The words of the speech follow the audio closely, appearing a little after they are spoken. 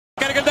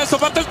adesso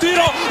parte il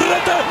tiro,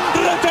 rete,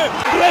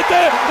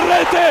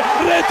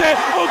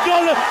 un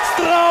gol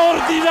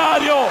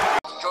straordinario.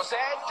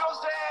 José,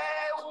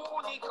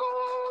 unico,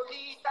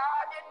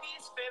 l'Italia è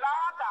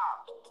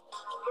disperata,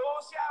 lo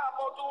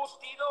siamo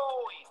tutti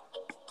noi,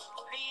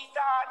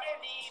 l'Italia è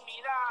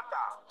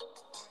eliminata,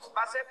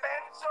 ma se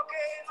penso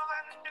che non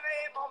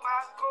andremo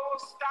manco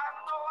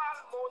stando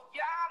al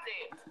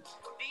mondiale,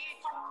 di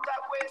tutta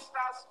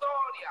questa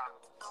storia,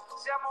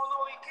 siamo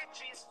noi che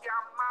ci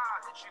stiamo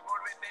male, ci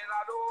vorrebbe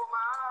la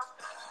Roma,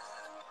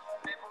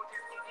 per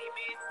poterti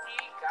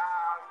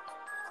dimenticare,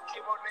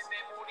 ci vorrebbe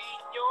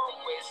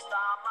Mourinho,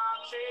 questa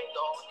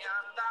Macedonia è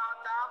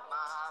andata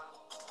male,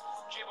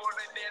 ci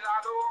vorrebbe la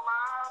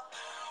Roma,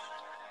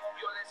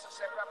 io adesso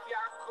sempre a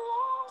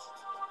fianco,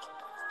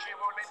 ci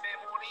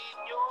vorrebbe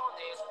Mourinho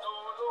nel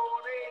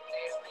dolore,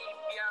 nel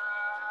rimpianto.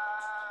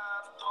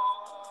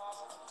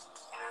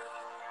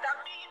 Da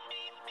mi.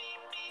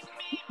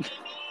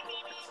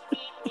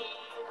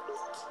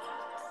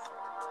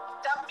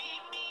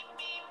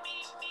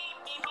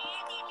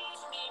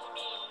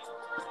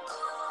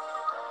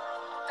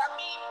 Da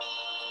mi.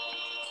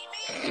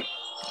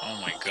 Oh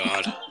my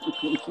god.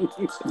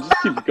 Just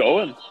keep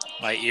going.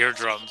 My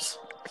eardrums.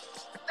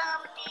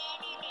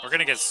 We're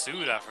gonna get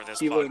sued after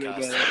this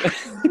podcast.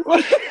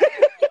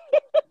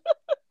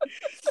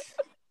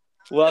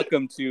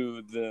 Welcome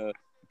to the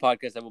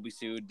podcast that will be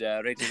sued.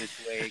 Right to this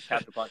way,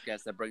 Capital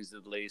Podcast that brings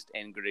you the latest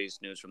and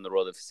greatest news from the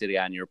world of Serie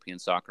A and European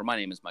soccer. My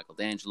name is Michael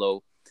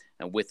D'Angelo,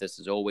 and with us,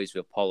 as always, we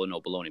have Paulo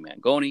Noboloni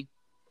Mangoni.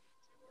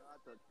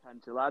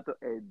 Cancelato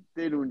e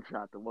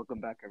denunciato. Welcome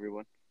back,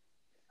 everyone.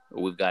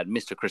 We've got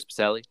Mr. Chris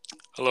Pacelli.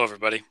 Hello,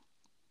 everybody.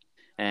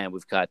 And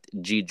we've got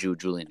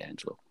Julian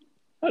D'Angelo.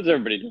 How's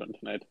everybody doing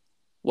tonight?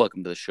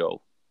 Welcome to the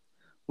show.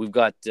 We've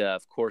got,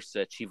 of course,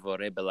 Ci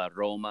vorrebbe la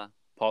Roma.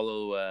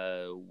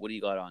 Paulo, what do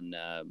you got on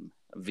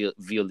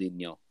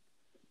Violino?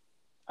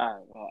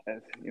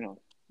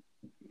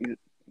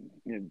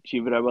 Ci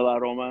vorrebbe la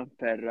Roma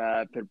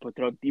per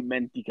poter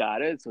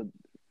dimenticare, so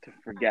to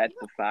forget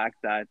the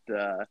fact that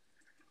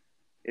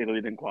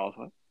Italy didn't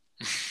qualify.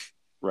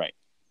 Right.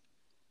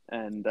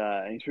 And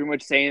he's pretty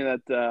much saying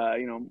that,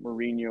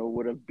 Mourinho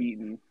would have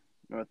beaten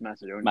North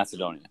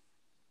Macedonia.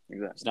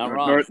 Exactly. It's not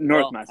wrong.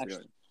 North Macedonia.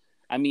 Actually,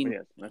 I mean,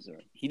 yes,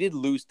 Macedonia. He did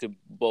lose to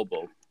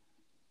Bodo.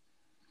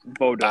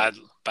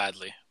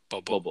 Badly.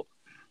 Bobo.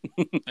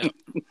 Yeah.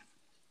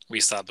 We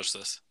established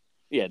this.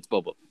 Yeah, it's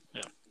Bobo.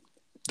 Yeah.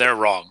 They're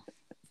wrong.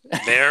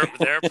 They're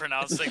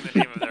pronouncing the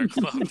name of their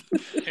club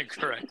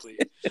incorrectly.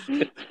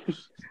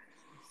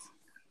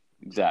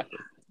 Exactly.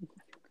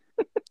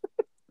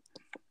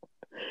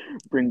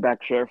 Bring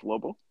back Sheriff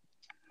Lobo.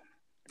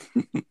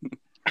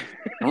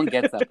 No one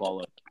gets that,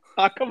 Paulo.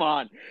 Oh, come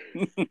on.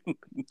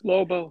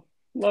 Lobo.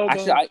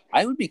 Actually,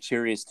 I would be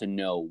curious to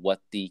know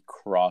what the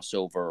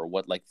crossover or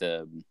what like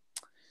the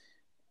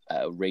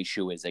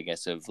ratio is, I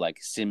guess, of like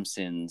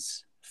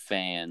Simpsons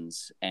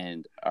fans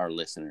and our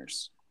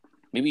listeners.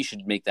 Maybe you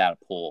should make that a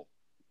poll.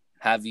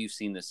 Have you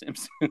seen The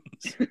Simpsons?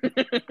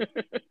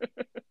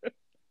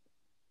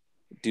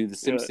 Do The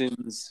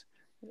Simpsons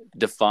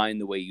define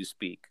the way you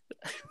speak?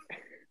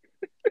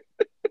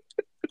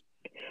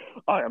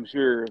 I'm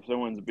sure if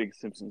someone's a big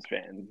Simpsons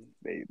fan,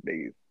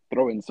 they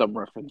throw in some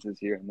references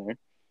here and there.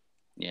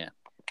 Yeah.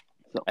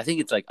 So I think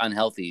it's like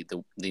unhealthy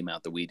the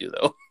amount that we do,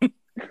 though.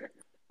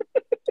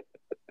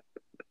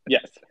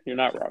 Yes, you're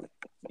not wrong.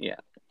 Yeah.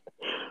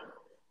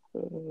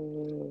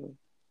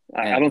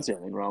 I don't see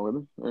anything wrong with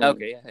it.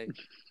 Okay.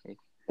 Hey.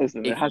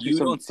 Listen, there has to be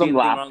some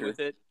laughter wrong with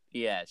it.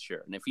 Yeah,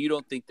 sure. And if you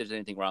don't think there's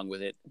anything wrong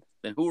with it,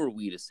 then who are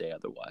we to say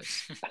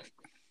otherwise?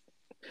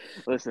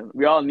 Listen,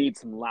 we all need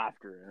some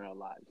laughter in our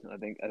lives. I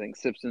think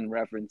Simpson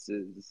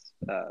references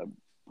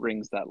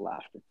brings that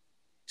laughter.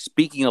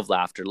 Speaking of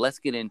laughter, let's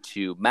get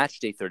into match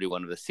day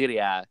 31 of the Serie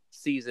A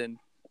season.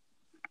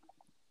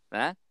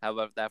 Huh? How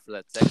about that for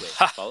that segue?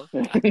 Follow?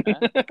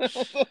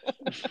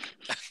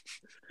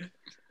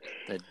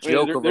 The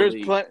joke of the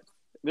league.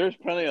 There's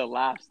plenty of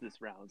laughs this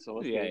round,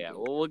 so yeah.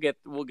 Well,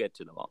 we'll get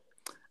to them all.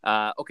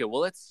 Okay,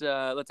 well let's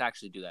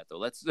actually do that though.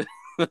 Let's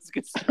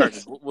get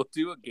started. We'll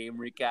do a game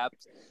recap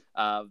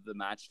of the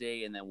match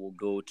day, and then we'll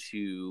go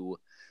to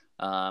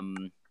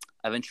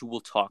eventually we'll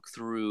talk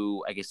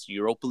through. I guess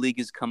Europa League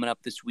is coming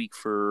up this week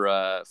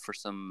for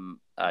some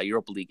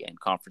Europa League and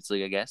Conference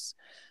League, I guess.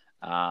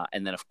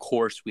 And then of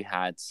course we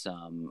had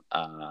some.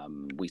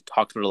 We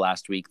talked about it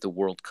last week, the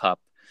World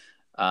Cup.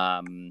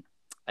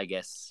 I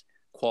guess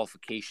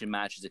qualification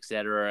matches,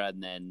 etc.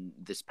 And then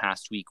this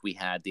past week we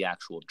had the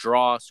actual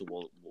draw, so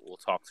we'll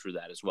talk through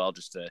that as well,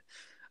 just to,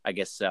 I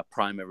guess,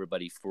 prime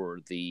everybody for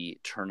the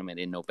tournament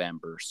in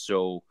November.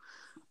 So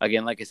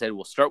again, like I said,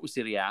 we'll start with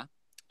Serie A,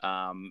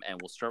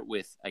 and we'll start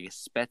with, I guess,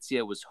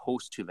 Spezia was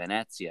host to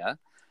Venezia,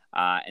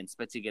 and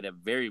Spezia get a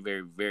very,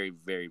 very, very,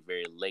 very,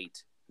 very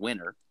late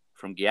winner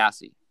from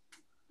Gyasi.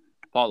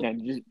 Paulo. Yeah,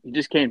 you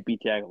just can't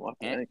beat Thiago.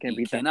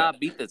 Cannot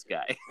beat this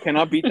guy.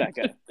 Cannot beat that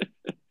guy.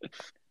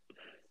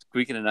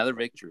 Squeaking another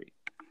victory.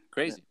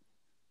 Crazy.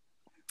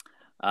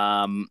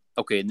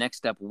 Okay,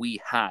 next up we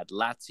had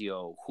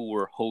Lazio, who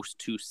were host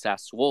to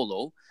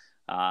Sassuolo.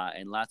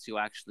 And Lazio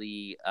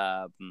actually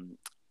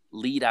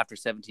lead after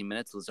 17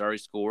 minutes. Lazzari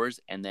scores,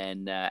 and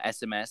then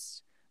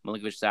SMS,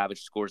 Milinkovic-Savic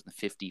scores in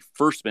the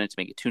 51st minute to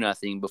make it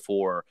 2-0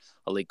 before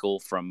a late goal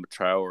from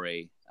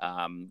Traore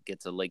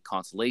gets a late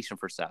consolation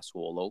for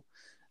Sassuolo.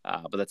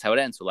 But that's how it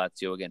ends. So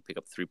Lazio, again, pick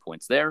up 3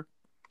 points there.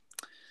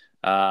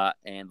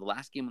 And the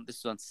last game, this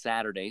is on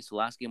Saturday. So the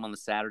last game on the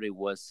Saturday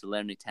was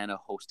Salernitana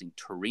hosting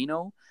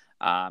Torino.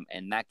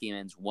 And that game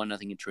ends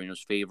 1-0 in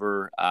Torino's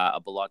favor.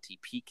 A Belotti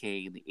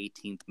PK in the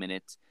 18th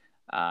minute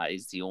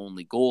is the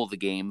only goal of the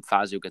game.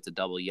 Fazio gets a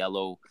double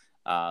yellow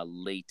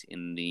late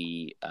in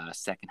the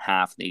second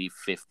half, in the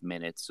 85th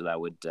minute. So that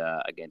would,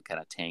 again, kind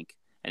of tank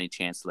any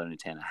chance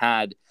Salernitana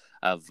had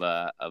of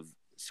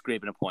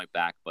scraping a point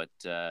back. But,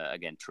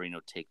 again, Torino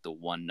take the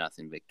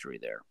 1-0 victory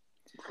there.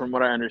 From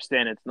what I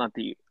understand, it's not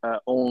the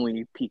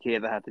only PK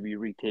that had to be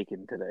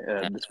retaken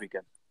today this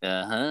weekend.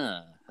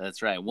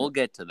 That's right. We'll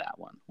get to that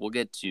one. We'll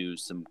get to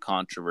some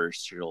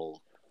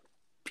controversial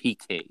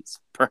PKs,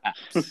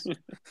 perhaps.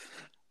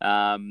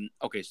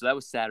 Okay, so that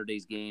was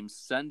Saturday's game.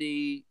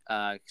 Sunday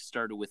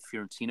started with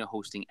Fiorentina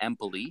hosting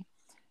Empoli,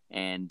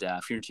 and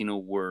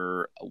Fiorentina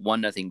were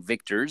 1-0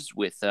 victors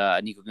with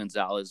Nico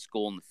Gonzalez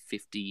goal in the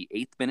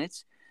 58th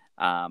minute,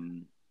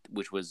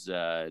 which was,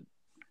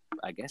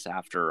 I guess,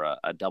 after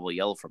a double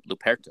yellow from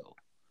Luperto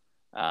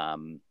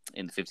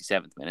in the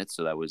 57th minute.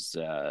 So that was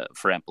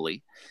for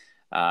Empoli.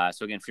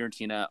 So again,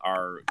 Fiorentina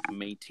are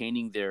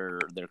maintaining their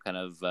kind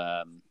of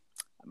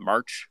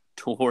march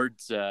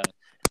towards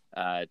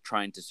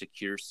trying to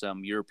secure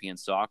some European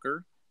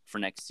soccer for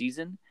next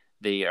season.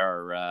 They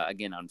are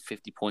again on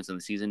 50 points on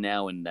the season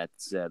now, and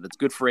that's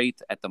good for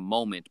 8th at the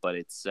moment, but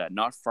it's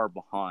not far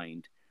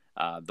behind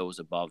those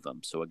above them.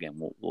 So again,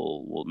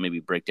 we'll maybe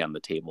break down the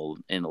table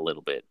in a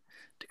little bit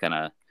to kind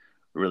of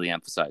really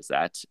emphasize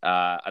that.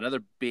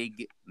 Another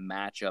big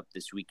matchup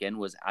this weekend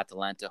was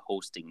Atalanta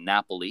hosting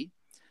Napoli.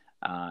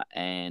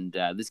 And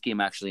this game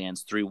actually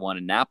ends 3-1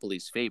 in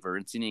Napoli's favor.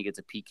 Insigne gets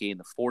a PK in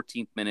the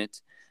 14th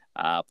minute.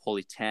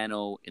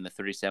 Politano in the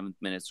 37th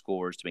minute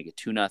scores to make it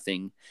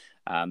 2-0.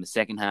 The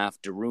second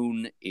half,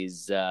 Darun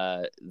is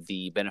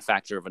the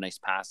benefactor of a nice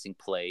passing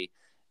play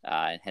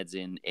and heads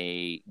in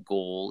a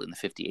goal in the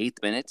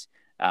 58th minute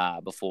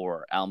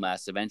before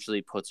Almas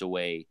eventually puts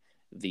away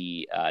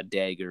the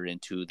dagger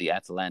into the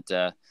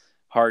Atalanta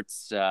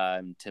hearts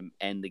to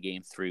end the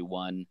game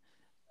 3-1.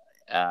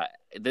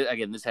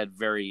 Again, this had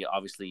very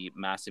obviously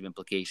massive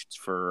implications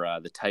for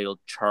the title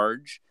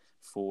charge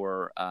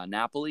for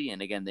Napoli,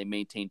 and again, they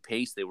maintained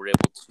pace. They were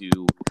able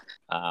to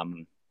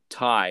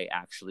tie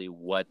actually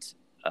what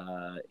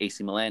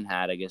AC Milan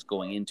had, I guess,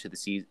 going into the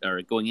season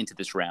or going into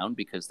this round,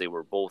 because they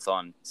were both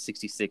on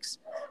 66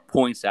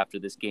 points after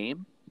this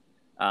game.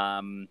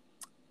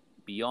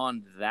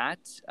 Beyond that,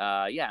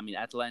 I mean,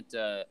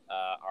 Atalanta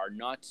are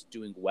not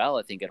doing well,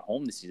 I think, at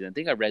home this season. I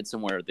think I read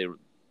somewhere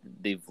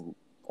they've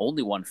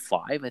only won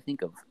 5, I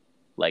think, of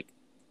like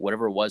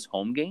whatever it was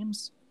home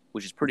games,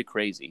 which is pretty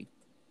crazy.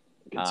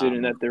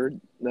 Considering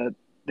that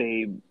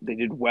they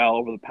did well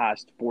over the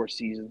past 4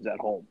 seasons at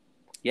home.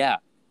 Yeah.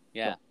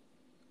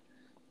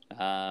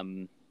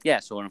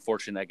 So an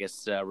unfortunate, I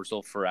guess,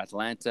 result for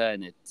Atalanta,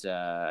 and it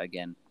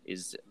again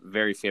is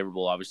very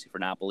favorable, obviously, for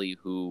Napoli,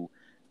 who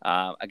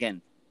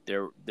again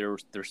they're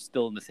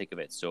still in the thick of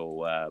it.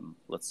 So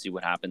let's see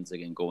what happens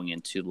again going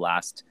into the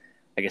last,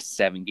 I guess,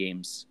 7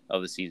 games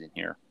of the season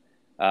here.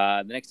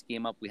 The next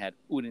game up, we had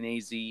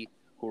Udinese,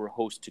 who were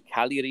host to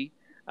Cagliari.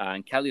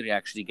 And Cagliari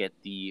actually get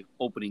the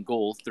opening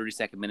goal,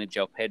 32nd minute,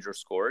 João Pedro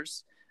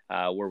scores.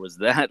 Where was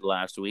that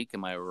last week?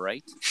 Am I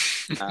right?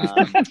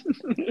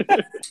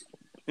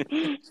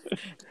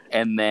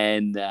 And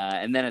then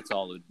it's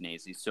all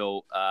Udinese.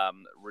 So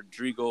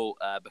Rodrigo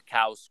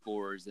Bacau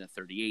scores in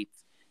the 38th.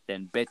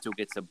 Then Beto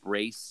gets a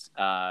brace,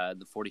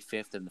 the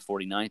 45th and the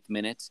 49th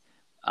minute.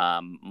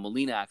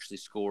 Molina actually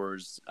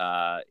scores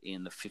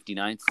in the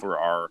 59th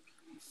for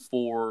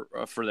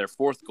their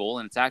 4th goal,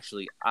 and it's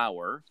actually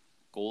our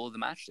goal of the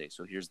match day.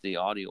 So here's the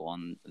audio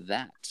on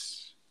that.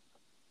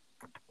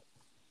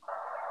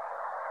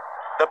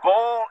 The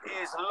ball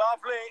is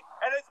lovely,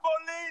 and it's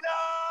Molina!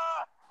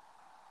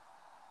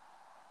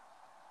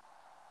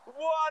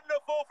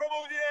 Wonderful from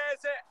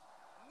Udinese,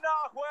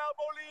 Nahuel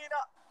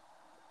Molina.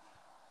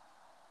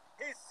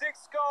 His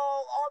 6th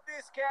goal of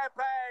this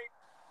campaign.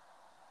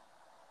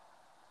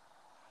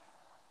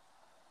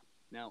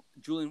 Now,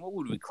 Julian, what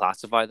would we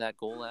classify that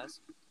goal as?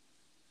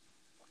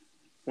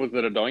 Was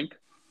it a doink?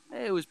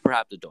 It was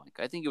perhaps a doink.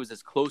 I think it was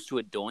as close to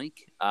a doink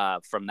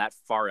from that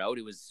far out.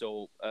 It was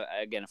so,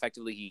 again,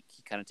 effectively, he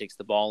kind of takes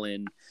the ball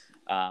in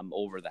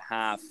over the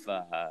half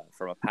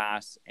from a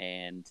pass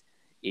and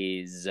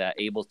is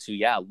able to,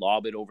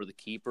 lob it over the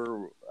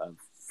keeper a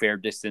fair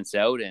distance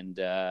out. And,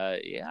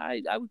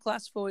 I would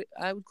classify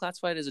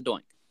it as a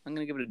doink. I'm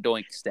going to give it a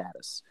doink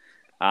status.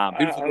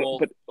 Beautiful goal.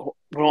 But hold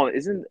on,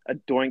 isn't a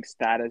doink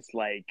status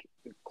like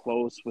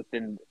close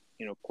within,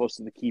 close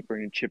to the keeper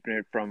and chipping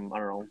it from, I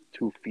don't know,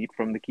 2 feet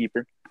from the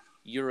keeper?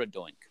 You're a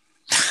doink.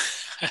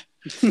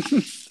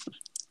 You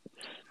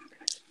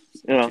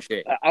know,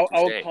 Touché. I would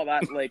Touché. call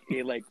that like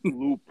a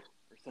loop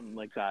or something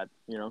like that.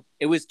 You know,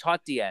 It was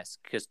Totti-esque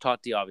because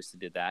Totti obviously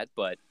did that,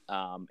 but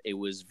it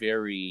was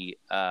very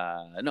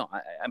no.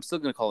 I'm still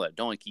going to call it a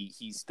doink.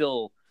 He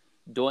still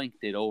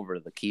doinked it over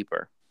the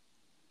keeper.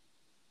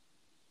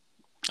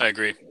 I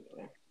agree.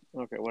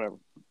 okay, whatever.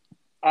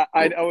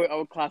 I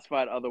would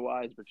classify it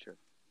otherwise, but sure.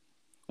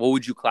 What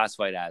would you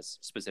classify it as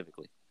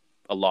specifically?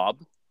 A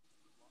lob?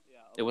 Yeah,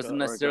 It wasn't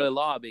necessarily a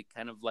lob. It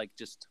kind of like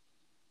just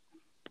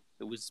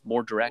it was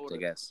more direct, I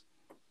guess.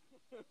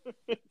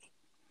 a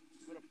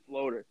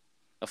floater.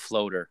 A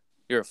floater.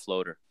 You're a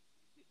floater.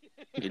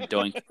 You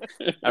doink.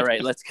 All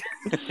right, let's.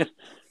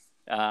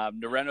 To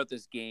round out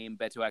this game,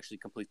 Beto actually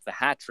completes the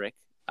hat trick.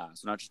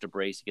 So not just a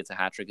brace, he gets a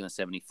hat trick in the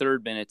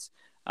 73rd minute,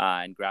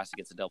 and Grassi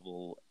gets a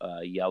double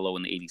yellow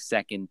in the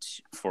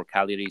 82nd for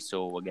Cagliari.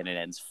 So again, it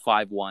ends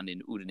 5-1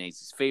 in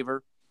Udinese's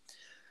favor.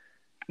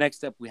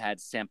 Next up, we had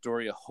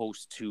Sampdoria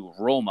host to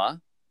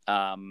Roma.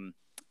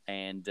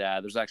 And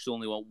there's actually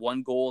only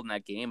one goal in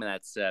that game, and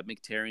that's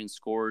Mkhitaryan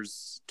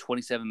scores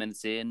 27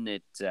 minutes in.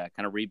 It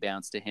kind of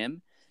rebounds to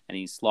him, and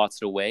he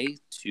slots it away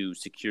to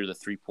secure the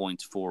 3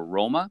 points for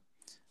Roma.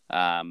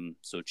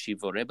 So ci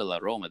vorrebbe la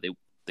Roma.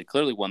 They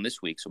clearly won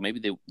this week, so maybe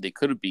they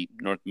could have beat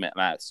North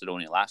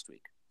Macedonia last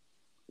week.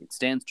 It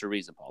stands to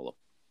reason, Paulo.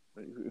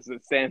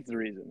 It stands to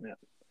reason.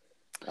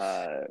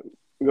 Yeah.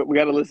 We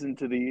got to listen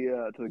to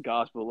the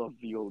gospel of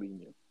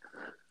Violinho.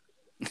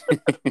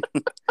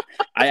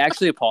 I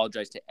actually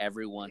apologize to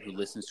everyone who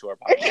listens to our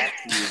podcast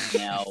who is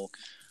now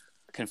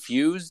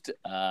confused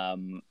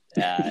and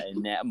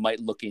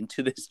might look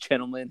into this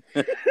gentleman.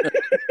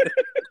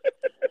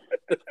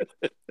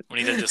 We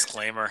need a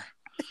disclaimer.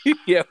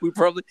 Yeah, we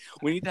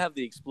need to have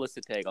the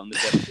explicit tag on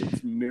this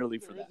episode merely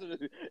for that.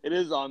 It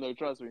is on there,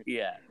 trust me.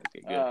 Yeah,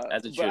 okay, good.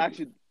 As it should but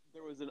actually,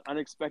 there was an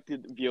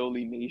unexpected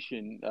Violi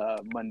Nation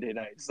Monday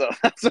night, so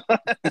that's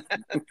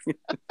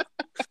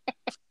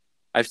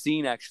I've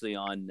seen actually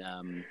on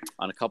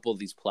a couple of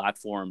these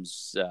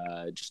platforms,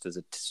 just as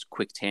a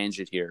quick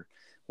tangent here,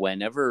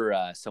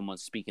 whenever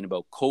someone's speaking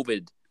about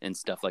COVID and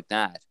stuff like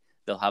that,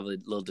 they'll have a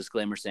little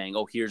disclaimer saying,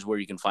 "Oh, here's where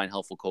you can find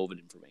helpful COVID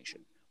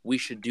information." We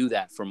should do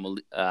that for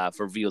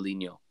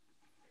Violinho.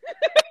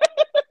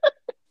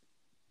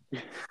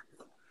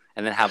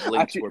 And then have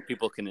links where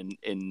people can,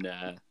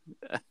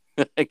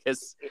 I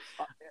guess,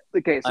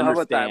 okay, so how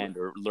about that? Understand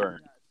or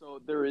learn.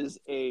 So there is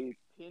a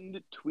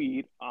pinned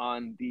tweet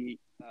on the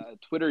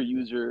Twitter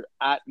user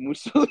at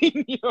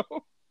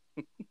Mussolino.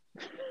 His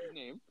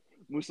name,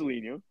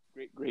 Mussolino.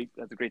 Great.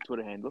 That's a great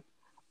Twitter handle.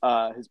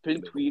 His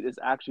pinned tweet is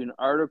actually an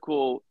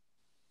article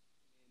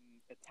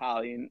in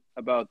Italian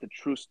about the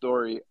true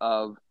story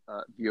of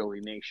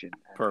Violi Nation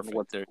and Perfect.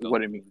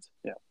 what it means.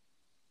 Yeah.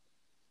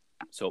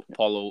 So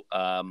Paulo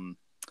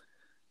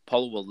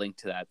will link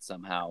to that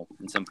somehow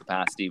in some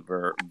capacity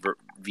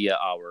via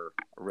our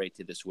Right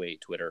to This Way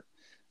Twitter,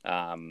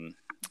 and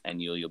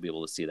you'll be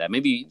able to see that.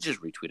 Maybe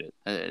just retweet it.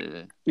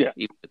 Yeah,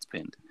 if it's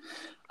pinned.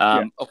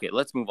 Okay,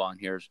 let's move on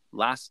here.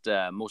 Last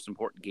most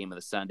important game of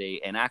the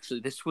Sunday, and actually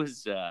this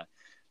was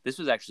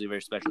actually a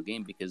very special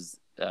game because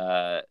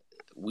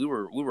we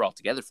were all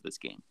together for this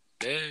game.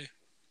 Hey.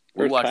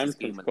 First time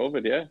since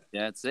COVID, yeah.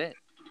 That's it.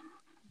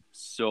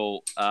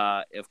 So,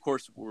 of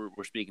course,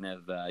 we're speaking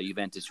of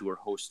Juventus, who are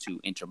host to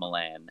Inter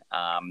Milan.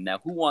 Now,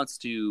 who wants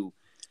to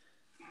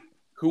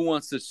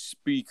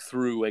speak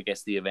through, I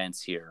guess, the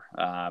events here?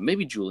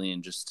 Maybe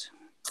Julian. Just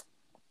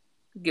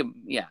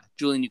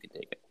Julian, you can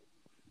take it.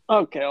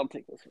 Okay, I'll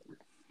take this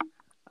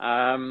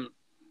one.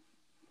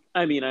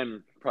 I mean,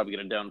 I'm probably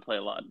going to downplay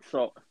a lot.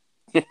 So,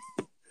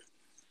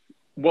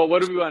 well,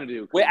 what do we want to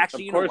do? Wait,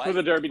 actually, of course, for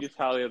the Derby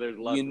d'Italia, there's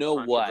lots of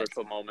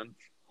controversial moments.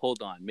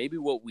 Hold on. Maybe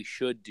what we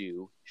should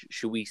do,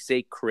 should we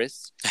say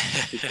Chris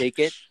to take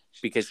it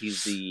because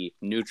he's the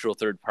neutral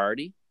third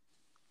party?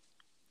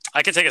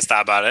 I can take a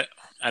stab at it,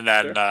 and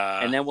then Sure.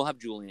 And then we'll have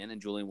Julian,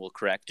 and Julian will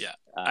correct. Yeah,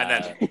 and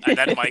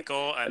then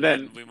Michael, and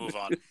then we move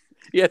on.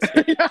 Yes.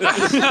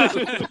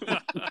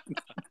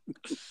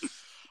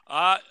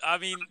 I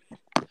mean,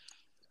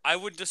 I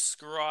would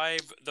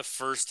describe the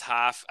first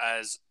half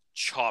as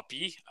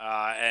choppy,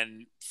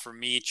 and for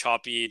me,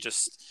 choppy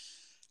just.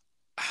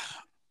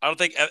 I don't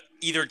think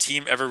either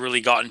team ever really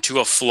got into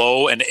a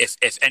flow, and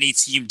if any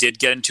team did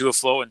get into a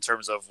flow in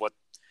terms of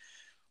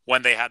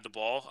when they had the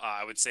ball,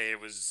 I would say it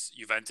was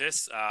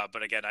Juventus.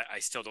 But again, I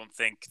still don't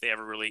think they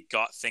ever really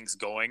got things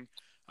going.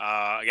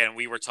 Again,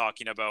 we were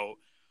talking about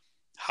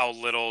how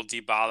little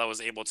Dybala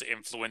was able to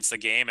influence the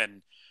game,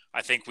 and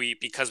I think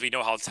because we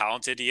know how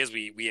talented he is,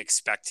 we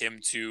expect him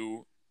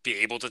to be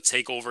able to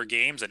take over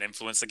games and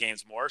influence the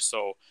games more.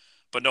 So,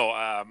 but no,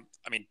 I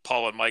mean,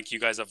 Paul and Mike, you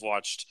guys have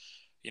watched,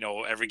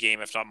 every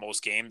game, if not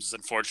most games.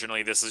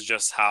 Unfortunately, this is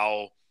just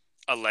how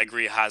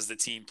Allegri has the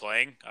team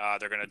playing.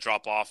 They're going to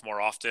drop off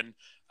more often.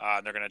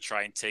 They're going to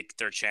try and take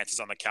their chances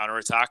on the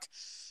counterattack.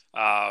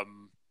 I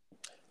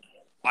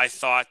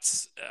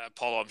thought,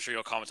 Paulo, I'm sure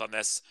you'll comment on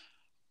this.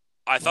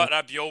 I thought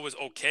Rabiot was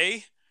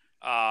okay.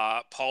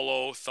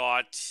 Paulo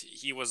thought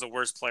he was the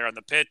worst player on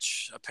the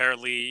pitch.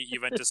 Apparently,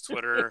 Juventus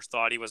Twitter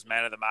thought he was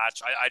man of the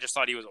match. I just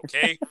thought he was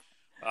okay.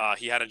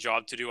 He had a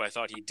job to do. I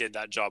thought he did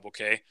that job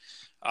okay.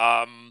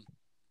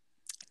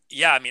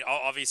 Yeah, I mean,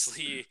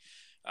 obviously,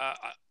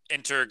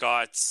 Inter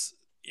got,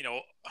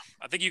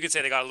 I think you could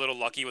say they got a little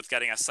lucky with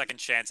getting a second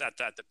chance at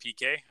the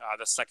PK.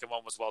 The second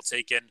one was well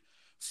taken.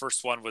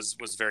 First one was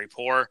very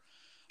poor.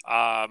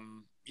 For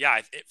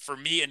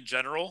me in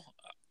general,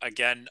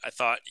 again, I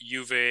thought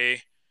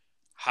Juve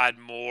had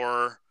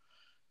more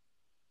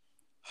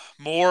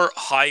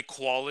high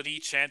quality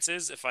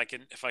chances, if I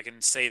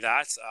can say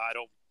that.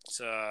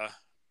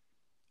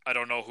 I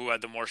don't know who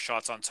had the more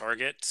shots on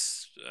target.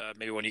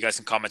 Maybe one of you guys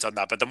can comment on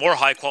that. But the more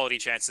high quality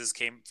chances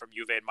came from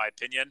Juve, in my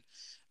opinion.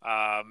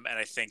 And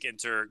I think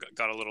Inter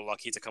got a little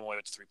lucky to come away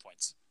with 3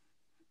 points.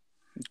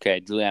 Okay,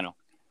 Giuliano.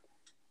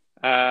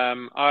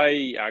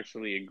 I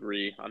actually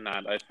agree on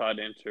that. I thought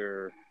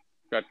Inter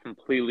got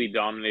completely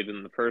dominated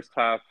in the first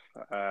half.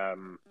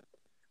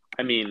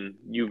 I mean,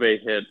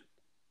 Juve hit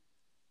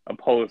a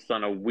post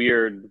on a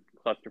weird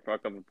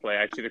clusterfuck of a play.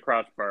 Actually, the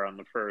crossbar on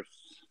the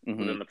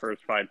within the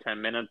first 5-10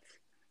 minutes.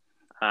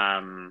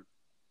 And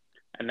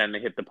then they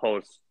hit the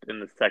post in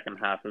the second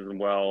half as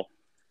well.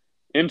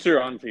 Inter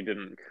honestly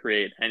didn't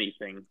create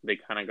anything. They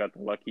kind of got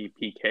the lucky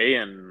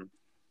PK and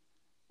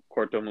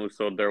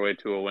Cortomuso their way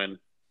to a win.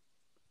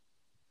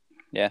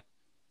 Yeah.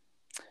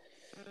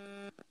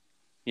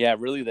 Yeah,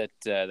 really that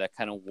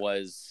kind of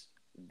was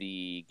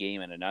the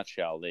game in a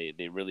nutshell.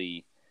 They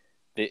really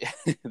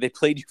they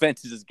played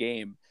Juventus's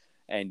game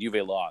and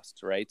Juve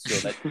lost, right? So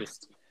that's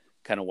just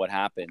kind of what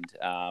happened.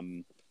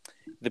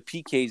 The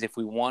PKs, if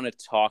we want to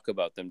talk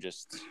about them,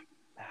 just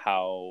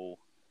how,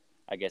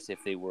 I guess,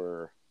 if they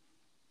were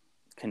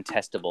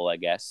contestable, I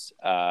guess.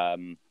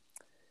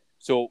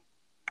 So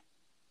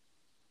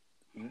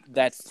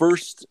that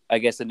first, I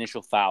guess,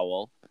 initial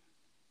foul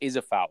is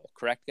a foul,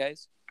 correct,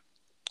 guys?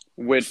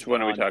 Which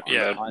one are we talking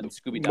about? On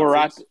Scooby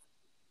Dumfries.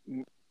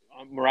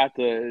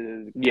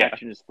 Morata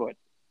catching his foot.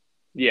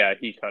 Yeah,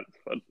 he cut his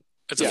foot.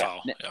 It's a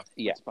foul.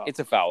 Yeah, it's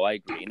a foul. I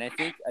agree, and I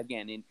think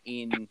again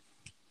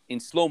in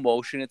slow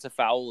motion, it's a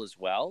foul as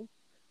well.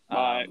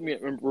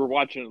 We're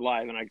watching it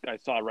live, and I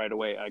saw it right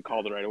away. I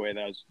called it right away.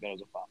 That was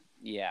a foul.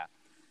 Yeah,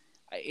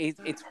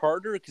 it's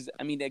harder because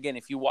I mean, again,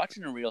 if you watch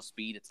it in real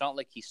speed, it's not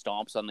like he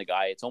stomps on the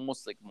guy. It's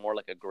almost like more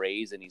like a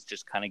graze, and he's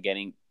just kind of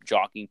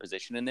jockeying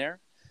position in there.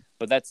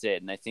 But that's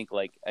it. And I think,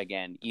 like,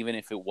 again, even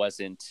if it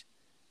wasn't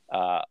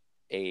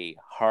a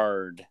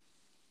hard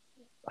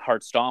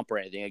stomp or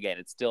anything, again,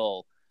 he's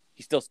still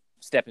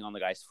stepping on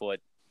the guy's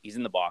foot. He's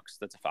in the box.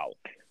 That's a foul.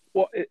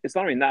 Well, it's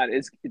not even that.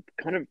 It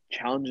kind of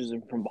challenges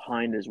him from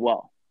behind as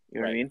well.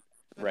 You know what I mean?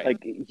 Right.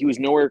 Like, he was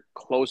nowhere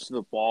close to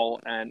the ball.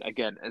 And,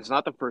 again, it's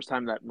not the first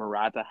time that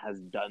Morata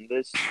has done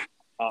this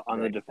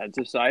on the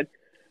defensive side.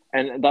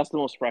 And that's the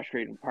most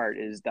frustrating part,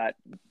 is that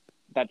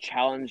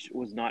challenge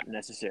was not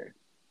necessary.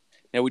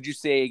 Now, would you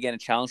say, again, a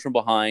challenge from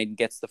behind,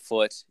 gets the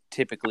foot,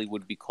 typically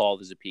would be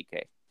called as a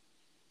PK?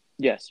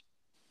 Yes.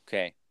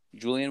 Okay.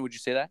 Julian, would you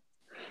say that?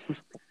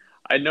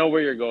 I know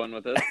where you're going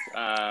with this.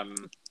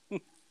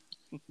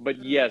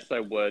 But yes, I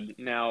would.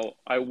 Now,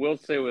 I will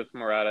say with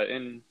Morata,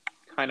 in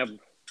kind of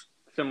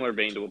similar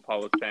vein to what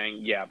Paul was saying,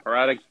 yeah,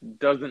 Morata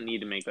doesn't need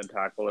to make the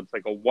tackle. It's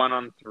like a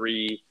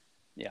 1-on-3.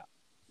 Yeah.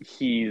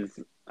 He's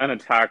an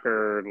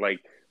attacker.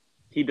 Like,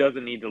 he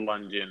doesn't need to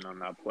lunge in on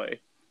that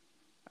play.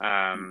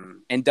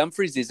 And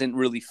Dumfries isn't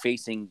really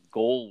facing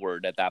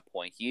goalward at that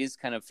point. He is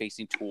kind of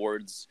facing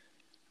towards,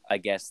 I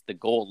guess, the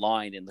goal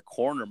line in the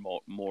corner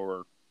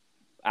more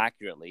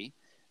accurately.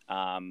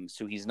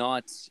 So he's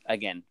not,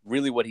 again,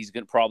 really what he's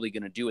probably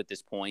going to do at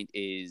this point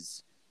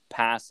is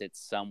pass it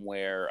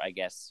somewhere, I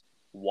guess,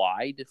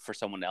 wide for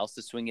someone else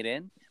to swing it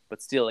in.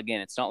 But still,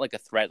 again, it's not like a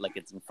threat, like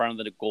it's in front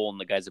of the goal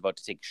and the guy's about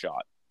to take a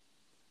shot.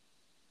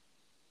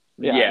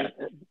 Yeah.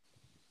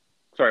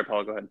 Sorry,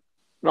 Paul, go ahead.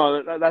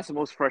 No, that's the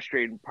most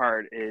frustrating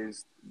part,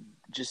 is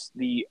just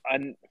the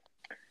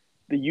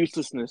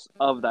uselessness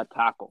of that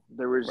tackle.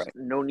 There was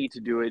no need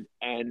to do it,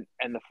 and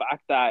the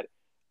fact that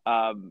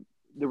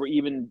they were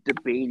even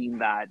debating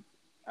that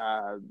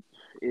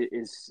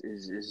is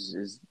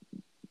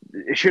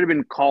it should have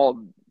been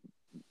called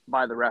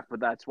by the ref, but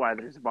that's why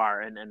there's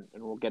VAR, and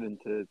we'll get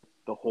into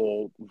the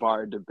whole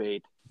VAR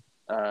debate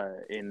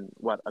in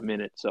a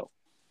minute. So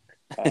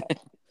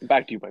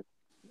back to you, Mike.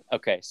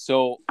 Okay,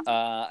 so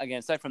again,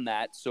 aside from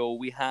that, so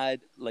we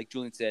had, like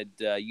Julian said,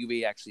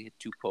 Juve actually hit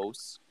 2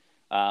 posts.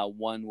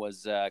 One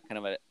was kind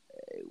of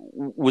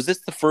was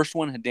this the first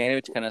one?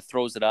 Handanovic kind of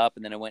throws it up,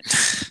 and then it went.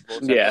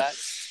 Yeah,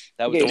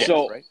 that was the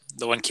so one, right?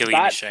 The one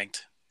Chiellini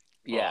shanked.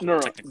 Yeah, no,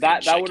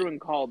 that would have been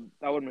called.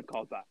 That would have been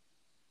called that.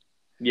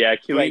 Yeah,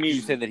 Chiellini. Right, you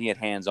said that he had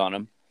hands on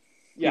him.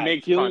 He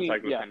makes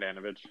contact with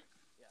Handanovic.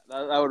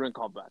 Yeah, that would have been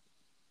called that.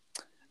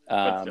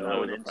 But still, that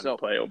was a fun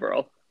play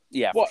overall.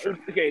 Yeah. Well, for sure.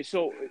 Okay,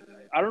 so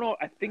I don't know.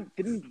 I think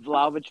didn't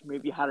Vlahovic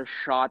maybe had a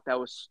shot that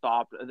was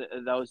stopped. I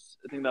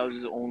think that was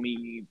his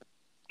only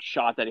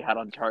shot that he had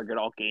on target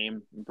all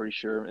game. I'm pretty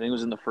sure. I think it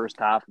was in the first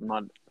half. If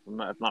I'm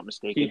not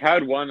mistaken. He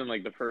had one in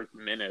like the first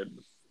minute,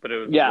 but it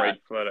was Yeah.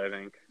 right foot, I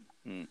think.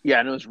 Yeah,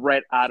 and it was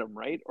right at him,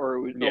 right? Or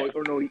it was, Yeah.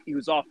 he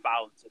was off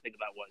balance. I think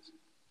that was.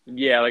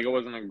 Yeah, like it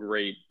wasn't a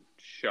great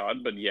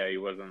shot, but yeah, he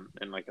wasn't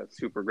in like a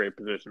super great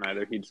position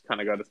either. He just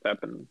kind of got a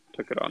step and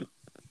took it on.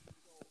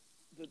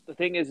 The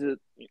thing is that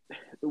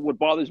what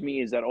bothers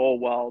me is that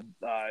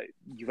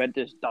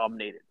Juventus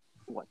dominated.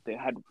 What they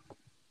had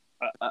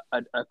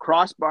a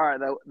crossbar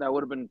that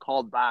would have been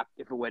called back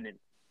if it went in.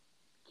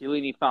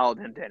 Chiellini fouled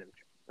Handanovic.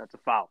 That's a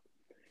foul.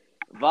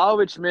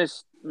 Vlahovic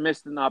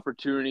missed an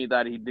opportunity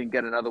that he didn't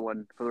get another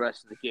one for the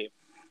rest of the game.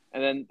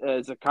 And then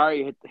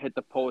Zakaria hit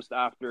the post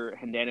after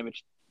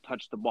Handanovic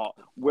touched the ball.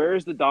 Where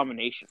is the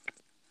domination?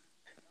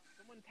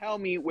 Someone tell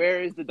me,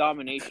 where is the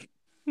domination?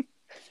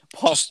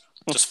 Paul,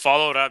 Just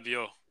follow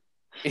Rabiot.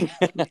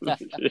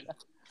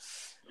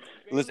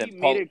 Listen, He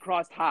Paul, made it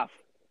across half.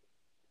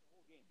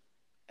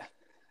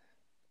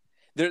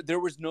 there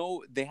was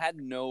no, they had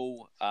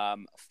no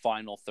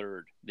final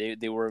third.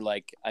 They were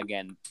like,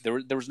 again,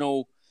 there was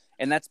no,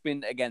 and that's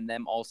been again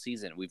them all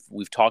season.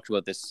 We've talked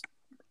about this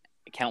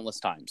countless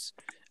times.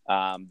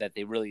 That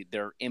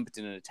they're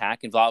impotent in attack,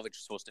 and Vlahovic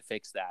is supposed to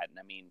fix that. And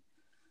I mean,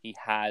 he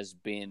has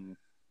been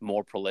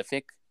more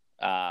prolific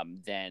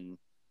than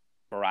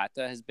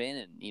Morata has been,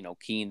 and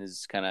Keane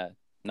is kind of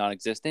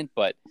non-existent.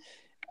 But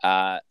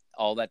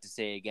all that to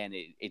say, again,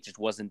 it just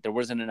wasn't. There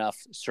wasn't enough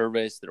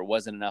service. There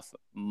wasn't enough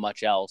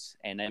much else.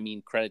 And I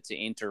mean, credit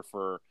to Inter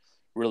for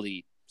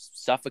really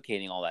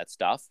suffocating all that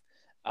stuff.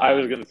 I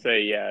was gonna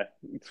say, yeah,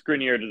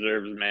 Skriniar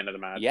deserves man of the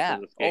match. Yeah.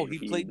 For this game.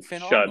 He played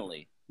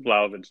phenomenally. Shut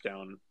Vlahovic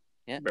down.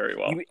 Yeah. Very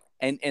well.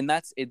 And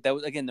that's it. That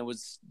was again. There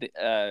was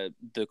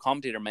the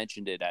commentator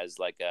mentioned it as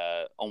like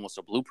almost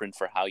a blueprint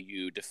for how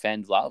you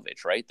defend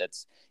Vlahovic, right?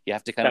 That's you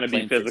have to kind of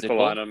be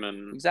physical on him,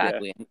 and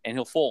exactly, and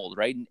he'll fold,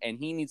 right? And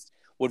he needs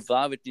what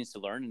Vlahovic needs to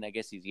learn, and I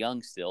guess he's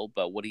young still,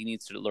 but what he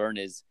needs to learn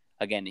is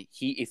again,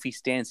 if he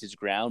stands his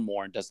ground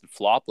more and doesn't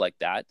flop like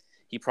that,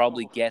 he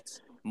probably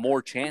gets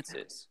more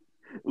chances.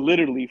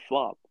 Literally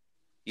flop.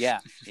 Yeah.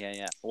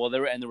 Well,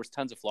 there was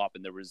tons of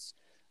flopping. There was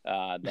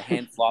the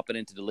hand flopping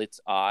into the Lit's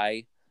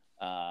eye.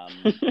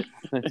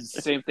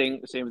 Same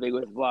thing with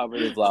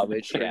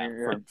Vlahovic.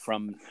 Yeah,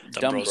 from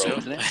Dumbro, D'Ambrosio.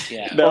 isn't it?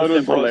 Yeah. that was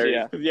D'Ambrosio, hilarious.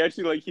 yeah. Because he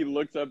actually he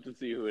looks up to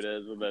see who it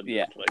is, and then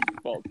just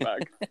falls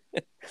back.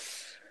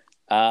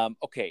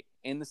 Okay,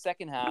 in the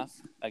second half,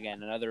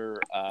 again, another,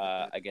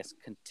 I guess,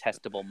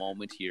 contestable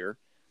moment here.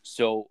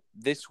 So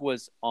this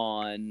was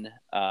on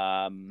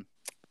Zakaria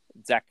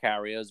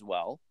as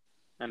well.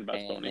 And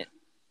Bastoni.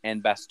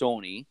 And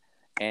Bastoni.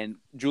 And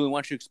Julian, why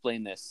don't you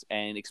explain this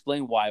and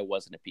explain why it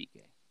wasn't a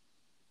PK?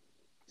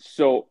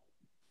 So,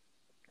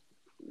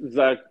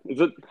 Zach,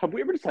 have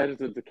we ever decided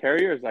if it's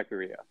Zakaria or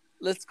Zakaria?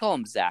 Let's call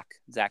him Zach.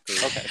 Zachary.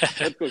 Okay,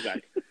 let's go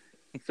Zach.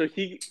 So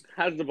he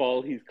has the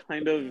ball. He's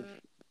kind of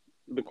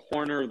the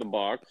corner of the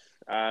box.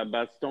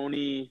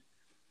 Bastoni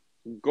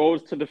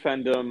goes to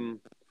defend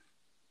him.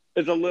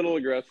 Is a little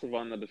aggressive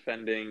on the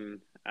defending.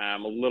 A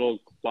little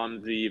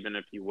clumsy, even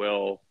if you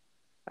will.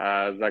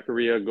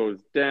 Zakaria goes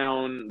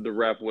down. The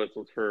ref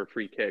whistles for a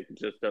free kick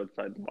just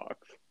outside the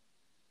box.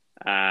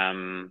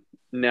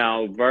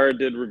 Now, VAR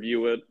did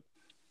review it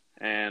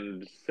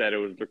and said it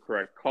was the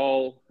correct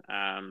call.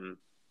 And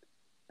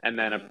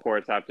then, of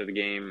course, after the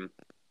game,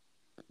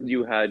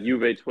 you had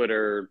Juve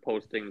Twitter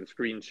posting the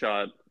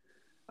screenshot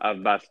of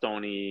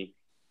Bastoni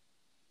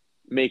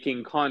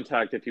making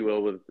contact, if you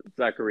will, with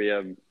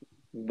Zakaria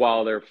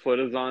while their foot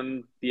is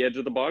on the edge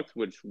of the box,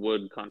 which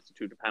would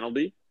constitute a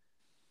penalty.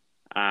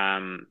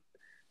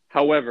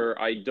 However,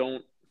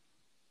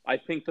 I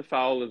think the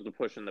foul is the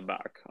push in the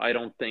back. I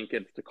don't think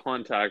it's the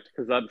contact,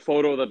 because that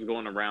photo that's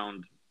going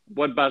around,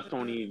 what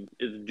Bastoni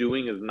is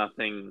doing is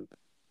nothing.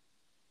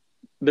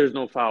 There's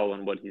no foul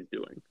in what he's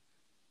doing,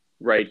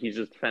 right? He's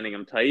just defending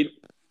him tight.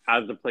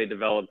 As the play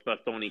develops,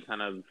 Bastoni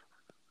kind of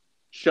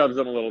shoves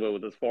him a little bit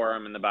with his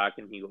forearm in the back,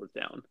 and he goes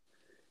down.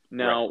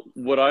 Now,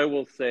 What I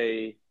will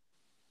say,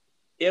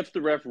 if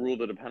the ref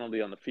ruled it a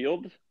penalty on the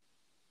field,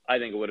 I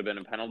think it would have been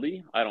a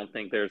penalty. I don't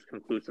think there's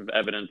conclusive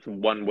evidence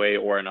one way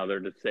or another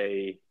to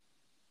say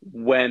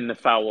when the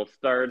foul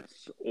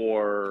starts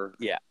or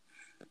Yeah.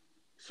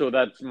 So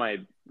that's my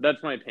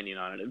opinion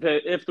on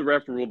it. If the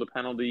ref ruled a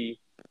penalty,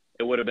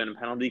 it would have been a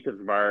penalty because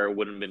VAR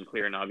wouldn't have been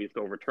clear and obvious to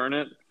overturn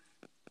it.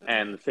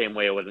 And the same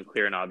way it wasn't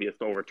clear and obvious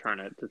to overturn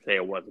it to say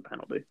it was a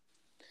penalty.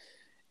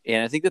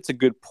 And I think that's a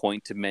good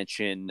point to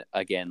mention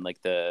again,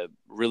 like the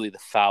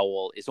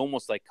foul is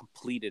almost like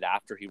completed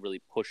after he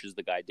really pushes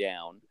the guy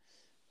down.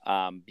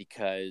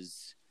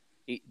 Because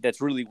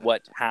that's really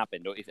what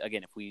happened.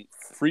 If we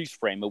freeze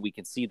frame it, we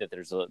can see that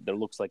there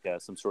looks like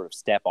some sort of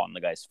step on the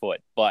guy's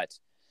foot. But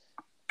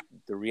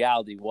the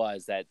reality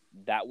was that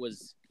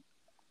was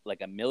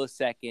like a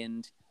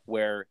millisecond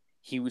where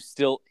he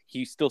still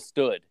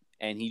stood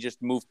and he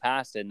just moved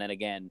past it. And then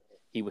again,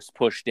 he was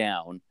pushed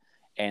down.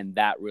 And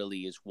that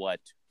really is what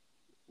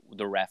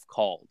the ref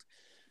called.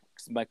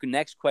 my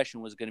next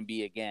question was going to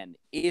be, again,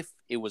 if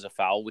it was a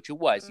foul, which it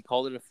was, he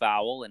called it a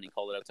foul and he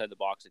called it outside the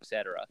box,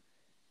 etc.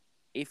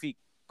 If he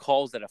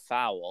calls it a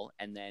foul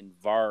and then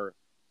VAR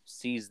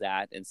sees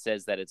that and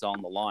says that it's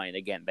on the line,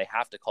 again, they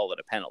have to call it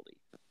a penalty.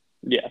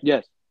 Yeah.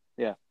 Yes.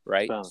 Yeah.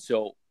 Right? Foul.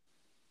 So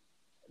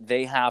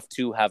they have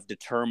to have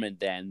determined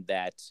then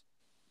that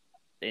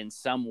in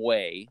some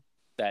way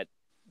that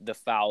the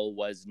foul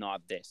was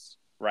not this,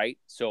 right?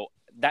 So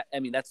that's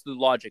the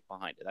logic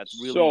behind it. That's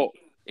really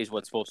is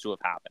what's supposed to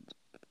have happened.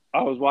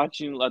 I was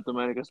watching La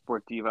Domenica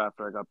Sportiva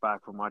after I got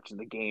back from watching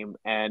the game,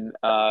 and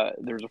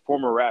there's a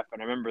former ref,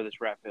 and I remember this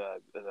ref,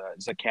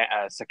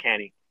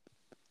 Sakani,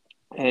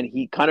 and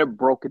he kind of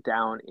broke it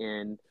down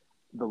in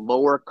the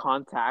lower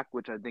contact,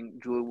 which I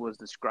think Julian was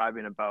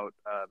describing about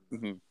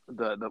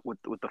the with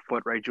the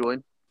foot, right,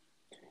 Julian?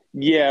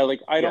 Yeah,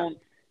 like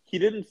he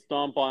didn't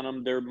stomp on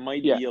him. There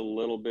might be a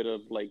little bit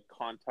of like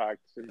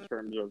contact in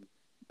terms of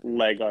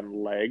leg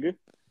on leg,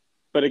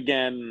 but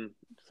again,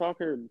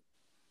 soccer.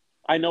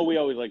 I know we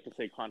always like to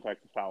say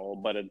contact to foul,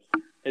 but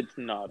it's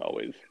not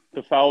always.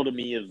 The foul to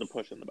me is the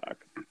push in the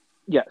back.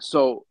 Yeah,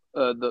 so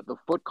the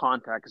foot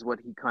contact is what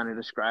he kind of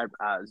described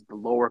as the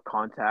lower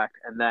contact,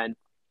 and then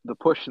the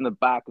push in the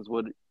back is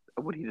what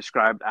he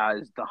described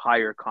as the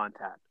higher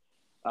contact,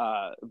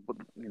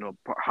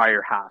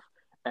 higher half.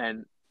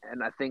 And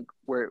I think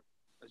where,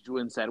 as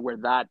Julian said, where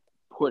that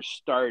push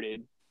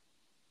started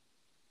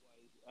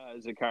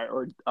was Zakari,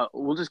 or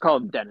we'll just call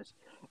him Dennis.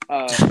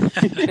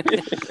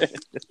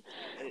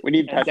 We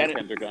need Patrick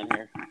Kendrick on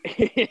here.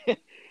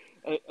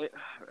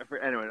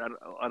 Anyway,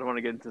 I don't want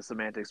to get into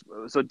semantics.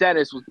 So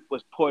Dennis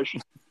was pushed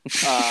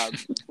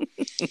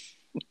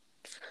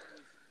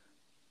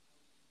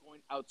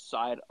going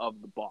outside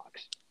of the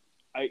box.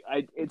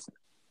 It's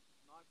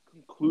not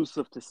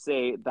conclusive to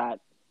say that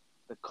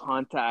the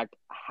contact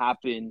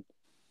happened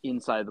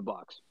inside the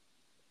box.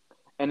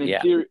 And in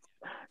theory,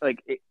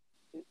 like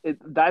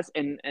that's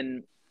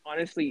and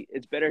honestly,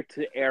 it's better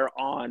to err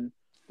on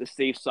the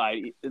safe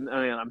side. I mean,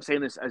 I'm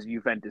saying this as a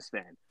Juventus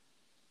fan.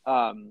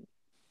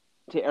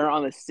 To err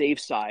on the safe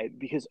side,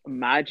 because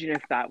imagine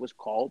if that was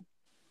called.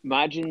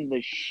 Imagine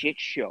the shit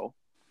show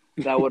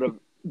that would have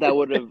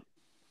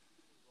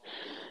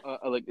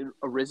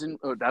arisen,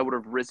 or that would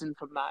have risen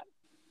from that.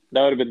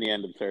 That would have been the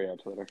end of Serie A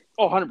Twitter.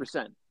 Oh,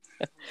 100%.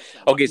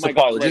 Okay, so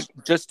Paul,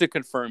 just to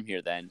confirm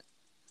here then,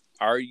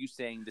 are you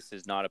saying this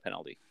is not a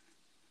penalty?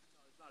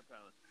 No, it's not a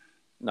penalty.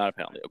 Not a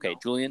penalty. Okay, No,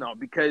 Julian? No,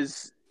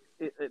 because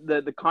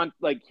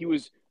he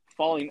was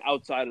falling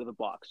outside of the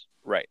box.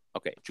 Right.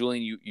 Okay.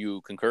 Julian,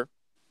 you concur?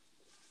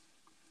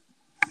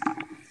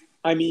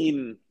 I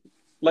mean,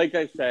 like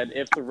I said,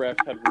 if the ref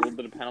had ruled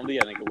it a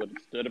penalty, I think it would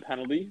have stood a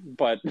penalty.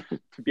 But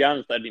to be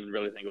honest, I didn't even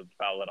really think it was a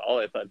foul at all.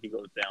 I thought he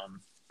goes down.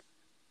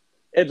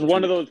 It's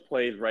one of those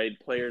plays, right?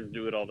 Players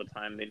do it all the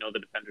time. They know the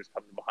defender's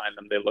coming behind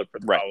them. They look for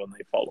the foul and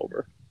they fall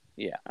over.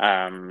 Yeah.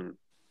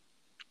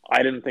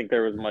 I didn't think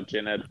there was much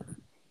in it,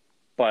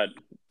 but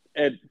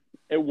it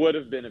would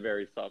have been a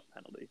very soft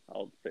penalty.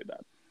 I'll say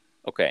that.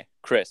 Okay.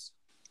 Chris?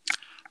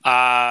 No,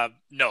 I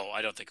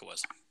don't think it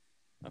was.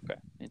 Okay.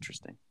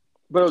 Interesting.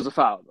 But it was a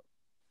foul, though.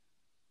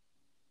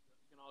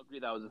 We can all agree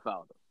that was a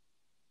foul, though.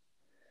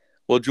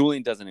 Well,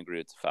 Julian doesn't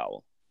agree it's a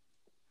foul.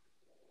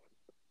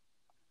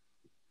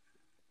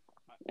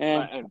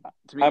 And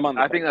to me,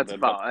 I think that's a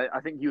foul.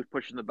 I think he was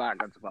pushing the back.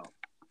 That's a foul.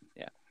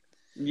 Yeah.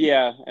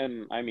 Yeah,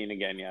 and I mean,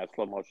 again,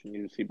 slow motion.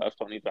 You see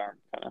Bastoni's arm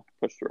kind of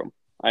push through him.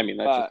 I mean,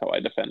 that's just how I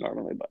defend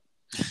normally.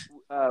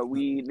 But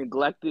we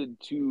neglected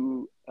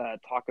to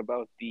talk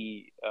about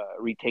the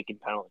retaken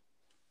penalty.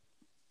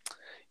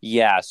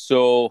 Yeah.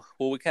 So,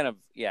 we kind of,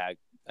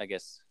 I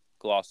guess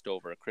glossed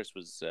over. Chris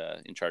was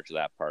in charge of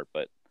that part,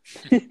 but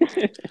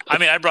I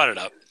mean, I brought it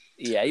up.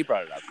 Yeah, you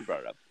brought it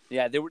up.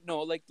 Yeah, they were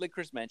like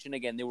Chris mentioned.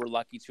 Again, they were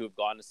lucky to have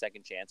gotten a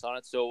second chance on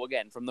it. So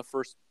again, from the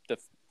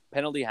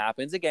penalty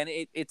happens. Again,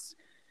 it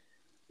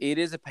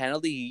is a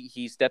penalty.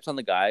 He steps on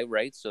the guy,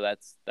 right? So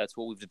that's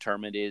what we've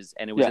determined is,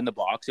 and it was in the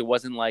box. It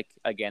wasn't like,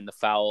 again, the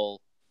foul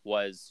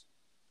was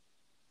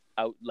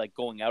out, like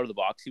going out of the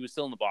box. He was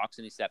still in the box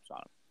and he steps on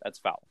him. That's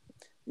foul.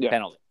 Yeah.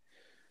 Penalty.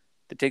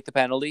 To take the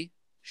penalty,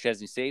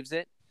 Szczesny saves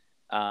it.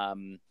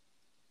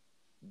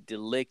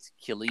 Delict,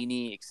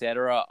 Chiellini,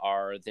 etc.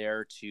 are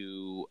there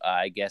to,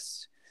 I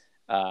guess,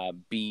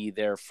 be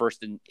there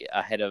first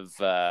ahead of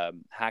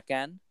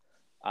Hakan.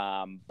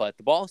 But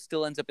the ball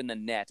still ends up in the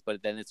net,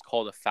 but then it's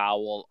called a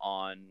foul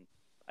on,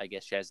 I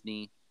guess,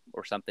 Szczesny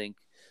or something.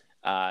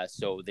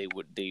 So they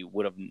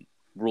would have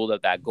ruled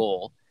out that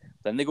goal.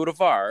 Then they go to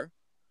VAR,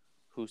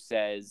 who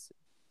is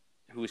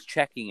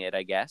checking it,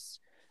 I guess.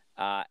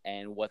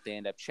 And what they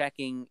end up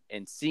checking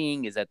and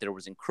seeing is that there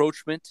was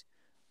encroachment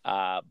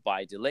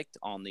by Delict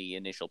on the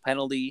initial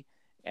penalty,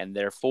 and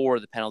therefore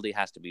the penalty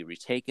has to be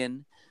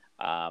retaken,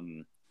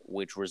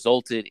 which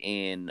resulted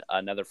in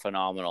another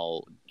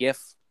phenomenal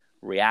GIF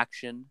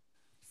reaction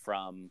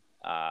from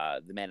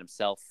the man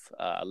himself,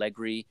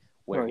 Allegri,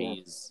 where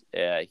he's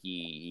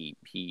he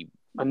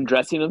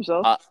undressing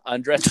himself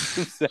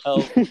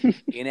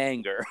in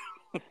anger.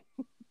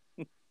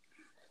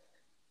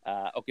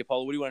 Okay,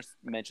 Paul, what do you want to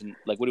mention?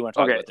 Like, what do you want to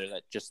talk Okay. about there?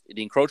 That just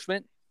the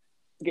encroachment?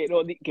 Okay,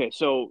 no,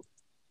 so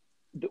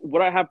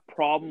what I have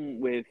problem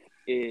with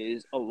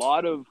is a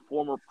lot of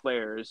former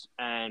players,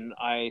 and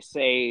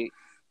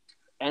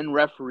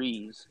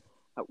referees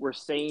were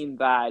saying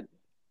that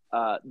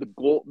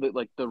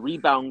the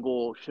rebound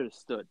goal should have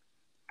stood.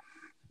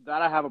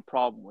 That I have a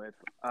problem with.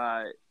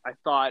 I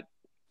thought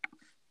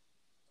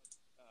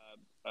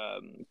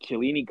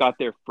Chiellini got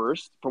there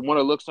first, from what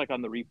it looks like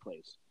on the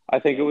replays. I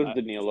think it was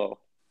Danilo.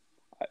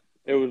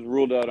 It was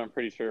ruled out, I'm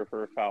pretty sure,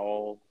 for a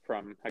foul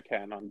from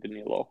Hakan on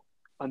Danilo.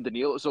 On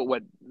Danilo, so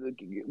what?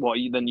 Well,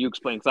 then you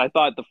explain, because I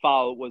thought the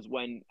foul was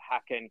when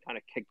Hakan kind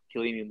of kicked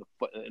Chiellini in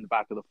the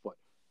back of the foot.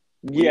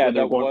 Yeah, when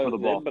they were that going for was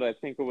the ball. it, but I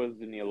think it was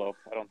Danilo.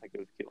 I don't think it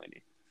was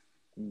Chiellini.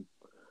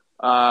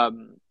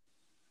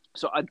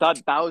 So I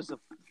thought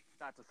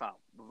that's a foul.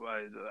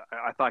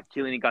 I thought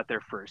Chiellini got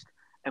there first,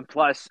 and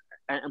plus,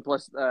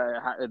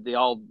 they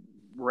all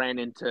ran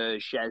into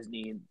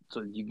Szczesny,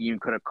 so you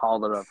could have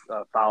called it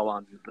a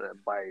foul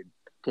by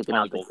taking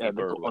On out the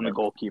goalkeeper or on the whatever.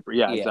 goalkeeper.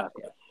 Yeah,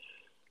 exactly.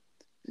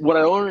 Yeah. What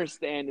I don't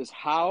understand is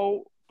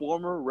how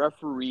former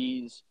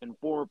referees and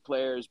former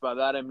players, by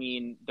that I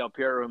mean Del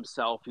Piero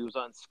himself, he was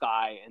on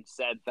Sky and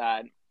said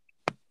that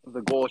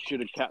the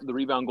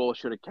rebound goal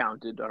should have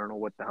counted. I don't know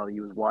what the hell he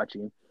was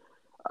watching.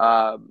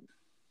 And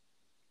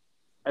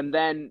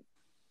then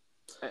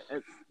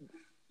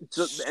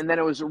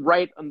it was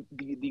right.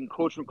 The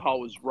encroachment call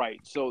was right.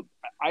 So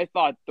I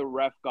thought the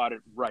ref got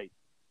it right.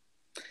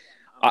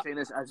 I'm saying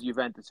this as a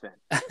Juventus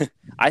fan.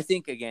 I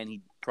think, again,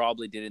 he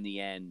probably did in the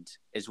end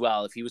as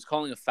well. If he was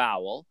calling a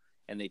foul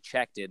and they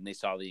checked it and they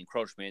saw the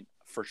encroachment,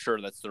 for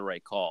sure that's the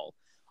right call.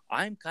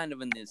 I'm kind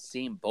of in the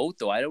same boat,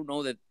 though. I don't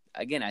know that,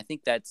 again, I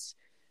think that's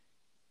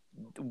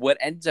what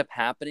ends up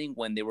happening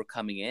when they were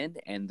coming in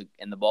and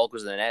the ball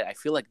goes in the net. I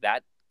feel like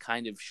that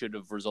kind of should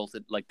have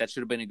resulted, like that should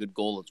have been a good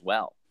goal as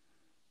well.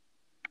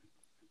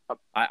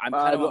 I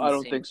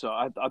don't think so.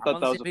 I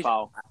thought that was a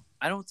foul.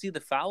 I don't see the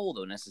foul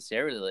though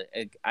necessarily.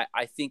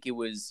 I think it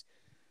was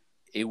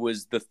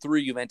the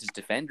three Juventus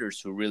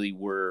defenders who really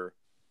were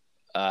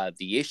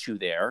the issue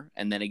there,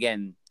 and then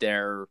again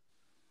their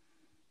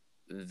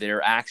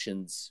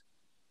actions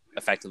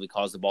effectively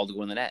caused the ball to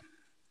go in the net.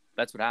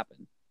 That's what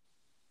happened.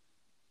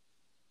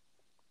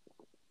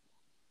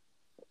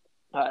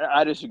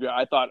 I disagree.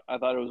 I thought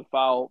it was a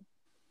foul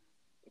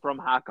from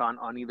Hakan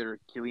on either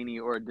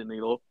Chiellini or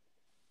Danilo,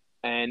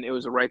 and it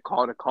was the right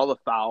call to call the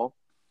foul.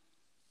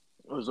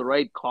 It was the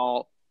right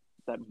call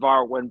that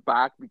VAR went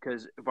back,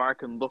 because VAR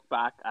can look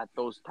back at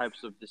those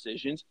types of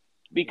decisions,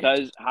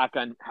 because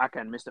Hakan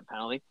missed a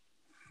penalty.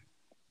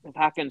 If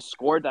Hakan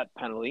scored that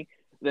penalty,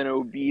 then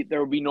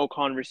there would be no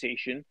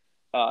conversation.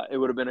 It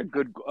would have been a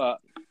good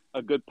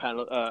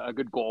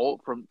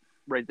goal from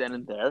right then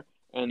and there,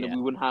 and we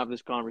wouldn't have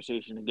this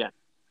conversation again.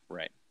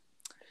 Right.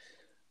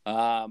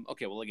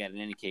 Okay. Well, again,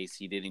 in any case,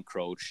 he did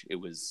encroach. It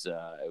was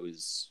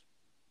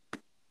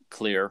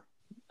clear.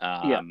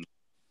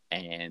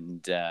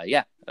 And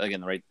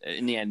again, right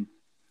in the end,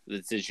 the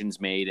decision's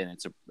made, and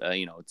it's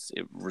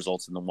it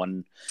results in the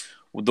one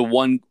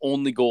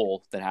only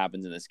goal that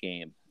happens in this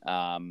game.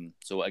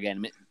 So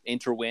again,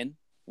 Inter win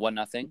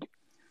 1-0.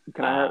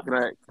 Can I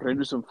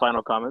do some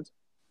final comments?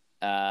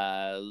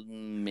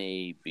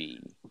 Maybe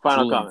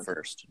final Julian comments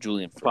first.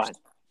 Julian first.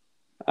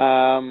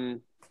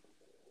 Fine.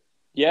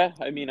 Yeah,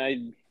 I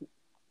mean,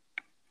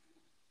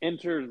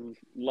 Inter's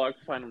luck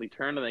finally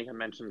turned. I think I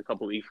mentioned a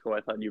couple weeks ago,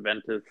 I thought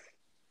Juventus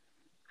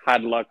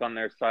had luck on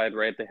their side,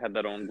 right? They had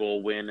that own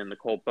goal win in the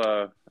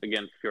Copa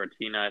against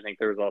Fiorentina. I think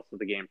there was also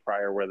the game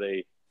prior where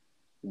they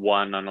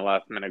won on a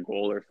last-minute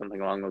goal or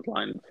something along those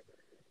lines.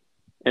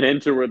 And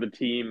Inter were the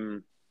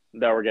team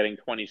that were getting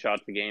 20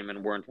 shots a game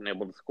and weren't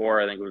unable to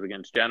score. I think it was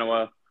against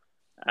Genoa.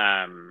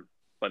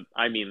 But,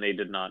 I mean, they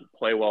did not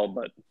play well,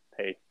 but,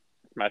 hey,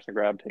 smash and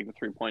grab, take the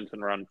 3 points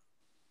and run.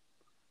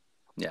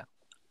 Yeah.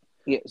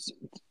 Yes.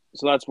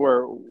 So that's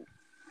where,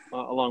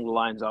 along the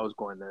lines I was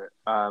going there.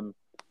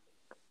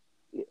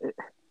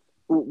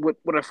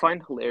 What I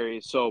find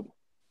hilarious, so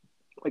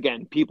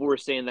again, people were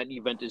saying that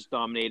Juventus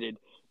dominated.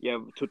 You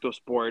have Tutto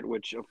Sport,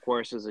 which of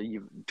course is a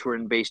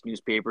Turin-based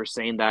newspaper,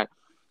 saying that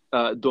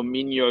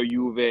Dominio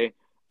Juve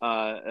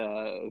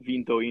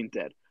vinto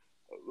Inter.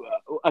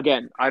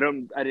 Again, I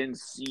didn't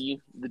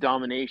see the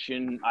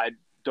domination. I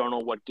don't know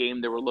what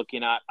game they were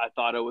looking at. I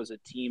thought it was a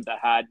team that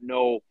had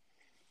no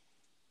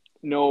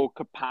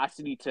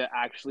capacity to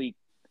actually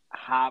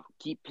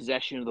keep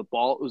possession of the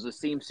ball. It was the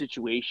same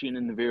situation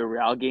in the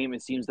Villarreal game.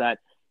 It seems that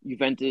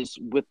Juventus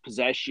with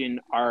possession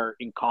are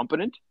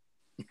incompetent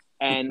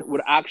and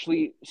would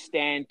actually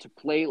stand to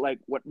play like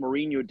what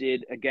Mourinho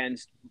did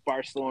against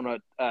Barcelona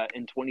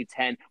in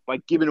 2010 by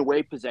giving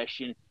away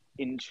possession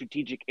in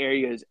strategic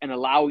areas and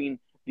allowing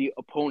the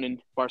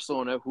opponent,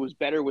 Barcelona, who was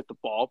better with the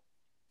ball,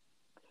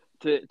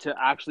 to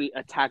actually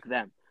attack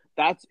them.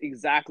 That's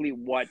exactly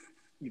what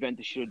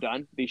Juventus should have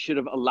done. They should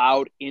have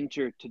allowed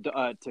Inter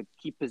to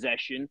keep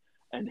possession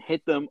and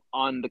hit them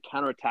on the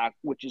counterattack,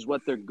 which is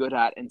what they're good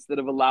at, instead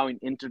of allowing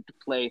Inter to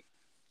play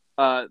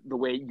the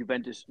way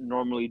Juventus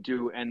normally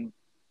do, and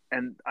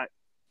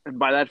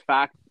by that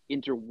fact,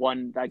 Inter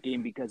won that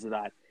game because of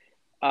that.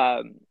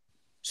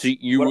 So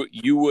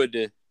you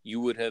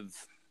would have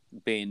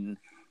been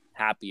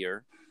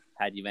happier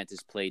had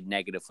Juventus played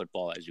negative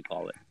football, as you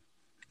call it,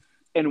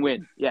 and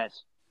win,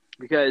 yes.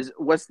 Because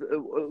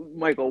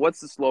Michael? What's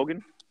the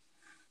slogan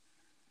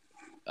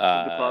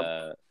of the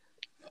club?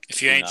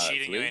 If you ain't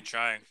cheating, you ain't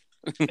trying.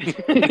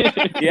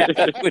 Yeah.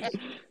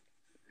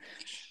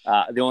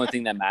 The only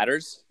thing that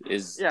matters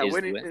is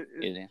winning.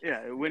 win.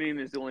 Winning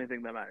is the only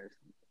thing that matters.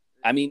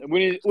 I mean,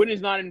 winning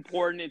is not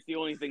important. It's the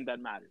only thing that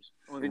matters.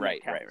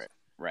 Right.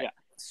 Yeah.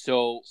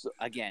 So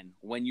again,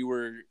 when you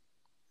were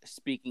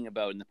speaking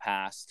about in the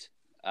past,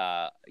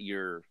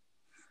 your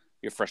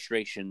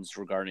frustrations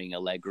regarding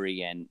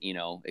Allegri and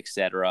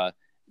etc.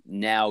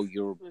 Now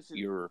you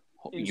were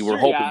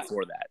hoping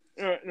for that.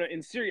 No,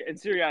 in Serie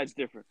A it's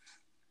different.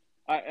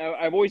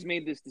 I've always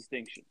made this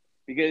distinction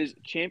because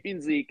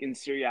Champions League and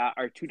Serie A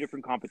are two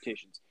different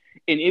competitions.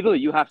 In Italy,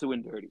 you have to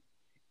win dirty.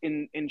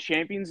 In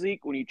Champions League,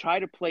 when you try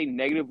to play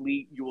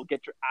negatively, you will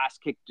get your ass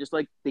kicked, just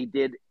like they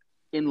did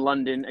in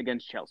London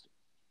against Chelsea.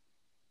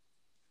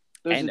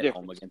 And at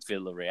home against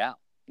Villarreal.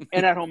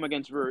 And at home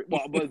against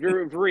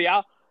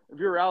Villarreal.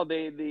 Villarreal,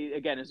 they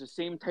again, it's the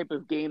same type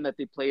of game that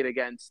they played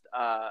against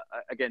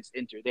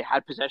Inter. They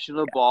had possession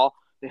of the ball.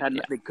 They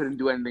couldn't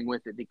do anything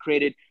with it. They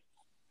created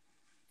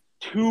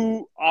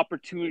 2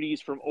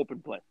 opportunities from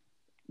open play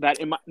that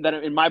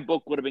in my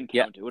book would have been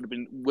counted. Would have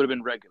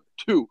been regular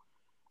 2,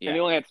 and they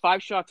only had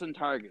 5 shots on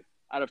target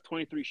out of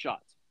 23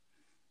 shots.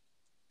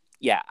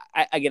 Yeah,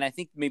 I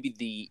think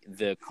maybe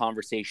the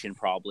conversation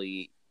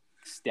probably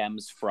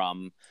stems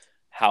from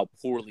how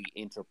poorly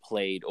Inter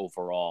played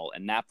overall,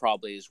 and that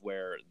probably is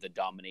where the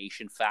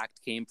domination fact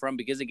came from.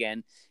 Because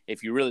again,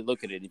 if you really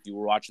look at it, if you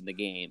were watching the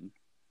game,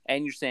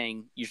 and you're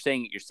saying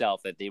it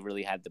yourself that they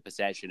really had the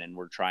possession and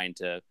were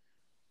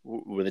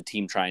the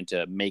team trying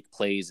to make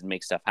plays and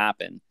make stuff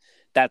happen,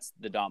 that's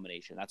the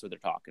domination. That's what they're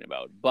talking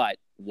about. But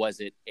was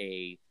it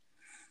a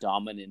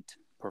dominant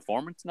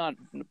performance? Not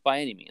by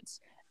any means.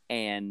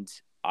 And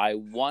I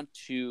want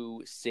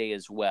to say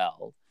as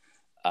well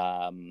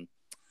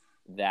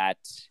that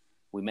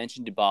we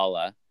mentioned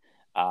Dybala.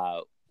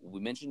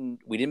 We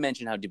didn't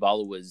mention how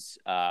Dybala was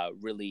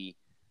really,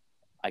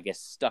 I guess,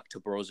 stuck to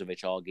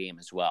Brozovic all game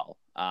as well.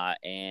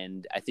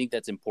 And I think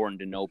that's important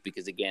to note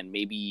because, again,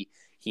 maybe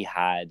he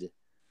had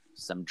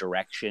some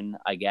direction,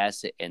 I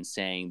guess, and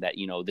saying that,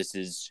 this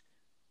is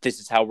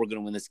how we're going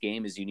to win this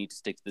game is you need to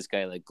stick to this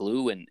guy like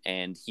glue.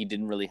 And he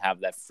didn't really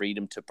have that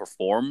freedom to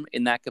perform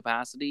in that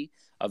capacity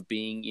of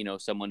being,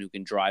 someone who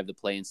can drive the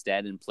play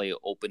instead and play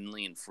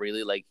openly and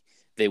freely like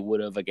they would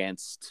have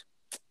against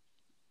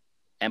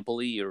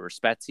Empoli or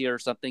Spezia or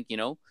something,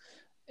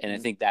 and I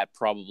think that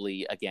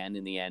probably, again,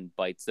 in the end,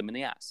 bites them in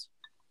the ass.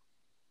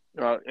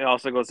 It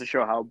also goes to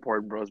show how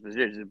important Brozovic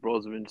is. If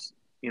Brozovic,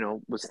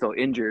 was still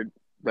injured,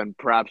 then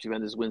perhaps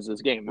Juventus wins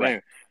this game.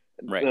 Right.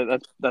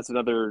 That's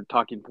another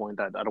talking point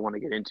that I don't want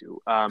to get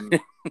into. My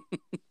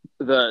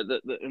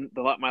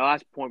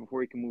last point before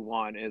we can move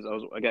on is I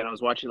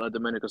was watching La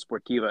Domenica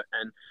Sportiva,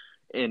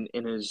 and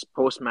in his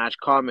post-match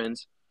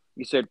comments,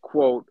 he said,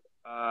 "quote,"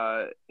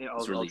 I'll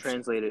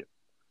translate it,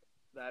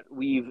 that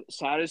we've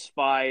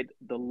satisfied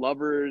the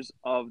lovers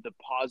of the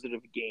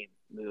positive game.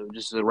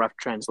 Just a rough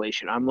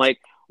translation. I'm like,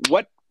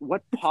 what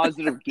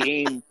positive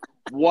game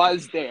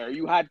was there?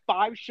 You had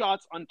 5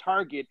 shots on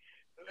target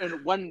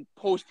and 1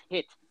 post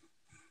hit.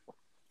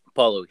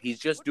 Paulo, he's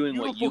just doing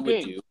what you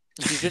would do.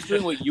 He's just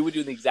doing what you would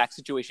do in the exact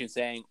situation,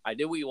 saying, I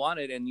did what you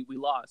wanted and we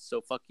lost, so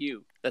fuck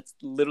you. That's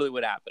literally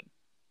what happened.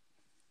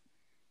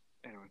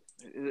 Anyway,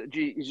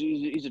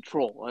 he's a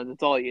troll.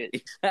 That's all he is.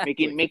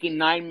 Exactly. Making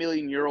 9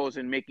 million euros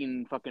and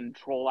making fucking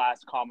troll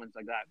ass comments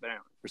like that. But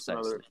anyway,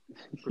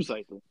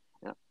 precisely.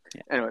 Yeah.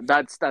 Anyway,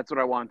 that's what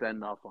I want to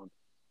end off on.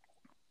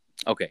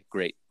 Okay,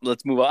 great.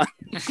 Let's move on.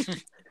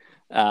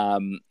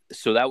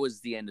 So that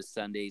was the end of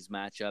Sunday's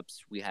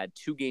matchups. We had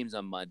 2 games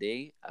on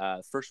Monday.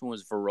 First one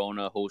was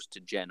Verona host to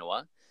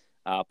Genoa.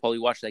 Paul,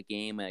 you watched that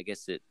game, and I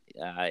guess it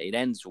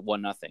ends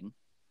 1-0.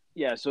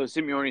 Yeah, so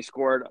Simeone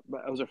scored.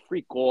 It was a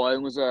free goal. It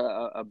was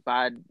a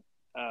bad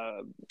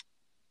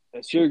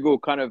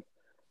Sirigu kind of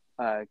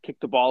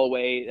kicked the ball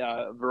away.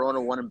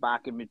 Verona won him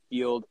back in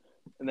midfield.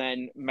 And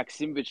then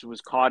Maksimovic was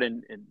caught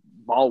in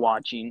ball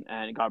watching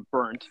and got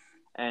burnt.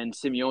 And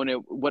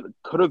Simeone, what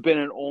could have been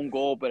an own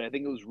goal, but I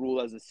think it was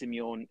ruled as a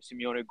Simeone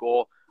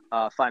goal.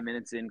 5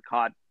 minutes in,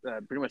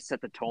 pretty much set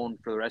the tone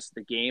for the rest of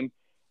the game.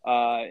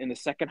 In the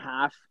second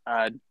half,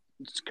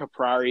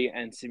 Caprari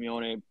and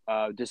Simeone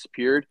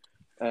disappeared.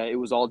 It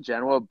was all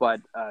Genoa,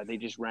 but they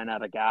just ran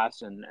out of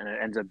gas, and it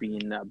ends up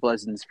being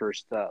Blesin's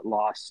first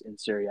loss in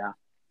Serie A.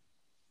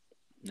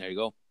 There you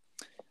go.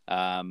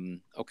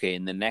 Okay,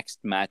 and the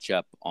next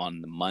matchup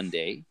on the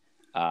Monday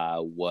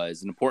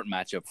was an important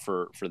matchup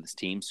for this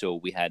team. So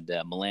we had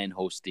Milan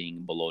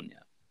hosting Bologna.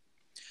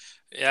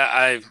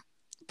 Yeah,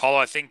 Paulo,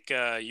 I think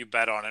you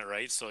bet on it,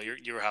 right? So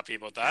you were happy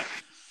about that?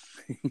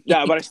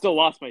 Yeah, but I still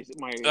lost my.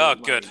 Oh,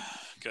 my... good.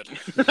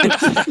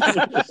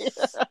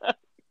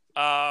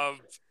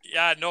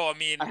 Yeah, no, I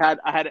mean, I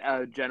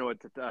had Genoa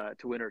to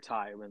win or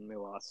tie when they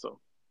lost. So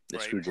They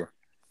right. screwed you.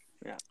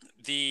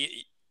 the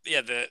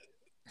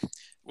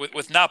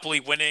with Napoli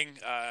winning,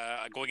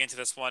 going into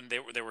this one,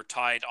 they were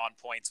tied on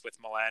points with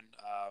Milan.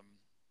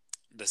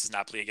 This is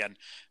Napoli again,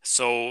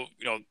 so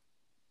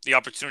the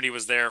opportunity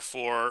was there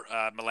for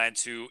Milan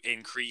to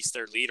increase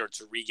their lead or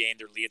to regain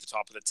their lead at the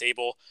top of the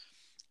table.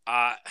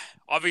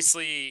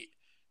 Obviously,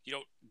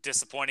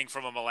 disappointing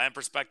from a Milan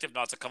perspective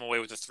not to come away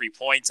with the 3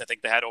 points. I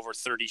think they had over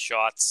 30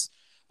 shots,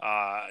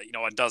 a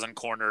dozen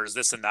corners,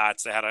 this and that.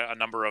 They had a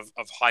number of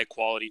high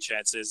quality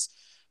chances.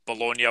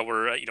 Bologna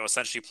were,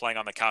 essentially playing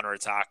on the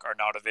counterattack.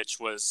 Arnautovic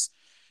was,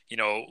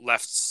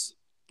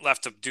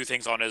 left to do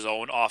things on his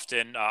own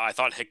often. I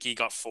thought Hickey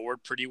got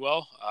forward pretty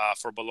well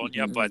for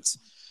Bologna, but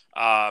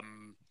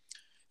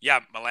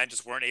Milan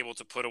just weren't able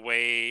to put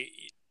away,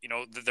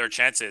 their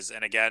chances.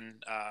 And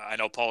again, I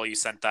know, Paul, you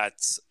sent that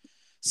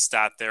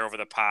stat there over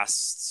the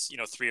past,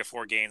 3 or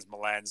 4 games.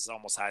 Milan's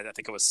almost had, I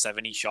think it was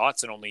 70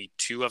 shots and only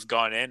 2 have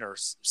gone in, or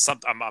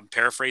something. I'm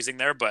paraphrasing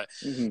there, but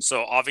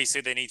so obviously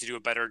they need to do a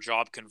better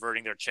job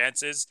converting their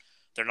chances.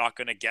 They're not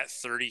going to get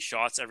 30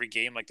 shots every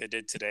game like they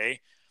did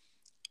today.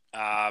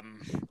 I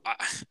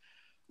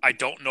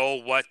don't know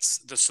what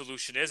the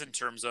solution is in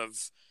terms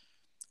of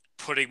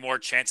putting more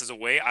chances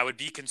away. I would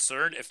be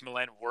concerned if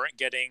Milan weren't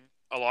getting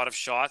a lot of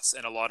shots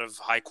and a lot of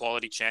high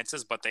quality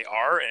chances, but they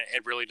are, and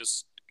it really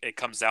just it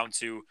comes down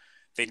to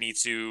they need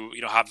to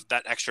have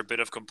that extra bit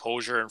of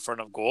composure in front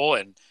of goal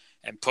and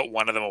put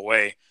one of them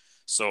away.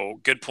 So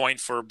good point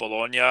for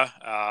Bologna.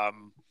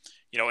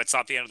 It's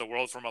not the end of the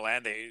world for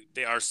Milan.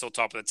 They are still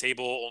top of the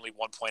table, only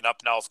 1 point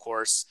up now, of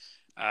course.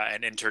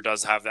 And Inter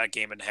does have that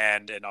game in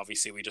hand, and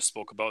obviously we just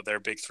spoke about their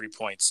big 3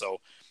 points.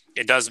 So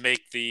it does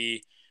make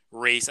the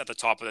race at the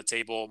top of the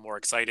table more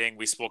exciting.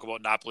 We spoke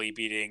about Napoli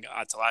beating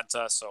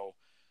Atalanta, so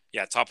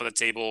yeah, top of the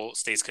table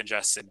stays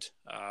congested,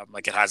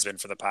 like it has been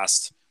for the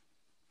past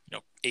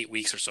 8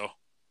 weeks or so.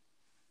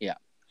 Yeah.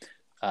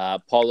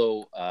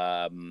 Paulo,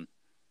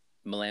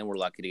 Milan were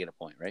lucky to get a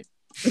point, right?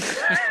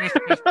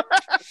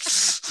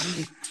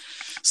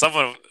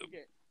 Someone,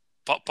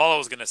 Paulo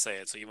was going to say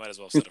it, so you might as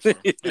well say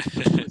it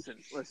for him.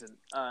 Listen.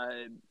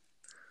 I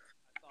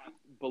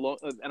thought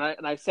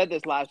and I said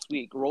this last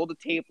week. Roll the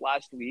tape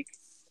last week.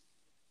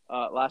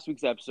 Last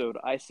week's episode,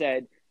 I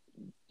said,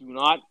 do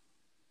not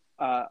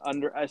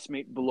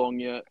underestimate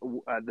Bologna.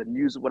 The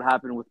news of what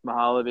happened with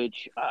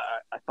Mihalovic,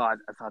 I thought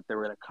they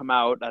were going to come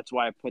out. That's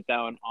why I put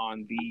down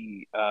on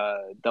the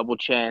double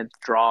chance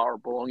draw or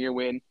Bologna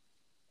win.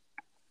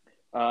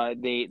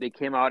 They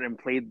came out and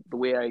played the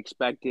way I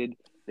expected.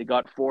 They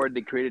got forward.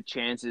 They created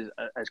chances.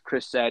 As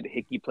Chris said,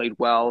 Hickey played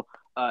well.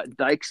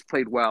 Dykes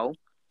played well.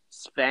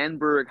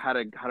 Svanberg had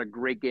a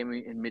great game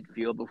in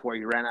midfield before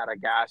he ran out of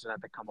gas and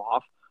had to come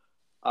off.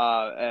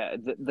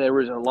 There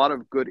was a lot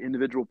of good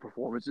individual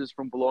performances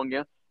from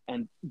Bologna,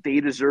 and they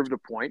deserved a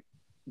point.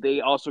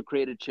 They also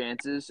created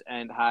chances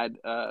and had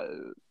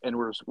and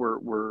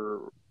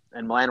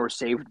Milan were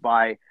saved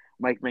by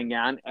Mike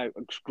Maignan.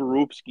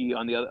 Skorupski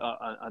on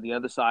the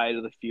other side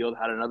of the field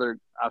had another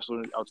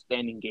absolutely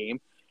outstanding game.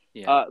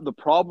 Yeah. The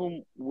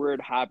problem where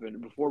it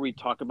happened, before we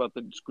talk about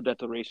the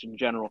Scudetto race in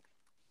general,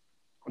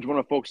 I just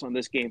want to focus on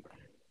this game.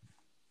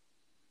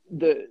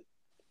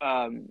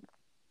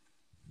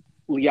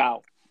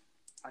 Leao.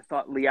 I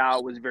thought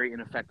Leao was very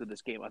ineffective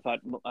this game. I thought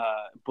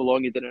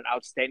Bologna did an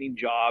outstanding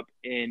job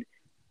in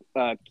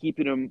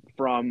keeping him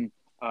from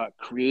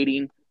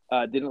creating.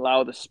 Didn't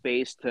allow the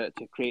space to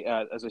create,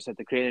 as I said,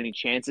 to create any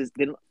chances.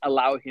 Didn't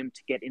allow him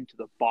to get into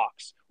the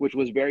box, which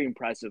was very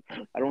impressive.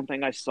 I don't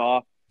think I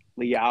saw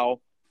Leao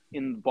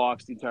in the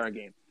box the entire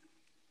game.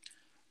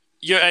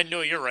 Yeah, I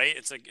know you're right.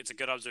 It's a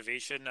good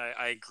observation.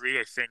 I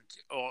agree.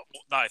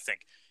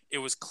 It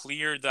was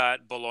clear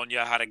that Bologna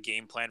had a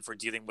game plan for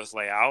dealing with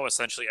Leao.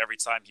 Essentially, every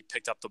time he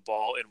picked up the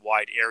ball in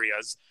wide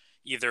areas,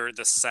 either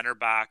the center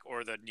back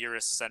or the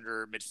nearest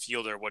center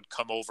midfielder would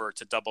come over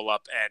to double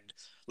up and,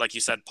 like you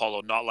said,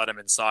 Paulo, not let him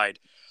inside.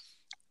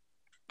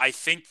 I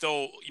think,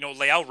 though,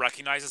 Leao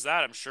recognizes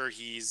that. I'm sure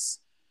he's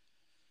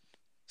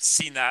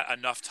seen that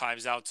enough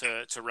times now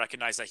to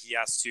recognize that he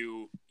has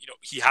to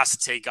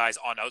take guys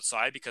on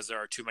outside because there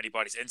are too many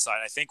bodies inside.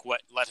 I think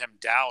what let him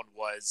down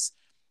was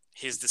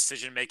his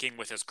decision-making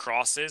with his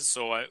crosses.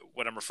 So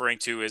what I'm referring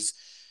to is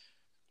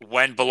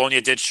when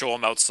Bologna did show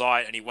him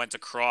outside and he went to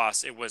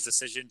cross, it was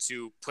decision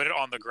to put it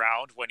on the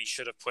ground when he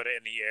should have put it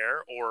in the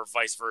air, or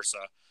vice versa.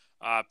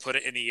 Put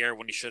it in the air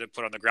when he should have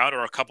put it on the ground,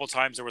 or a couple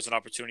times there was an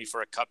opportunity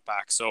for a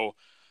cutback. So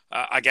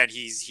again,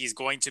 he's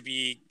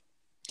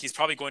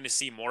probably going to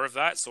see more of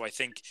that. So I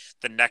think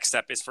the next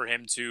step is for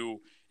him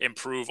to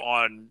improve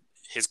on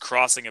his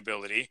crossing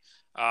ability.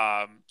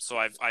 So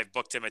I've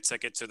booked him a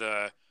ticket to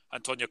the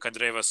Antonio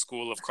Candreva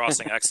School of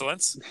Crossing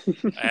Excellence,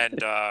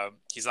 and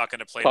he's not going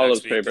to play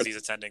next week because he's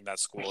attending that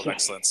School of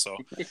Excellence. So,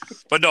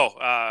 but no,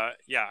 I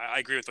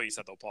agree with what you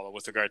said though, Paulo,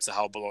 with regards to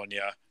how Bologna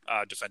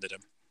defended him.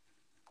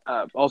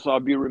 Also, I'll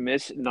be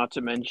remiss not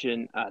to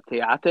mention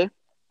Teate.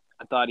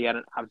 I thought he had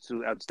an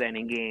absolute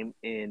outstanding game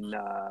in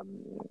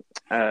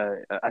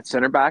at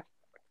center back,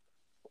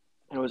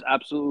 and was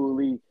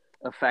absolutely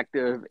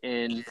effective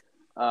in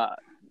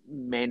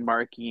man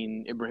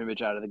marking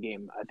Ibrahimovic out of the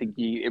game. I think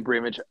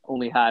Ibrahimovic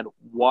only had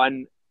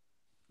one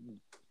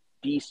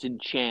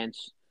decent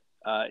chance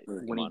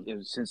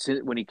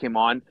when he came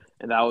on,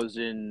 and that was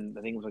in,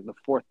 I think it was like the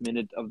 4th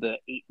minute of the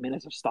 8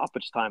 minutes of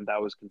stoppage time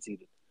that was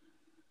conceded.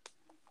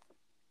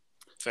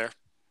 Fair.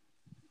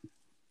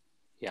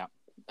 Yeah.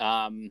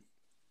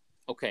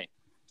 Okay.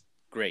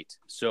 Great.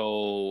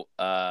 So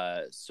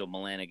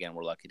Milan again,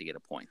 we're lucky to get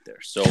a point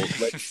there. So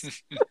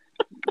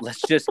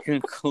let's just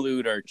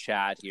conclude our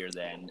chat here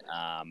then,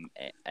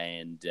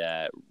 and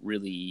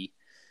really,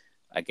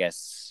 I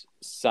guess,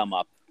 sum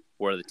up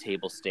where the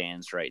table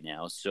stands right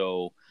now.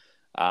 So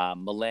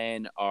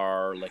Milan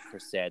are, like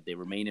Chris said, they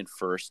remain in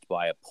first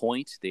by a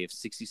point. They have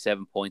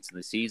 67 points in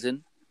the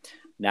season.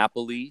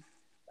 Napoli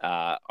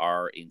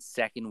are in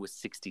second with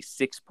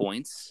 66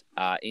 points.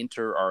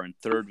 Inter are in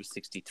third with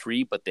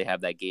 63, but they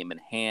have that game in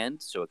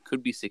hand, so it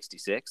could be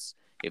 66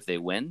 if they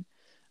win.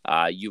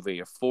 Juve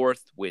are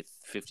fourth with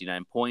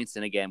 59 points.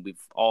 And again,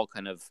 we've all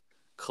kind of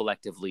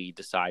collectively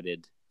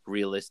decided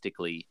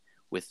realistically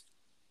with,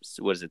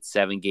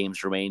 7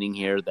 games remaining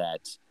here,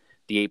 that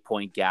the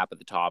 8-point gap at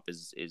the top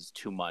is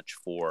too much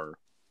for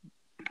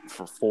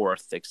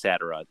fourth,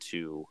 etc.,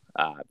 to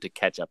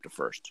catch up to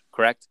first.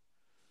 Correct?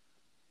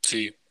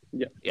 See.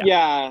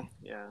 Yeah.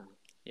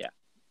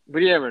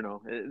 But you never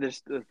know.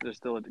 There's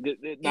still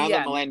now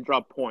that Milan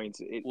dropped points.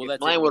 If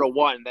Milan would have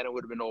won, then it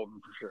would have been over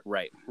for sure.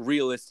 Right.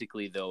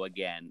 Realistically, though,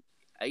 again,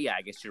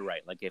 I guess you're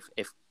right. Like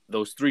if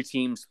those 3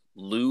 teams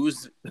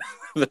lose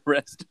the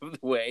rest of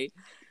the way,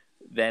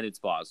 then it's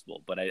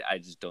possible. But I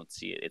just don't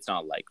see it. It's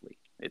not likely.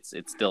 It's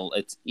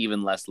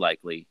even less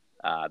likely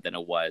than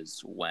it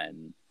was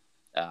when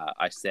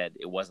I said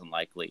it wasn't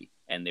likely,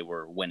 and they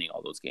were winning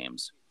all those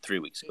games 3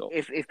 weeks ago.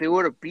 If they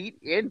would have beat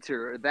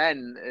Inter,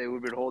 then it would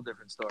have been a whole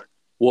different story.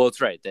 Well,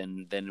 that's right.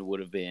 Then it would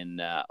have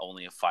been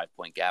only a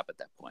 5-point gap at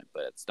that point,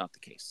 but it's not the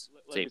case.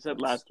 Like I said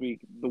last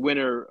week, the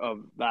winner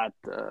of that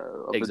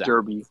the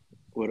Derby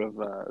would have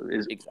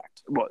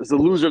it's the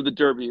loser of the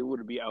Derby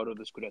would be out of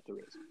the Scudetto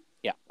race.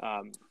 Yeah.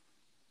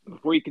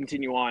 Before you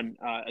continue on,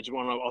 I just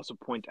want to also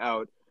point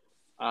out,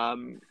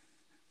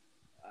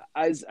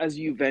 as a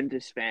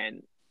Juventus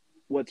fan,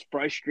 what's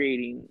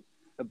frustrating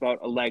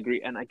about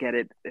Allegri, and I get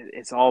it,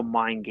 it's all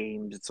mind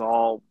games. It's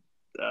all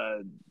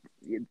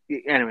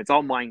it's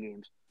all mind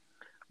games.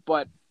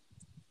 But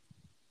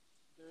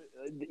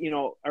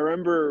I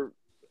remember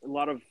a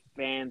lot of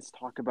fans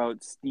talk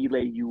about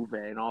Stile Juve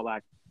and all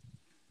that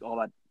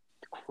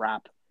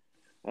crap.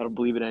 I don't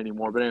believe it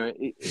anymore. But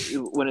anyway,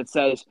 when it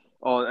says,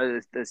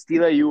 the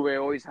Stile Juve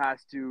always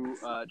has to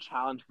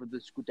challenge for the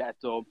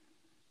Scudetto,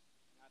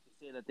 you have to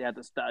say that they have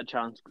to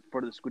challenge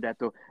for the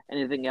Scudetto.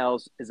 Anything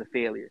else is a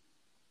failure.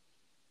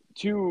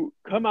 To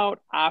come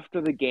out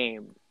after the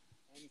game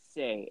and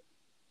say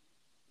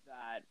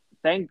that,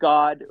 thank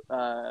God,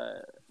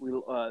 the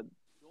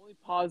only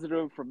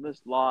positive from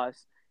this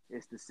loss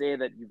is to say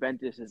that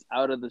Juventus is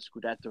out of the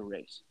Scudetto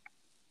race.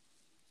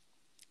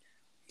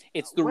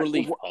 It's the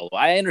relief.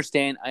 I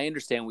understand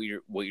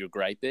what your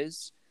gripe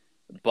is,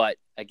 but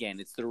again,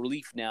 it's the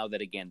relief now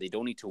that again they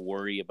don't need to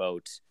worry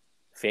about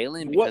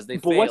failing because they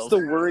failed. But what's the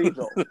worry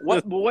though?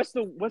 What's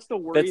the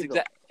worry?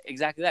 That's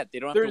exactly that. They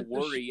don't have to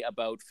worry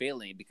about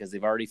failing because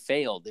they've already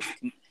failed.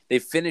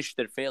 They've finished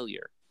their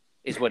failure,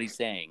 is what he's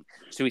saying.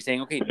 So he's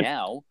saying, okay,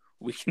 now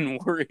we can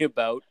worry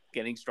about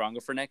getting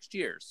stronger for next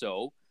year.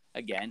 So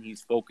again,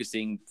 he's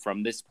focusing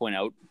from this point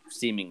out,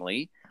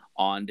 seemingly,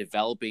 on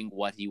developing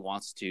what he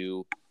wants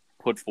to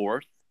put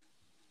forth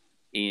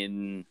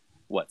in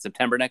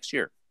September next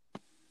year.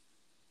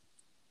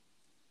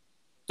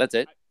 That's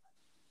it.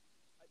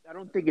 I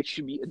don't think it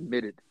should be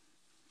admitted.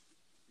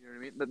 You know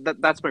what I mean?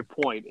 That's my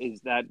point.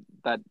 Is that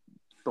the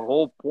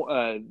whole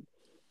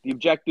the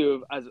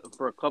objective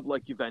for a club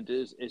like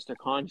Juventus is to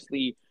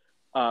constantly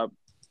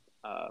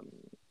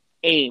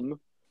aim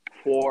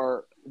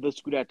for the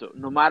Scudetto,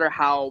 no matter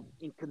how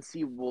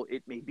inconceivable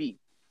it may be.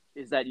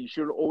 Is that you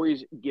should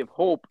always give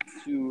hope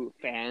to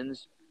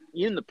fans,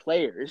 even the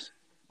players,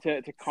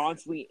 to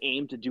constantly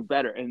aim to do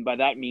better. And by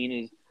that mean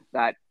is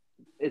that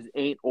it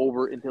ain't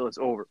over until it's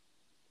over.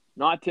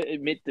 Not to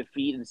admit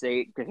defeat and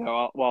say,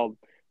 well,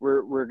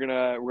 we're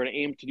gonna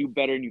aim to do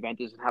better in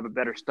Juventus and have a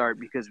better start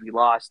because we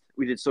lost.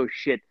 We did so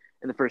shit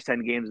in the first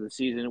 10 games of the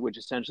season, which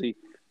essentially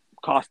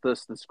cost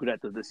us the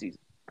Scudetto this season.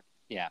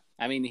 Yeah,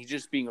 I mean, he's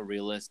just being a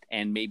realist,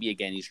 and maybe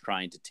again he's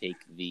trying to take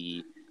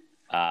the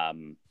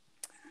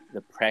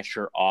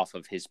pressure off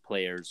of his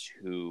players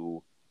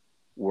who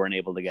weren't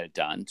able to get it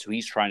done. So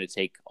he's trying to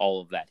take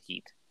all of that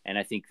heat, and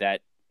I think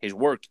that has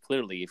worked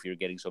clearly. If you're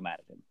getting so mad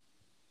at him.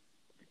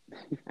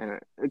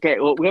 Okay,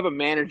 well, we have a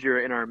manager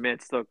in our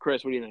midst. So,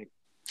 Chris, what do you think?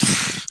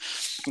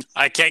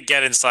 I can't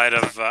get inside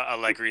of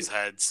Allegri's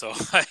head, so.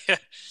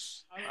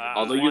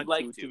 Although you'd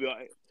like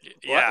to.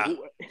 Yeah.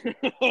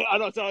 I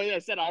don't. So I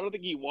said I don't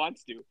think he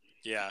wants to.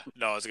 Yeah,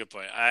 no, it's a good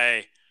point.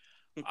 I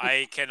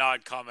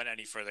cannot comment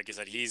any further. Like I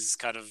said, he's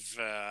kind of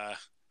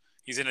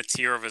he's in a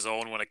tier of his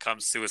own when it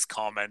comes to his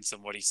comments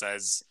and what he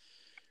says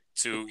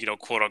to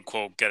quote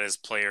unquote get his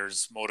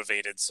players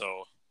motivated.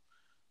 So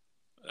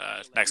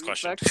next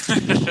question.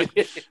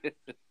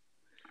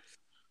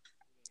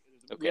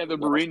 We have the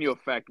Mourinho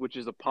effect, which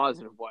is a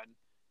positive one.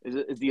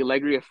 Is the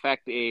Allegri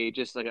effect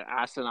just like an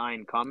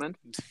asinine comment?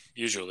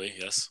 Usually,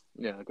 yes.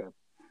 Yeah. Okay.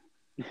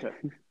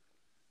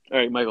 All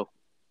right, Michael.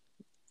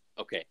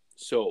 Okay,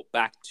 so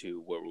back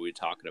to what we were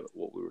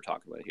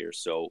talking about here.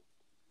 So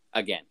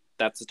again,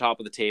 that's the top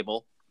of the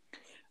table.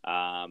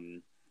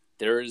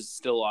 There is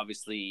still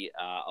obviously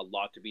a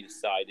lot to be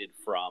decided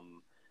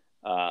from,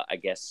 I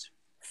guess,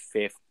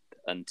 5th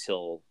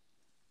until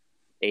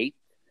 8th.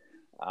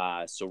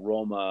 So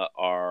Roma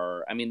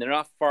they're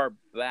not far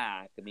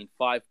back.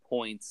 5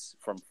 points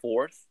from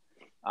 4th.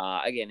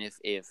 Again,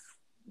 if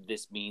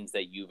this means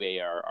that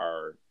Juve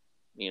are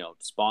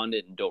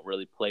despondent and don't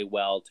really play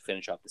well to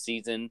finish off the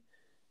season,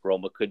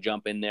 Roma could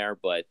jump in there.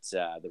 But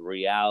the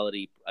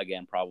reality,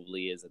 again,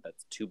 probably is that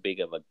that's too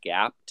big of a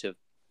gap to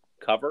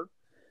cover.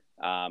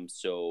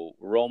 So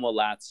Roma,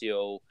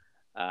 Lazio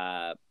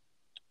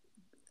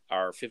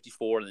are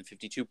 54 and then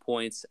 52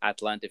 points,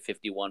 Atalanta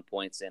 51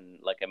 points, and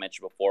like I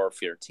mentioned before,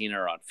 Fiorentina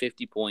are on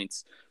 50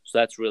 points. So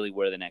that's really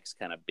where the next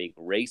kind of big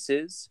race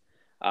is.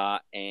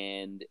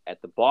 And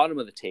at the bottom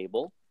of the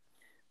table,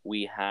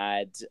 we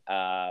had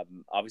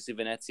obviously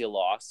Venezia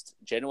lost.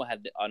 Genoa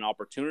had an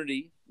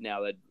opportunity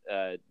now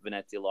that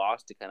Venezia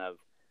lost to kind of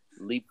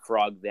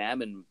leapfrog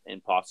them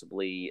and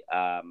possibly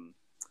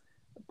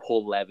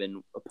pull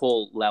level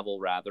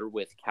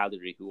with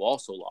Cagliari, who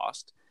also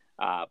lost.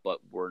 But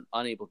were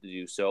unable to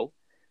do so.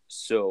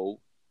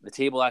 So the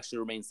table actually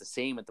remains the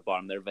same at the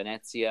bottom there.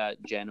 Venezia,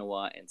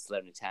 Genoa, and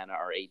Salernitana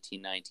are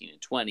 18, 19, and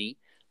 20.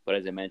 But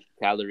as I mentioned,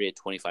 Cagliari at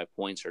 25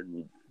 points are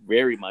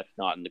very much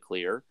not in the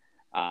clear.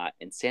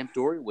 And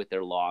Sampdoria with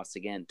their loss,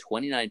 again,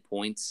 29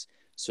 points.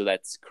 So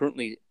that's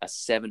currently a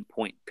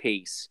 7-point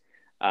pace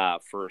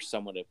for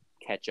someone to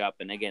catch up.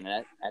 And again,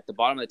 at the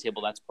bottom of the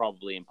table, that's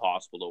probably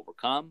impossible to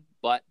overcome.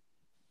 But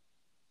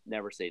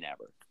never say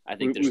never. I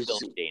think there's still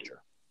some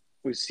danger.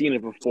 We've seen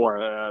it before.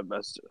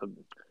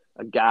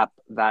 A gap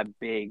that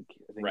big.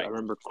 I think Right. I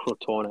remember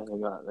Crotone. I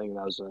think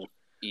that was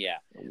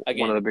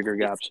Again, one of the bigger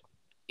gaps.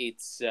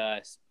 It's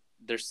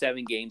there's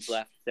 7 games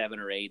left, 7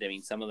 or 8.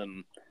 Some of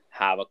them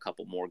have a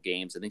couple more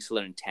games. I think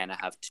Salernitana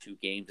have 2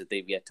 games that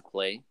they've yet to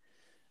play.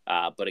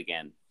 But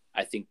again,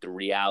 I think the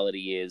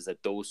reality is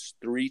that those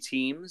 3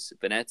 teams,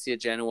 Venezia,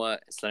 Genoa,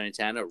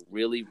 Salernitana,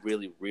 really,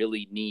 really,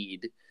 really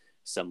need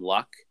some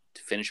luck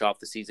to finish off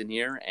the season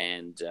here.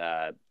 And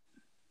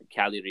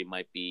Cagliari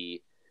might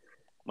be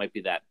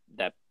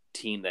that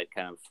team that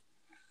kind of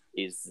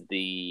is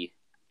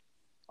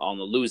on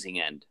the losing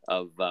end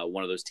of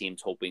one of those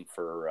teams hoping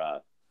for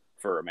a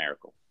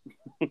miracle.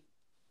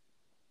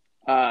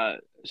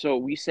 So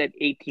we said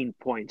 18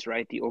 points,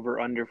 right? The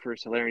over/under for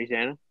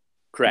Salernitana.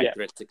 Correct. Yeah.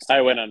 We're at 16.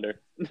 I went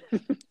under.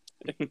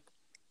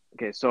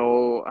 Okay,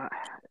 so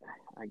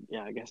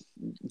I guess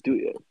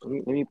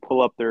let me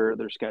pull up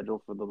their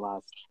schedule for the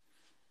last.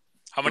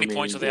 How many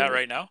points are they at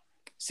right now?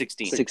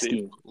 16.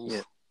 16. Oof.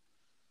 Yeah.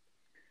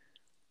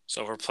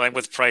 So if we're playing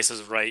with Price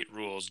is Right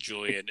rules,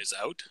 Julian is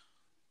out.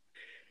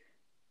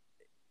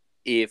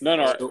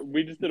 No,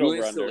 we just did over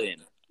Julian's still under.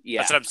 in. Yeah.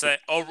 That's what I'm saying.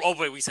 Oh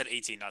wait, we said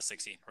 18, not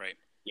 16, right?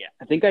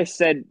 I think I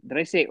said. Did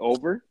I say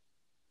over?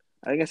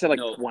 I think I said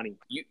No. 20.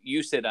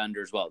 You said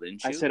under as well,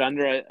 didn't you? I said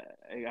under.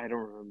 I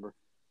don't remember.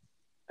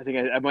 I think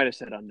I might have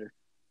said under.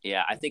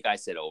 Yeah, I think I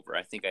said over.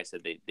 I think I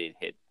said they'd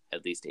hit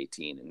at least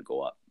 18 and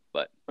go up.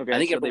 But Okay, I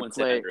think so everyone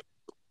said under.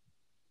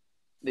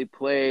 They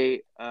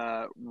play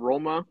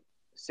Roma,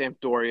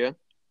 Sampdoria,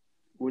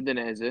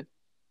 Udinese,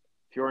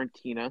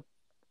 Fiorentina,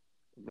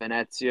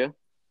 Venezia,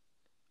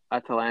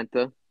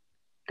 Atalanta,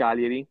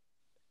 Cagliari,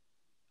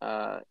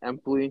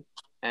 Empoli,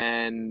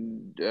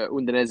 and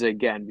Udinese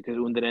again, because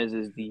Udinese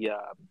is the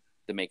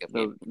makeup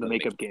game. the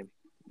makeup game.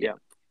 Yeah.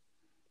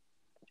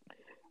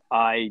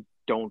 I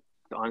don't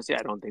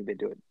think they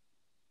do it.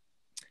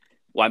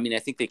 Well, I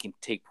think they can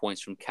take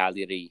points from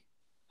Cagliari.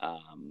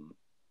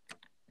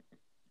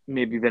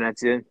 Maybe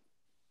Venezia.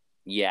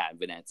 Yeah,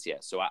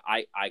 Venezia. So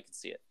I can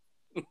see it.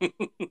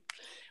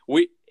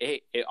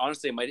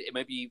 Honestly, it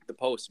might be the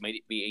post. It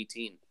might be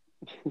 18.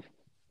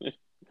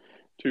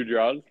 2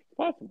 draws,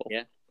 possible.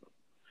 Yeah,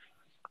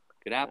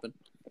 could happen.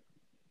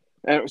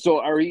 So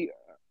are we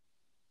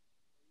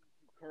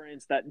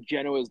concurrence that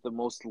Genoa is the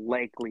most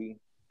likely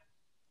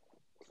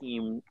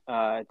team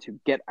to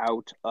get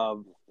out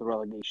of the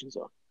relegation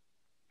zone?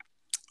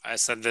 I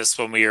said this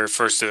when we were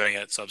first doing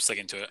it, so I'm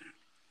sticking to it.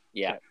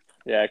 Yeah.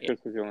 Yeah, Chris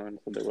was the only one who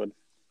said they would.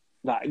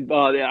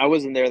 I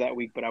wasn't there that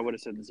week, but I would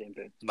have said the same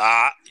thing.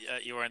 Nah,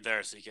 you weren't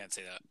there, so you can't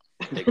say that.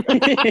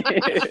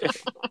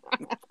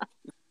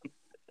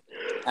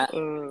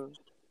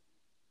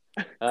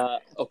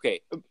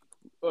 Okay.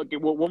 Okay,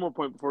 well, one more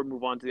point before we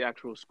move on to the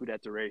actual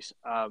Scudetto race.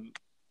 I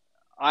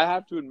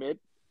have to admit,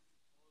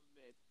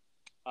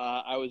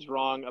 I was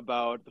wrong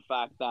about the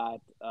fact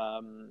that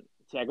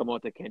Thiago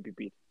Motta can't be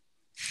beat.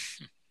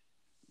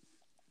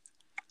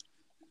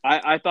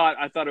 I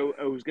thought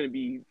it was going to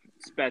be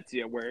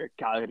Spezia where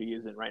Cagliari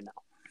isn't right now,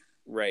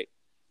 Right.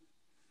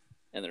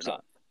 And they're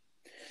not.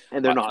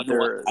 and they're not. You know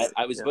what? They're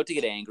I was about to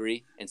get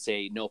angry and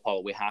say, no,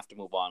 Paul, we have to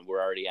move on.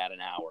 We're already at an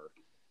hour.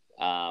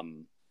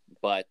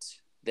 But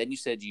then you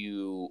said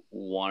you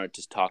wanted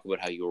to talk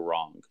about how you were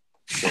wrong.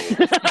 So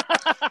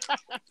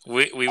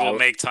We will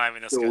make time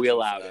in the schedule. we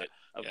allowed for that. it.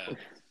 Of Yeah.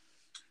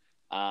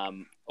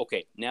 course.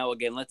 Okay. Now,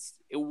 again,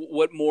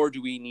 what more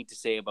do we need to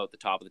say about the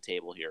top of the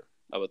table here,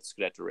 about the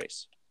Scudetto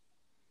race?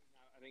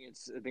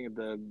 I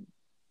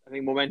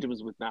think momentum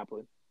is with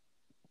Napoli.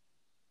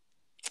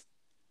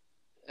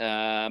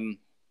 I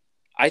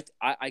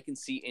can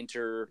see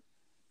Inter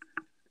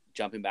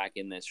jumping back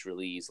in this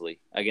really easily.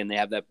 Again, they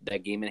have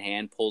that game in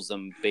hand, pulls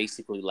them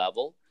basically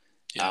level.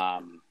 Yeah.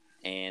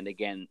 And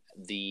again,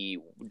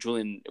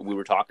 Julian, we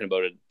were talking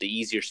about it. The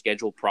easier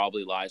schedule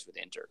probably lies with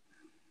Inter.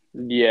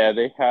 Yeah,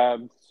 they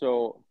have.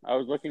 So I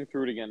was looking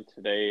through it again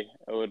today.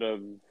 Out of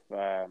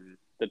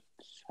the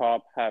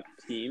top half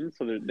teams,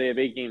 so they have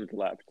 8 games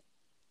left.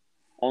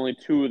 Only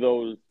 2 of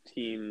those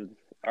teams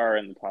are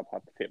in the top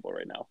half of the table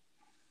right now.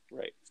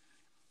 Right.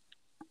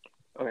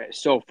 Okay,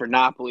 so for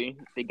Napoli,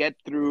 they get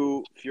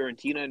through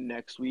Fiorentina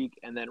next week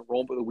and then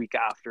Roma the week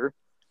after.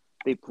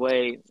 They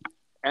play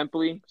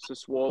Empoli,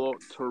 Sassuolo,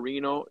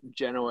 Torino,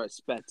 Genoa,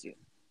 Spezia.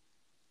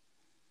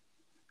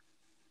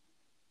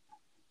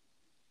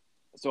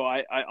 So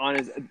I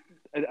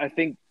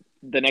think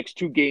the next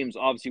 2 games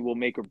obviously will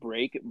make or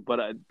break, but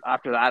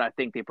after that, I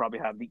think they probably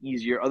have the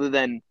easier, other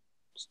than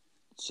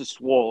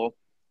Sassuolo,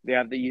 they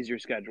have the easier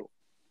schedule.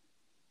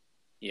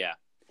 Yeah.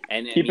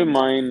 And Keep in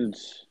mind,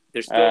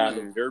 there's still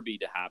another derby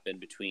to happen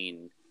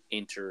between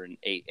Inter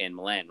and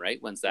Milan,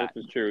 right? When's that?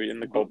 this is true in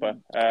the Copa,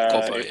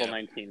 Copa, April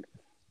yeah. 19th.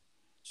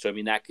 So I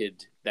mean that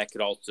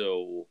could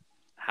also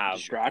have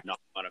Distract. a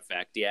knock-on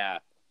effect. Yeah.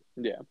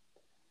 Yeah.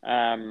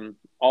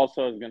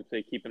 Also, I was going to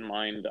say, keep in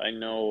mind, I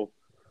know,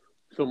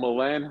 so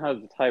Milan has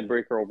a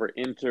tiebreaker over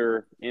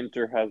Inter.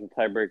 Inter has a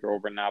tiebreaker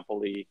over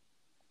Napoli.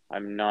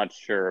 I'm not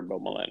sure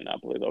about Milan and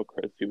Napoli, though,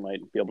 Chris. You might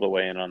be able to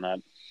weigh in on that.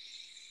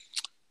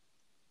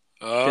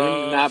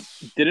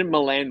 Didn't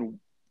Milan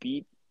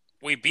beat?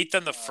 We beat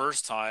them the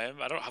first time.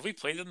 Have we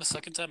played them the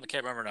second time? I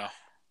can't remember now.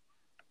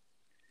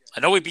 I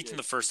know we beat them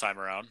the first time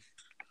around.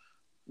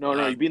 No,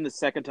 you beat them the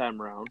second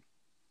time around.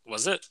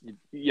 Was it?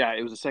 Yeah,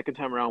 it was the second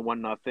time around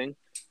 1-0,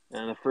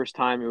 and the first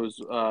time it was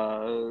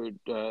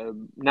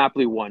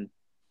Napoli won.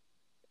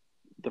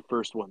 The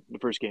first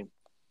game.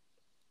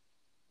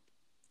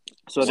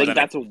 So I think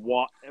that's a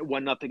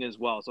 1-0 as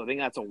well. So I think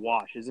that's a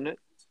wash, isn't it?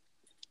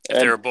 If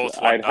they were both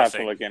 1-0. I'd have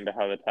to look into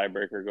how the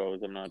tiebreaker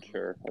goes. I'm not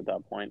sure at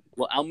that point.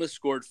 Well, Alma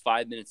scored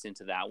 5 minutes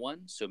into that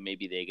one, so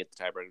maybe they get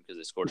the tiebreaker because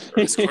they scored first.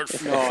 They scored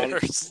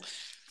first.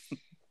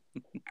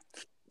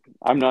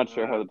 I'm not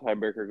sure how the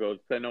tiebreaker goes.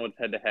 I know it's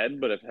head-to-head,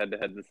 but if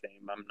head-to-head's the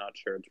same, I'm not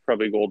sure. It's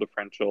probably goal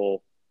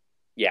differential.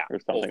 Yeah, or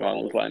something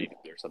along those lines.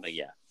 Or something,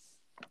 yeah.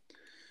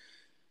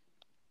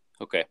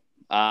 Okay.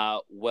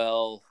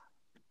 Well,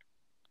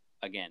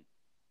 again,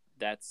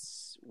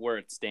 that's where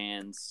it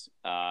stands.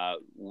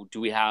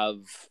 Do we have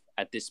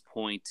at this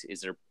point?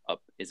 Is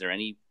there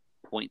any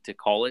point to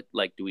call it?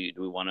 Like, do we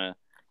want to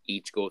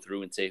each go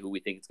through and say who we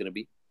think it's going to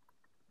be?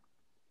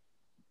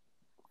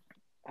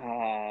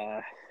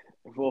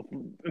 Well,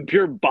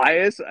 pure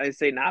bias, I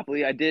say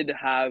Napoli. I did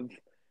have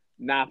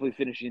Napoli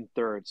finishing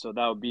third, so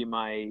that would be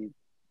my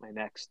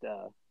next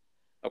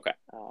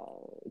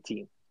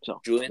team.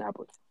 So Julian?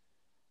 Napoli.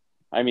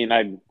 I mean,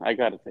 I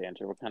gotta say,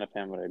 Inter. What kind of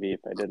fan would I be if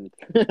I didn't?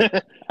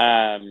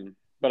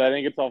 But I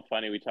think it's all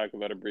funny. We talked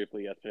about it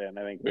briefly yesterday, and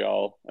I think we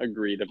all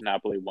agreed if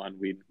Napoli won,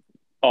 we'd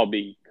all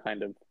be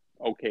kind of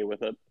okay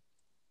with it.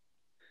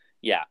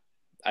 Yeah,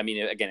 I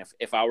mean, again,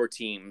 if our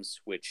teams,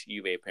 which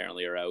Juve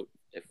apparently are out,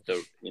 if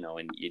the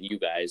and you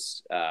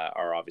guys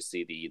are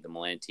obviously the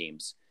Milan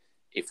teams,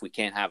 if we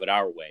can't have it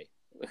our way,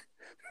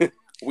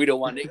 we don't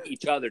want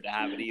each other to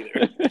have it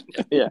either.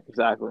 Yeah,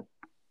 exactly.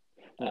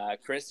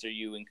 Chris, are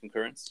you in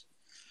concurrence?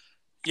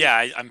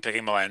 Yeah, I'm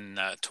picking Milan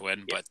to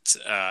win, but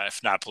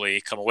if Napoli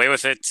come away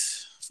with it,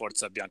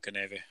 Forza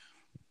Bianconeve.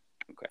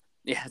 Okay.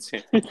 Yeah, that's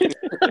it.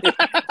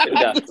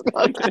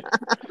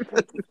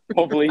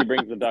 Hopefully he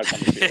brings the duck on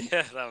the field.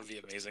 Yeah, that would be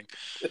amazing.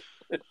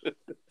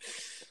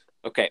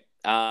 Okay.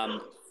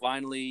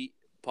 Finally,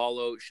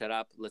 Paulo, shut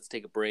up. Let's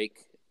take a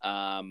break.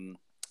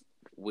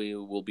 We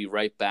will be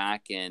right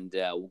back, and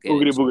we'll get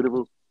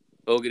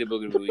Boogity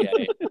boogity boo. Yeah.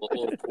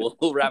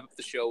 We'll wrap up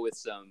the show with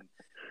some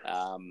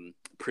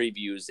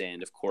previews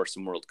and, of course,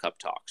 some World Cup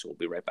talk. So we'll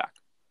be right back.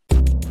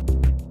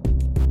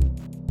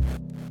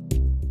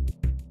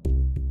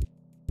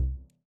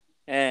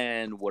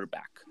 And we're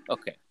back.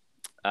 Okay.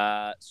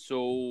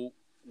 So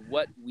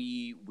what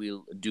we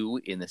will do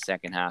in the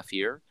second half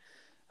here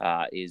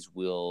is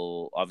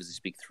we'll obviously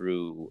speak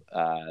through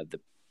the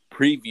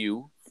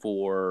preview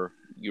for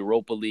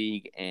Europa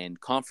League and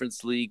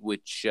Conference League,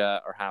 which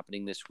are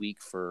happening this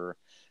week for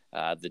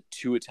the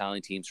two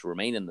Italian teams who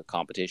remain in the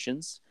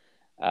competitions.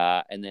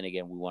 And then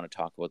again, we want to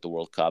talk about the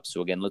World Cup.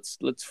 So again,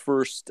 let's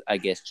first, I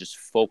guess, just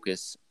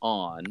focus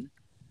on,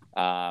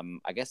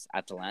 I guess,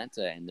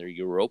 Atalanta and their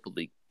Europa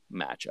League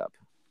matchup.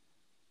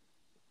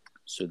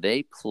 So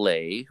they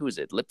play, who is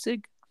it,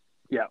 Leipzig?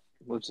 Yeah,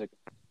 Leipzig.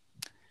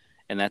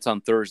 And that's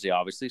on Thursday,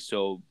 obviously.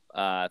 So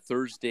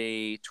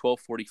Thursday,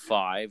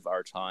 12:45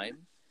 our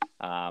time.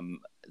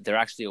 They're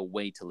actually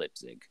away to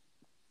Leipzig.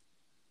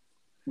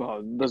 Well,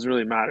 it doesn't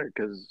really matter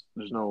because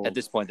there's no... At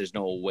this point, there's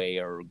no away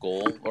or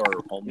goal or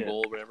home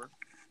goal or whatever.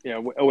 Yeah,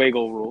 away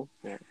goal rule.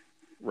 Yeah.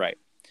 Right.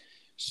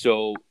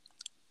 So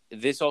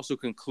this also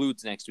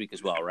concludes next week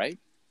as well, right?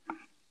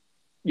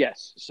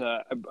 Yes. So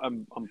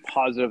I'm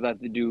positive that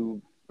they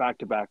do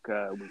back-to-back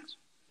weeks.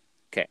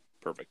 Okay,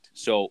 perfect.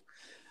 So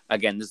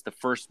again, this is the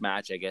first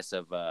match, I guess,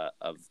 of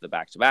the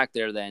back-to-back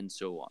there then.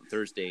 So on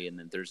Thursday and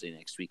then Thursday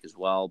next week as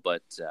well.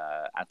 But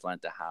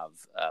Atalanta have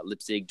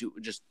Leipzig.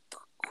 Just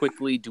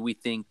quickly, do we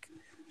think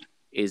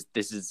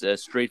this is a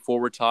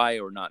straightforward tie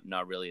or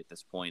not really at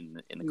this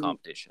point in the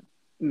competition?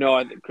 No,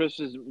 I think Chris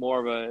is more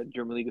of a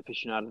German League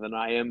aficionado than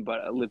I am,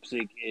 but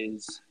Leipzig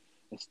is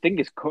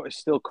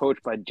still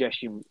coached by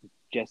Jesse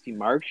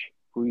Marsch,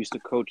 who used to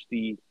coach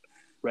the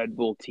Red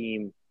Bull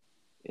team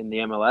in the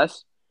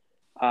MLS.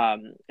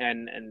 And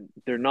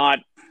they're not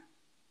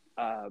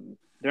a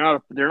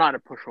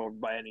pushover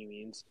by any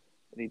means.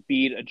 They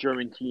beat a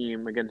German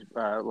team against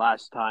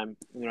last time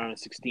in round of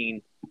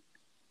 16,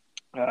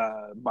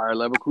 Bayer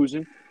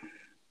Leverkusen.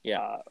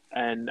 Yeah,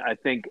 and I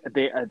think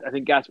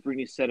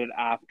Gasperini said it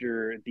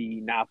after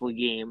the Napoli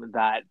game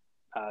that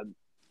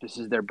this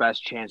is their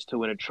best chance to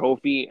win a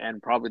trophy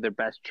and probably their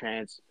best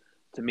chance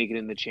to make it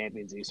in the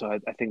Champions League. So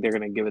I think they're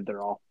going to give it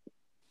their all.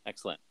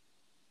 Excellent.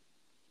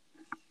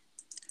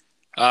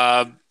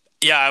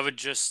 Yeah, I would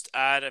just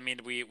add, I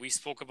mean, we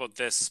spoke about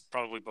this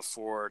probably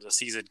before the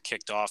season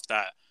kicked off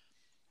that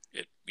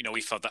we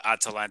felt that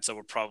Atalanta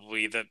were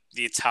probably the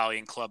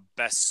Italian club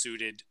best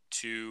suited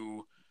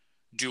to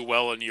do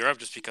well in Europe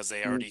just because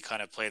they already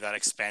kind of play that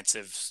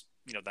expansive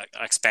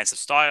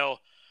style,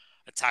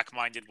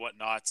 attack-minded,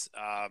 whatnot.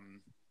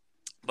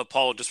 But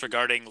Paul, just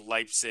regarding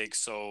Leipzig,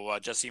 so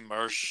Jesse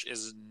Marsch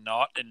is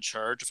not in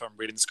charge, if I'm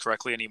reading this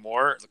correctly,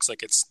 anymore. It looks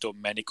like it's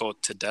Domenico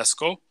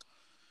Tedesco.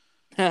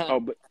 Oh,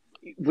 but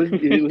was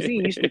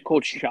he used to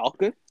coach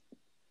Schalke?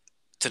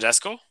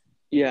 Tedesco?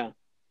 Yeah.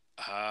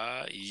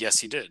 Yes,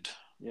 he did.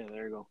 Yeah,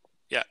 there you go.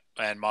 Yeah,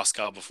 and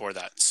Moscow before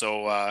that.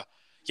 So, I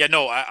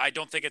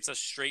don't think it's a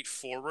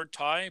straightforward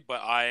tie,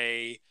 but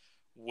I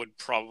would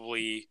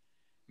probably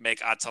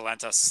make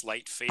Atalanta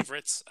slight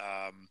favorites.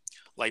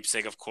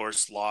 Leipzig, of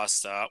course,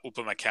 lost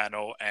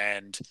Upamecano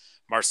and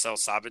Marcel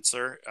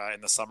Sabitzer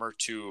in the summer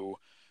to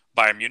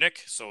Bayern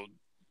Munich. So,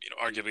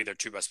 arguably their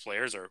two best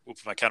players, or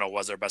Upamecano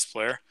was their best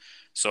player.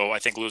 So I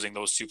think losing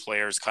those two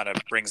players kind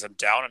of brings them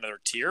down another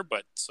tier.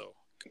 But so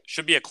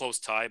should be a close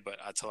tie, but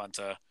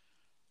Atalanta,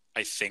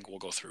 I think, will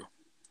go through.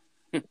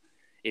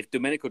 If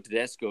Domenico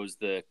Tedesco is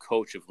the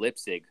coach of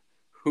Leipzig,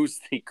 who's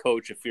the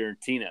coach of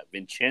Fiorentina?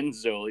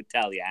 Vincenzo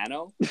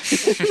Italiano?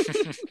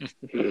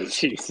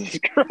 Jesus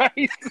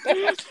Christ.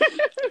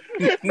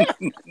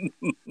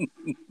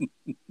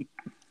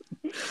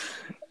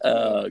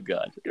 Oh,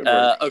 God.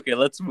 Okay,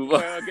 let's move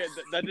on. Okay,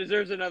 that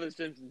deserves another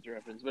Simpsons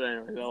reference. But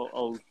anyway,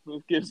 I'll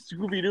give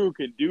Scooby-Doo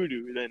can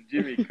doo-doo, then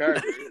Jimmy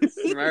Carter is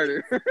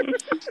smarter.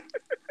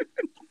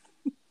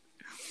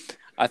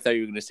 I thought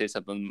you were going to say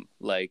something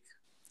like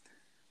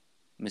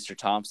Mr.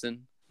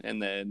 Thompson,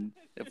 and then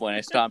when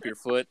I stomp your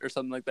foot or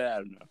something like that. I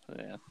don't know.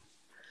 Yeah.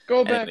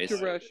 Go back to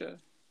Russia.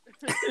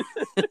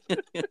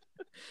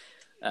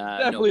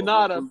 Definitely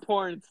not a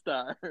porn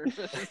star.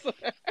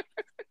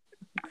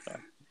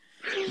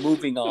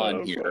 Moving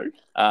on here.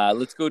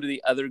 Let's go to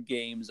the other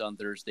games on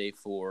Thursday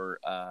for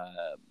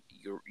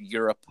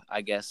Europe,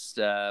 I guess.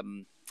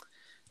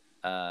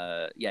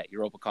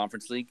 Europa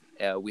Conference League.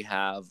 We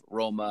have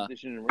Roma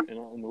in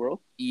the world.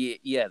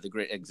 Yeah, the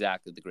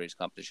greatest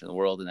competition in the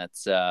world, and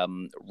that's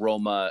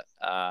Roma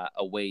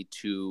away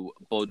to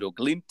Bodo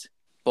Glimt,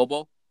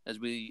 Bobo, as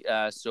we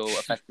so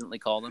affectionately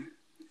call them.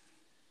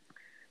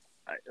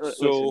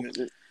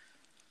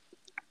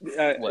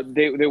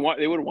 They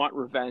would want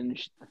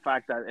revenge. The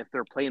fact that if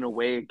they're playing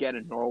away again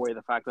in Norway,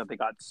 the fact that they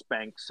got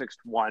spanked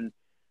 6-1,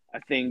 I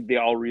think they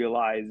all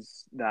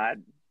realize that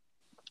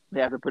they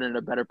have to put in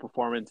a better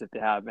performance if they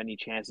have any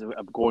chance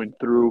of going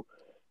through.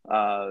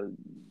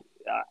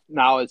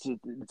 Now it's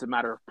a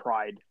matter of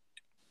pride.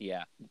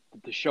 Yeah,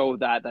 to show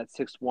that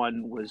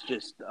 6-1 was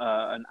just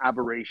an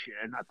aberration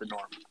and not the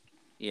norm.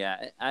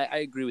 Yeah, I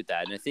agree with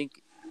that, and I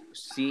think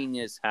seeing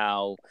as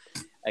how,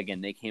 again,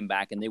 they came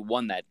back and they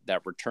won that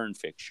return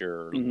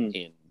fixture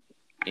in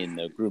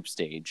the group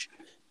stage.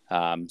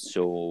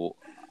 So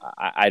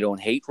I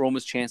don't hate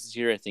Roma's chances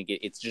here. I think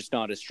it's just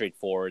not as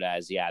straightforward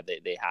as, they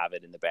have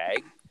it in the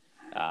bag.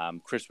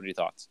 Chris, what are your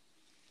thoughts?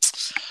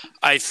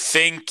 I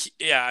think,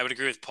 I would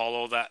agree with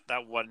Paulo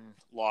that one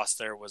loss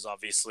there was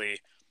obviously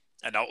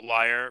an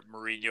outlier.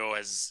 Mourinho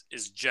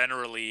is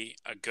generally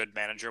a good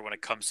manager when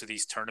it comes to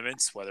these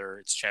tournaments, whether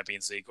it's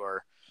Champions League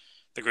or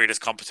the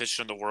greatest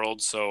competition in the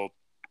world. So,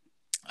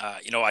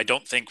 I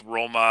don't think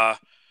Roma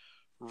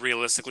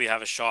realistically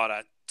have a shot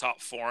at top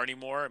four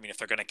anymore. I mean, if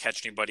they're going to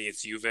catch anybody,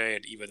 it's Juve,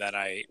 and even then,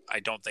 I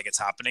don't think it's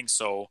happening.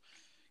 So,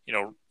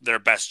 their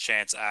best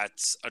chance at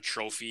a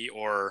trophy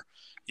or,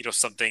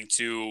 something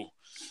to,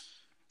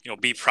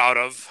 be proud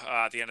of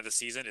at the end of the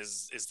season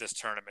is this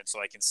tournament.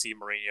 So I can see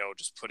Mourinho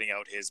just putting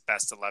out his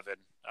best 11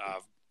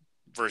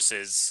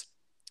 versus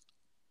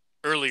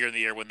earlier in the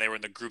year when they were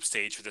in the group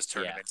stage for this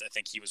tournament. Yeah. I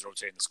think he was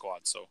rotating the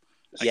squad. So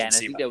I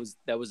think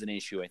that was an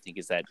issue. I think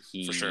is that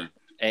he. For sure.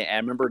 I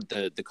remember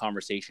the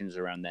conversations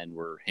around then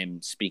were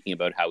him speaking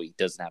about how he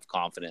doesn't have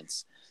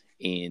confidence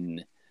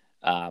in,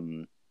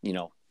 in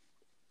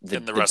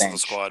the rest of the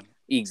squad.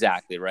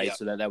 Exactly, right. Yeah.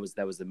 So that was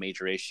the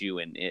major issue,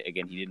 and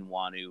again, he didn't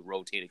want to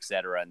rotate,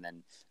 etc. And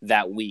then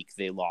that week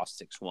they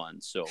lost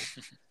 6-1. So,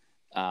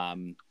 I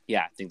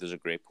think those are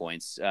great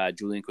points.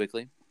 Julian,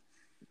 quickly.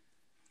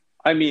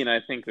 I mean, I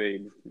think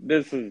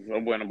this is a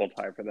winnable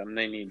tie for them.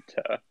 They need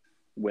to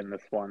win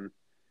this one.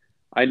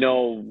 I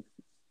know,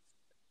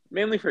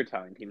 mainly for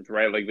Italian teams,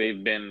 right? Like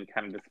they've been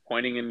kind of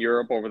disappointing in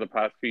Europe over the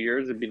past few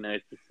years. It'd be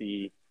nice to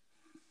see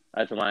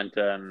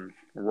Atalanta and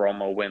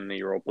Roma win the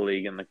Europa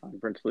League and the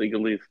Conference League,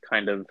 at least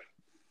kind of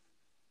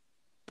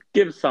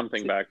give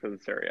something back to the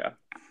Serie A.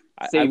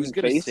 I was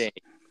going to say...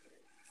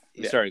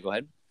 Yeah. Sorry, go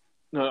ahead.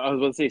 No, I was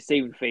going to say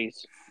saving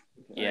face.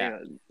 Yeah.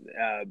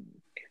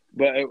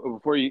 But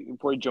before you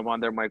jump on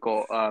there,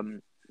 Michael,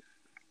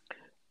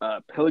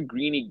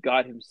 Pellegrini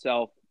got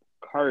himself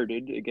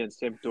carded against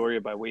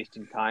Sampdoria by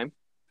wasting time.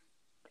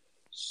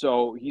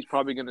 So he's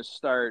probably going to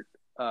start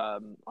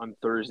on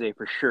Thursday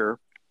for sure,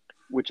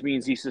 which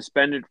means he's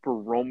suspended for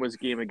Roma's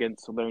game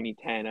against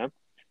Salernitana.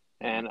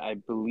 And I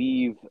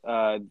believe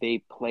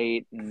they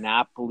played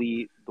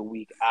Napoli the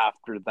week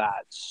after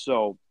that.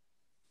 So,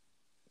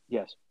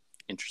 yes.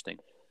 Interesting.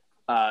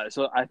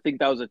 So I think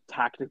that was a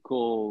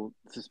tactical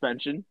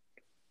suspension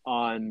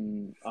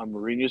on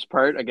Mourinho's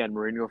part. Again,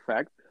 Mourinho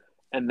effect.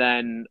 And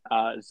then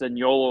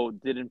Zaniolo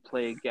didn't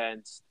play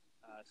against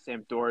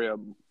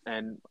Sampdoria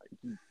and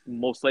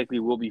most likely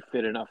will be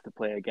fit enough to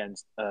play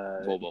against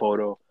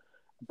Bodo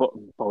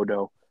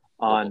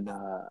on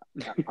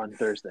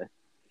Thursday.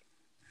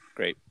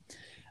 Great.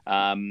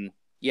 I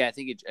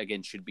think it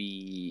again should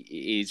be.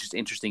 It's just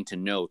interesting to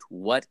note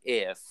what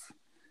if,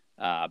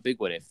 big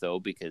what if though,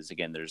 because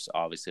again, there's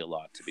obviously a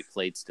lot to be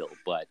played still.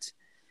 But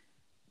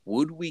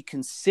would we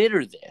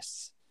consider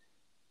this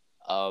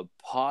a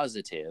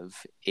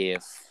positive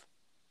if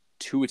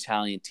two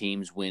Italian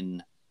teams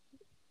win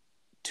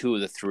 2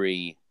 of the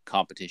 3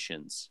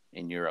 competitions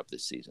in Europe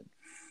this season?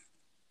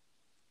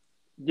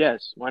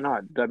 Yes, why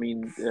not? I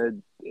mean,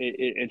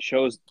 it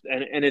shows,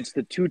 and it's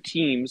the 2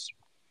 teams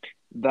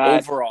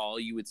that overall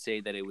you would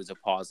say that it was a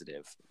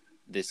positive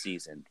this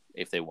season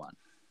if they won.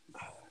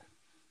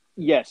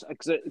 Yes,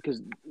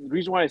 because the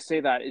reason why I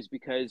say that is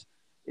because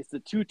it's the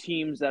 2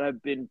 teams that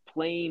have been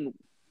playing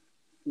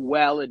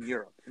well in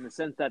Europe, in the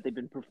sense that they've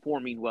been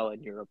performing well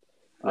in Europe.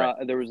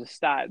 Right. There was a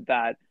stat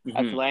that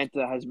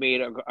Atalanta has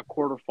made a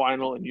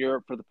quarterfinal in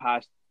Europe for the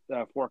past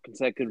 4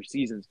 consecutive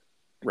seasons.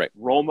 Right.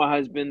 Roma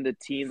has been the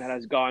team that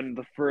has gone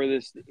the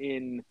furthest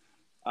in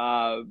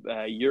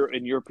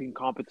European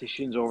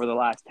competitions over the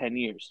last 10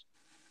 years.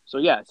 So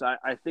yes,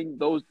 I think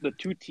the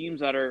 2 teams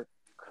that are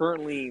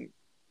currently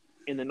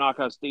in the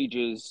knockout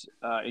stages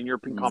in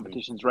European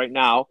competitions right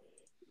now.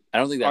 I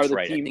don't think that's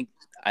right.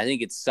 I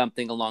think it's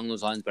something along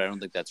those lines, but I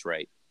don't think that's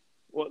right.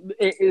 Well,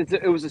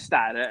 it was a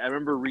stat. I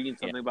remember reading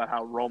something about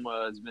how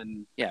Roma has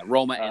been. Yeah,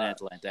 Roma and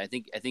Atalanta. I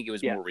think it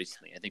was more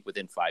recently. I think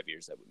within 5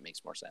 years that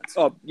makes more sense.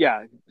 Oh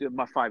yeah,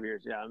 my 5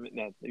 years. Yeah, I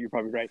mean, you're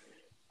probably right.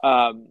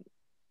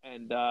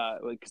 And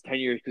because 10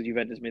 years because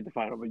Juventus made the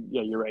final, but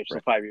yeah, you're right. So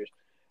 5 years.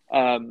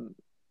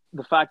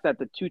 The fact that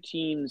the 2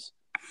 teams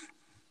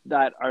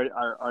that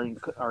are in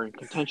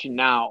contention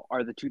now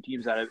are the 2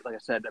 teams that, like I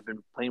said, have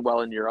been playing well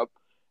in Europe,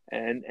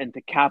 and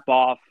to cap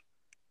off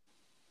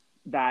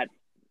that.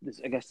 This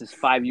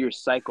 5-year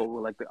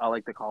cycle, I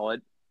like to call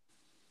it,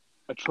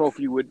 a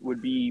trophy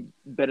would be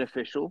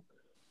beneficial,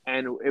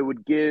 and it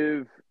would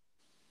give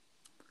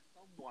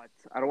somewhat,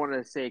 I don't want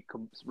to say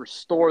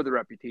restore the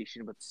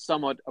reputation, but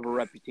somewhat of a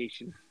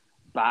reputation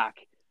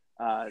back,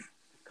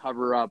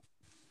 cover up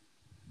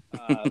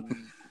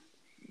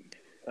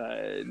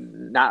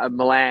not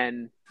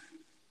Milan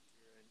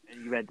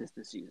and Juventus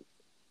this season.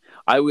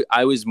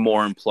 I was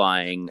more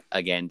implying,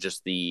 again,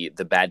 just the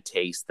bad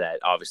taste that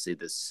obviously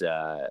this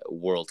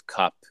World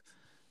Cup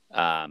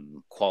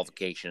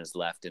qualification has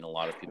left in a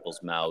lot of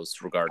people's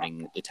mouths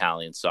regarding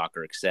Italian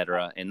soccer,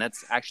 etc. And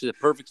that's actually the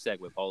perfect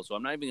segue, Paul. So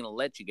I'm not even going to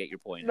let you get your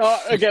point. No,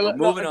 okay.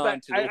 Moving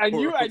on to I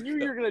knew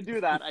you were going to do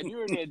that. I knew you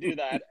were going to do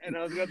that, and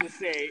I was going to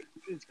say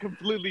it's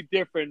completely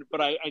different,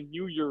 but I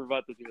knew you were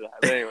about to do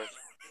that. But anyway.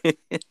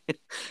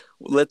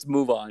 Let's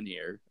move on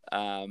here,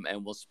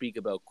 and we'll speak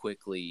about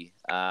quickly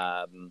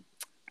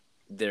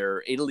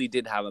Italy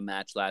did have a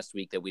match last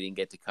week that we didn't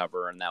get to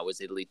cover, and that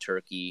was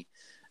Italy-Turkey.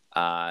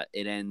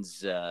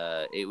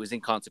 It was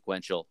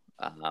inconsequential,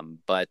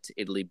 but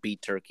Italy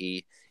beat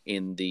Turkey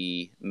in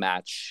the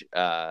match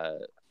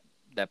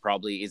that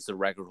probably is the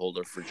record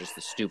holder for just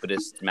the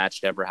stupidest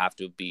match to ever have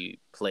to be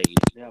played.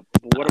 Yeah,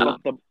 but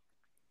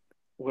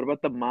what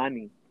about the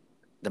money?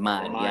 The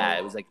man, Mane. yeah,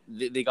 it was like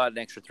they got an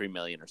extra $3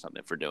 million or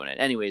something for doing it.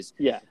 Anyways,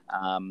 Yeah.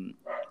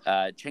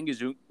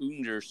 Cengiz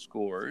Ünder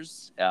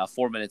scores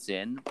 4 minutes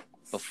in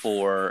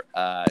before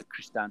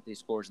Cristante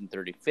scores in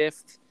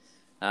 35th.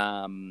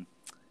 And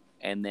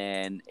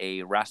then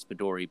a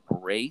Raspadori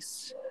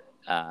brace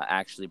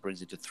actually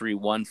brings it to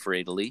 3-1 for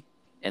Italy.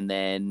 And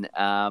then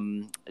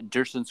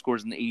Dursun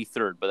scores in the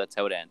 83rd, but that's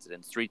how it ends. It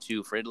ends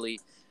 3-2 for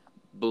Italy.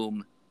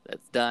 Boom,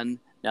 that's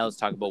done. Now let's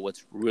talk about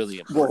what's really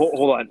important. Well,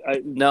 hold on.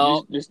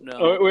 No.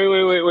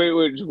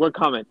 Wait. Just one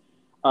comment.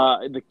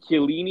 The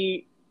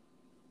Chiellini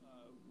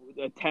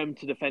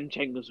attempt to defend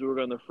Cengiz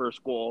Ünder on their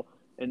first goal,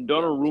 and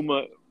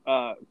Donnarumma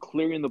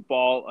clearing the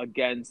ball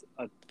against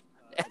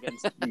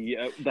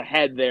the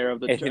head there of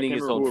the and hitting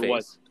his own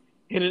face.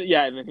 And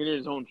then hitting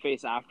his own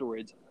face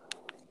afterwards.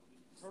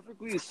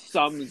 Perfectly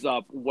sums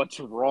up what's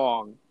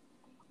wrong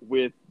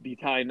with the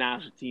Italian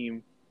national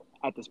team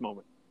at this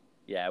moment.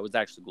 Yeah, it was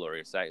actually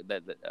glorious.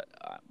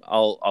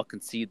 I'll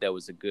concede that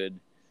was a good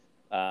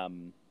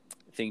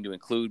thing to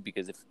include,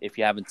 because if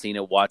you haven't seen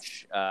it,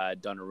 watch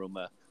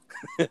Donnarumma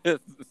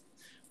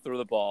throw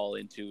the ball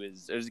into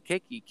his. It was a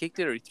kick. He kicked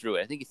it or he threw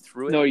it. I think he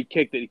threw it. No, he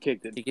kicked it. He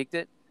kicked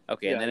it.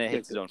 Okay, Yeah, and then he it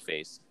hits kicked his own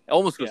face. It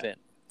almost goes Yeah. in.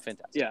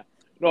 Fantastic. Yeah.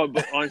 No,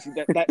 but honestly,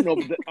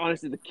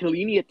 honestly, the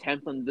Chiellini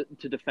attempt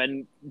to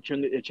defend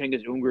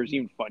Cengiz Ünder is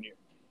even funnier,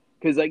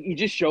 because like he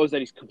just shows that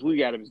he's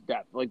completely out of his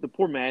depth. Like the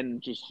poor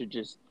man should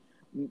just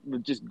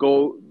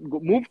go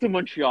move to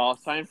Montreal,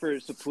 sign for a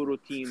Sapporo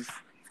team,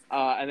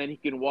 and then he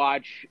can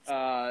watch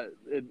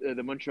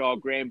the Montreal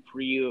Grand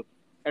Prix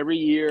every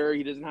year.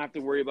 He doesn't have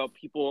to worry about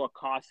people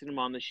accosting him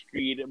on the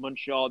street in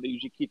Montreal. They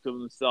usually keep to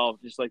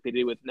themselves, just like they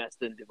did with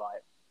Nesta and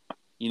Divaya.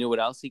 You know what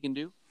else he can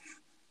do?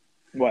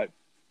 What?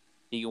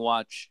 He can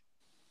watch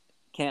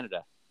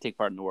Canada take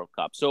part in the World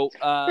Cup. So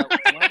why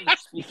don't we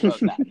speak about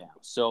that now?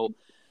 So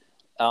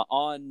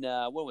on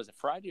what was it,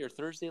 Friday or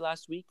Thursday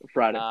last week?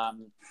 Friday.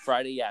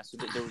 Friday, yeah. So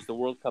there was the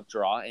World Cup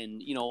draw,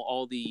 and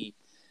all the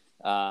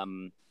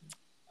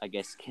I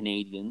guess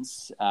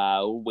Canadians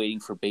were waiting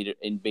for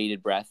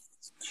bated breath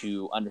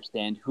to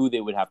understand who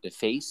they would have to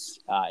face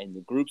in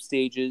the group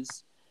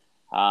stages,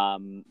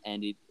 and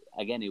it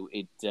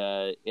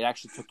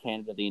actually took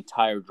Canada the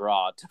entire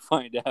draw to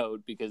find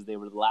out, because they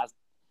were the last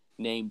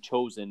name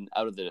chosen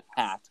out of the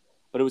hat.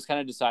 But it was kind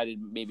of decided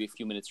maybe a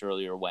few minutes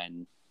earlier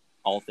when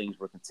all things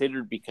were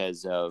considered,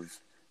 because of,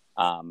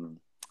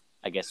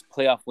 I guess,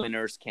 playoff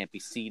winners can't be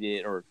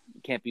seeded or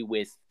can't be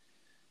with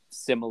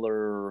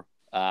similar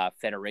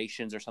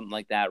federations or something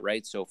like that,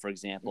 right? So, for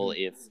example,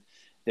 if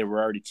there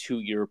were already 2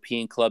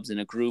 European clubs in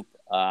a group,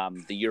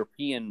 the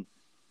European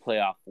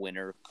playoff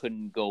winner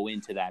couldn't go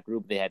into that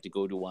group. They had to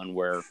go to one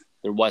where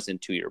there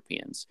wasn't 2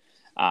 Europeans.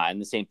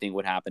 And the same thing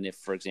would happen if,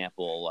 for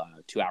example,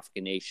 2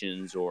 African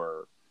nations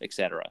or et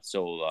cetera.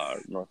 So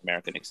North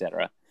American, et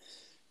cetera.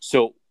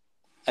 So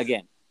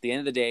again, at the end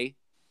of the day,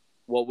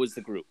 what was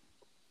the group?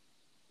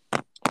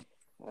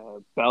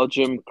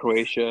 Belgium,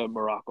 Croatia,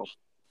 Morocco.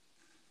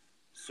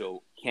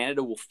 So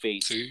Canada will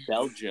face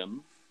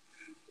Belgium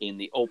in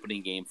the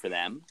opening game for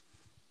them.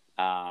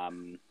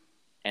 And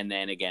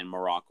then again,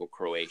 Morocco,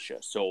 Croatia.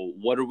 So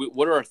what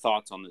are our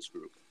thoughts on this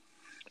group?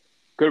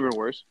 Could have been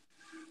worse.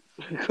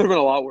 Could have been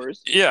a lot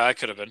worse. Yeah, it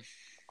could have been.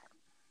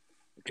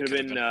 Could have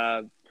been,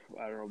 I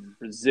don't know,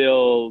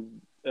 Brazil.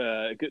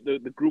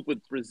 The group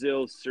with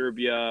Brazil,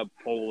 Serbia,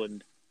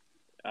 Poland.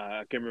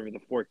 I can't remember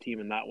the 4th team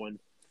in that one.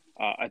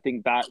 I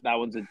think that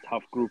one's a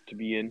tough group to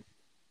be in.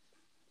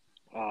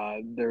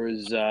 There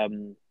was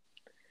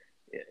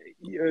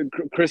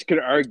Chris could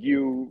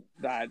argue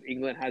that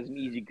England has an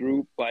easy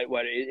group, but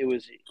it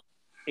was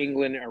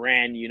England,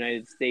 Iran,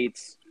 United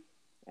States,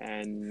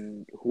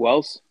 and who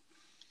else?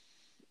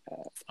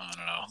 I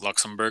don't know.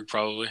 Luxembourg,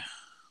 probably.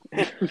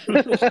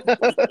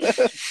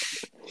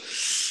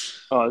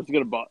 Oh, it's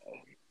gonna.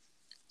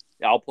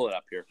 Yeah, I'll pull it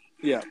up here.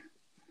 Yeah.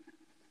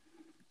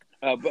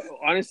 But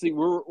honestly,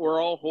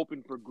 we're all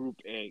hoping for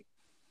Group A.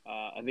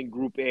 I think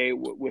Group A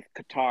with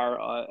Qatar,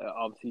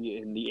 obviously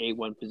in the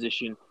A1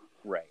 position.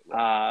 Right.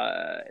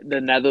 The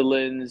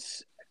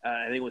Netherlands,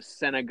 I think it was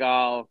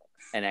Senegal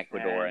And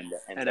Ecuador and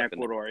and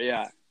Ecuador.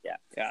 Yeah.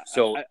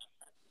 So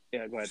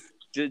Yeah, go ahead.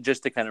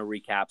 just to kind of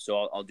recap,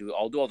 so I'll do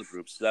all the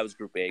groups. So that was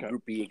Group A. Okay.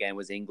 Group B again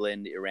was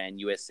England, Iran,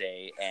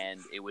 USA, and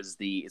it's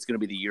going to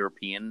be the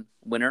European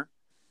winner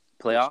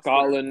playoff.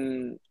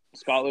 Scotland,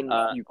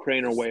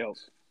 Ukraine, or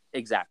Wales.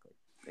 Exactly.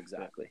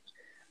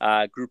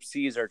 Group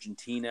C is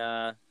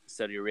Argentina,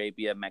 Saudi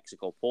Arabia,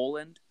 Mexico,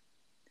 Poland.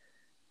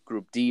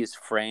 Group D is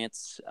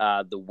France,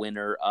 the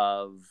winner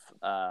of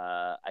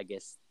I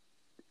guess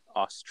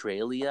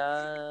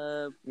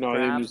Australia. No, I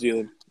think New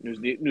Zealand.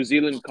 New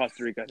Zealand,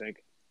 Costa Rica, I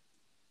think.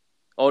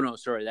 Oh no,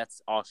 sorry,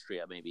 that's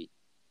Austria maybe.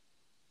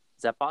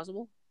 Is that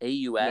possible?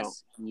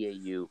 AUS,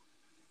 EAU.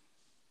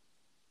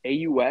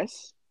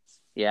 AUS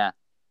Yeah.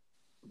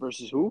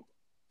 versus who?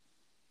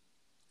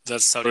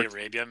 That's Saudi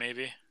Arabia,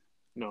 maybe.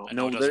 No. I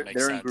know it No, doesn't make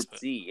they're in sense, Group but-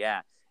 C,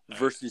 yeah. Right.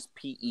 Versus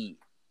PE.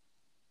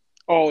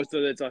 Oh,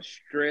 so that's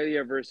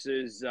Australia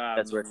versus.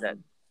 That's what it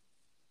said.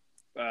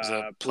 Is it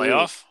a Peru.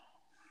 playoff?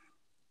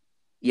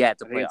 Yeah,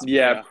 it's a I think playoff. it's-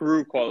 Yeah, Yeah.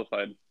 Peru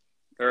qualified,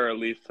 or at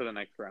least to the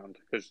next round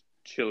because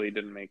Chile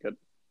didn't make it.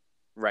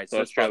 Right.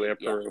 So it's Australia,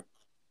 probably- Peru.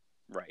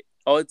 yeah, right.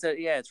 Oh, it's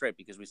right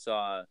because we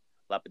saw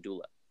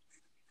Lapadula.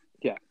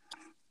 Yeah.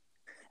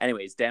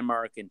 Anyways,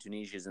 Denmark and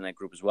Tunisia is in that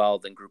group as well.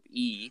 Then Group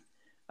E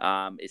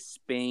is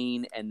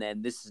Spain, and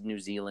then this is New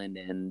Zealand,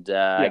 and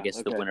I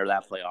guess the okay. winner of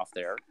that playoff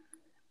there.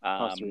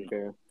 Costa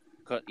Rica.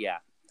 Yeah,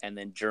 and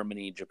then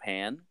Germany,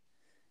 Japan,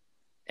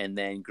 and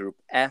then Group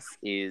F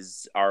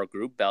is our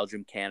group: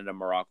 Belgium, Canada,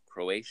 Morocco,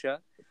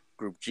 Croatia.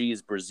 Group G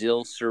is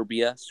Brazil,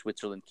 Serbia,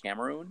 Switzerland,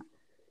 Cameroon,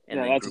 and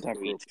Yeah, then that's a tough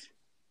group.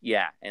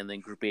 Yeah, and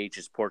then Group H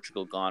is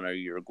Portugal, Ghana,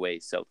 Uruguay,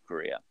 South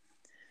Korea.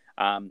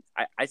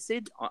 I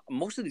said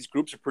most of these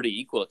groups are pretty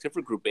equal, except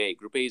for Group A.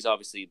 Group A is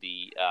obviously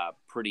the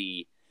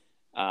pretty.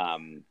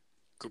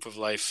 Group of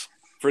life.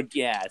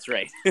 Yeah, that's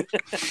right.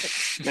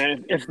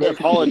 Man, if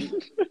Holland,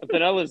 if the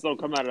Netherlands don't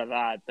come out of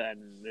that,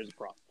 then there's a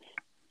problem.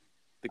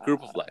 The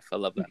group of life. I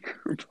love that.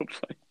 Group of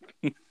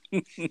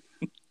life.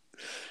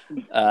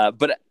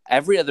 But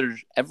every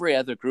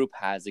other group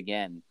has,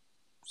 again,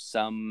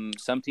 some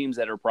teams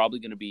that are probably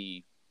going to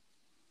be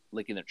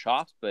licking their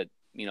chops, but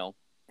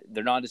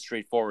they're not as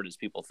straightforward as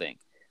people think.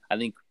 I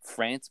think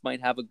France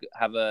might have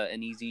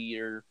an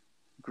easier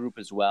group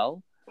as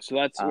well. So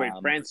that's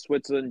France,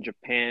 Switzerland,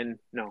 Japan.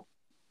 No,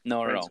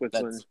 No, France,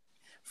 Switzerland. That's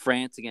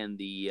France again.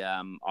 The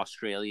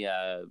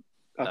Australia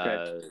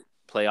Okay.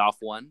 playoff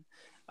one.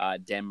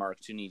 Denmark,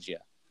 Tunisia.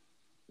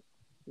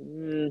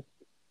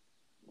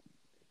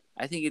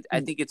 I think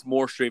it's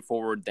more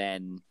straightforward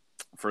than,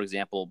 for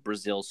example,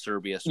 Brazil,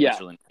 Serbia,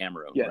 Switzerland,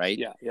 Cameroon, Yes, right?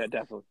 Yeah,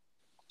 definitely.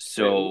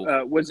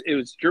 So it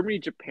was Germany,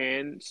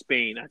 Japan,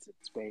 Spain. That's it,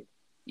 Spain.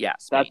 yeah,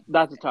 Spain,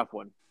 That's a tough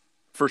one.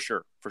 for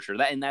sure.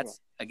 That's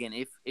again,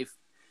 if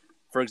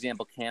for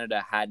example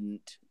Canada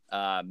hadn't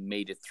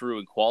made it through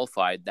and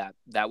qualified,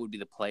 that would be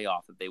the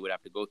playoff that they would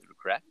have to go through,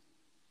 correct?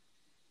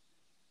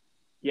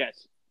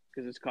 Yes,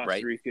 because it's Costa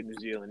Right. Rica, New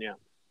Zealand. Yeah.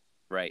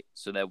 Right.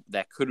 So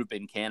that could have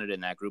been Canada in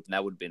that group, and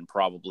that would have been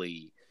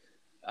probably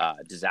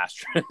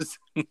disastrous.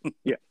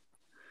 Yeah.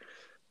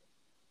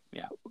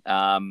 Yeah.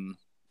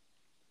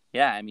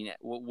 Yeah. I mean,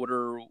 what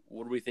are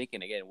we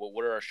thinking again?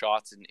 What are our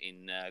shots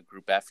in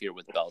Group F here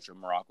with Belgium,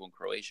 Morocco, and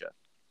Croatia?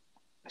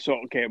 So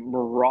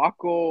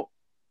Morocco.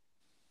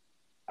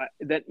 I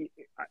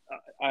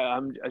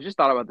just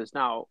thought about this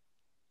now.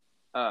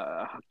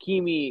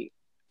 Hakimi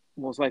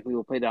most likely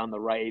will play down the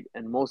right,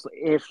 and mostly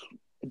if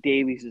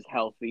Davies is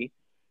healthy,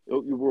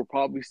 you will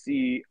probably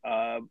see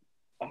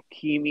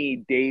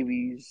Hakimi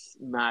Davies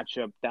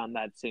matchup down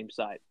that same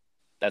side.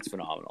 That's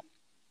phenomenal.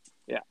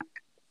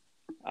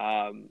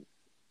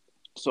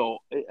 So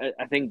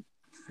I think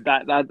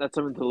that's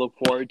something to look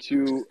forward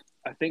to.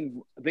 I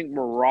think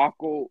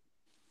Morocco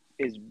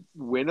is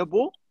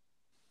winnable.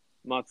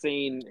 I'm not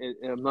saying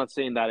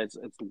that it's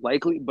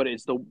likely, but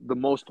it's the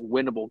most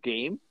winnable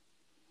game.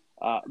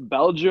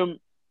 Belgium,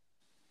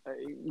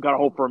 got to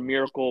hope for a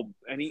miracle.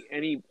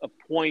 Any a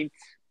point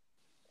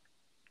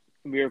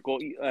miracle.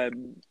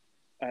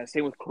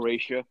 Same with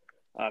Croatia.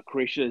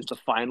 Croatia is the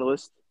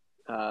finalist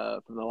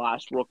from the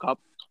last World Cup.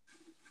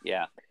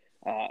 Yeah.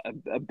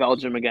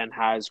 Belgium again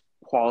has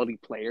quality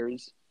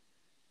players.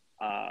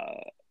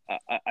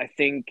 I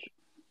think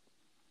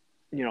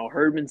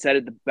Herdman said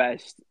it the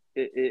best.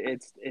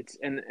 It's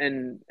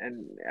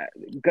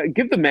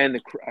give the man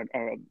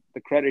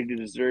the credit he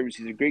deserves.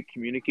 He's a great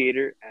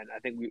communicator, and I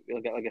think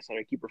like I said,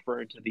 I keep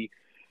referring to the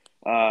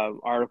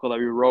article that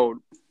we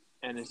wrote,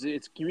 and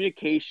it's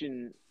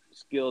communication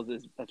skills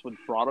that's what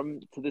brought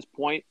him to this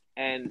point,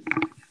 and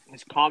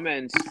his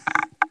comments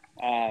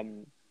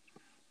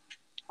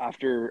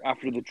after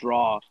the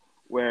draw,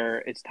 where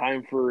it's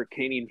time for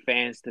Canadian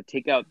fans to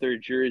take out their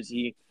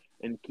jersey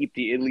and keep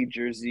the Italy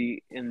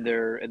jersey in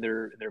their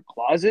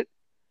closet.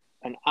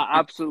 An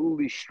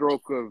absolutely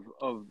stroke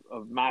of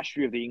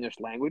mastery of the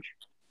English language.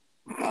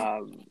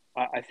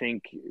 I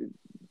think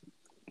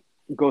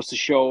goes to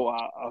show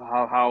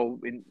how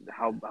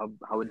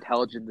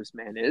intelligent this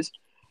man is.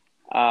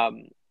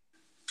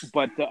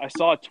 But I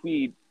saw a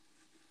tweet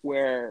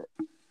where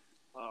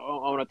I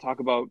want to talk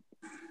about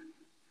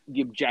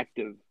the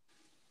objective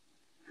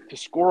to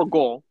score a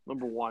goal,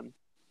 number one,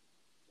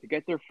 to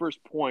get their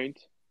first point.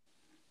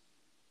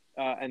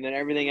 And then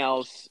everything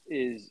else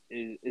is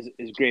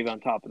gravy on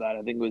top of that.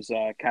 I think it was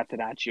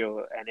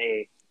Catenaccio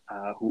NA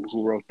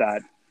who wrote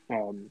that,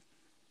 and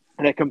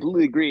I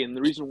completely agree. And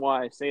the reason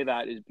why I say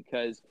that is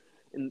because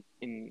in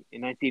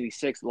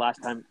 1986, the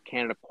last time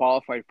Canada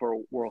qualified for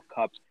a World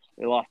Cup,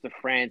 they lost to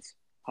France,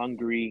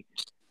 Hungary,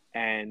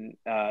 and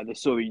the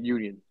Soviet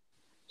Union.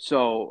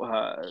 So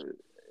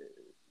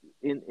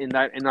in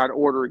that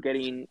order,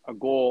 getting a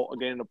goal,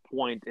 getting a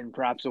point, and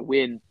perhaps a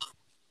win.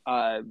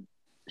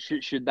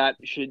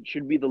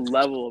 should be the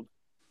level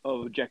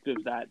of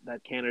objectives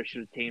that Canada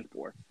should attain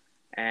for,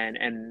 and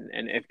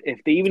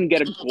if they even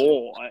get a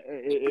goal,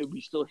 it would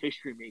be still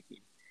history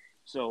making.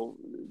 So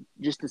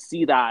just to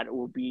see that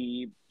will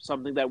be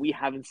something that we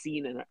haven't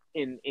seen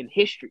in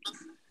history.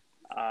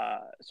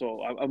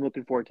 So I'm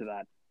looking forward to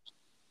that.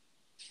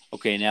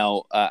 Okay,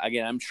 now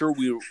again, I'm sure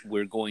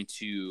we're going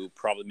to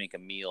probably make a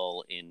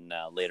meal in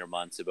later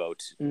months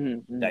about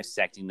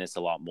dissecting this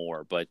a lot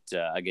more. But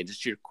again,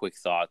 just your quick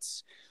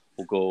thoughts.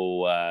 We'll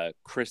go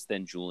Chris,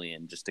 then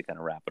Julian, just to kind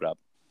of wrap it up.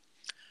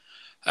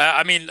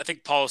 I mean, I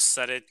think Paul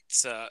said it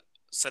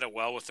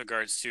well with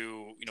regards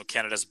to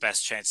Canada's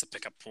best chance to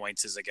pick up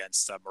points is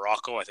against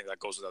Morocco. I think that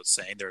goes without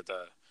saying. They're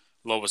the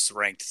lowest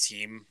ranked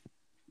team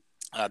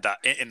that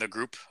in the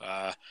group.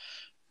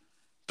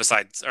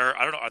 Besides, or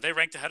I don't know, are they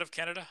ranked ahead of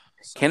Canada?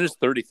 Canada's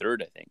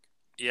 33rd, I think.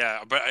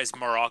 Yeah, but is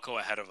Morocco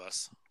ahead of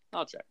us?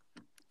 I'll check.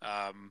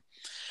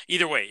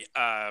 Either way,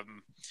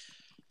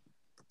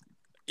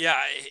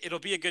 yeah, it'll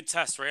be a good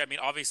test, right? I mean,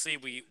 obviously,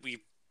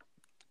 we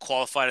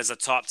qualified as a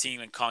top team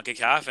in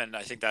CONCACAF, and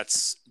I think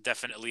that's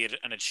definitely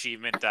an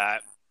achievement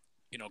that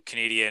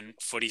Canadian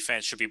footy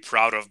fans should be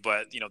proud of.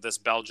 But this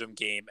Belgium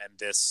game and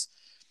this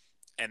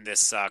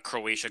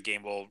Croatia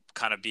game will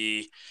kind of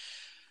be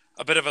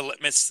a bit of a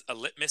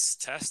litmus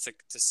test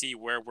to see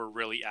where we're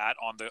really at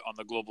on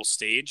the global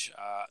stage.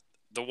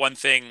 The one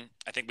thing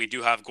I think we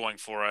do have going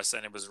for us,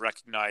 and it was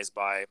recognized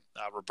by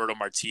Roberto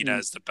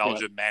Martinez, the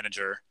Belgian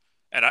manager,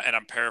 and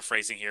I'm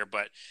paraphrasing here,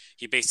 but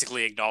he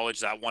basically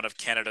acknowledged that one of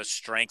Canada's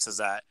strengths is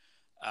that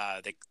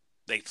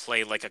they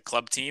play like a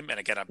club team. And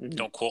again,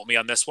 don't quote me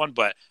on this one,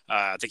 but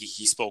I think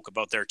he spoke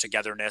about their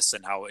togetherness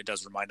and how it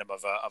does remind them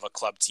of a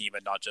club team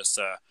and not just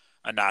a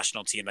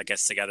national team that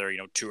gets together,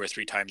 2 or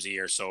 3 times a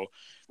year. So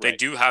they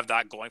do have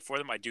that going for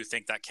them. I do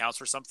think that counts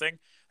for something.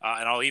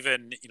 And I'll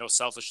even,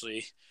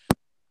 selfishly,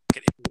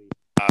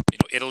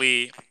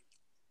 Italy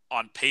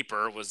on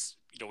paper was,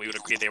 we would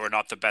agree they were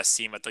not the best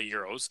team at the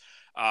Euros.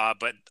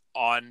 But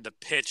on the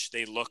pitch,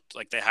 they looked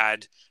like they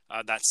had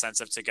that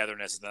sense of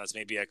togetherness. And that's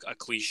maybe a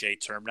cliche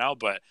term now,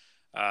 but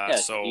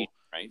so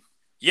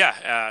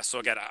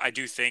again, I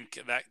do think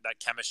that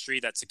chemistry,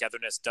 that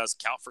togetherness does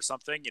count for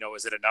something.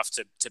 Is it enough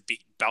to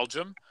beat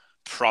Belgium?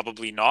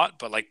 Probably not.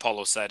 But like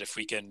Paulo said, if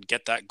we can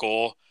get that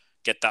goal,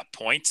 get that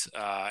point,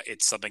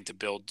 it's something to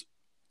build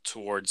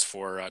towards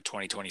for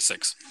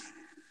 2026.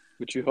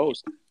 Which you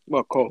host.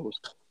 Well,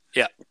 co-host.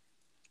 Yeah.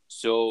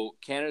 So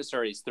Canada,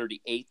 is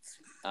 38th,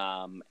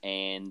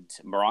 and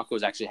Morocco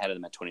is actually ahead of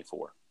them at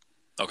 24.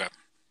 Okay.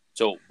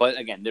 So, but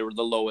again, they were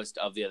the lowest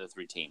of the other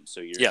 3 teams,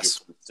 so your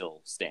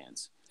still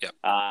stands. Yeah.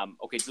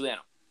 Okay,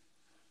 Giuliano.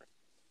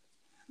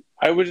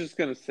 I was just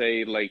gonna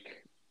say,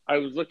 I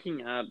was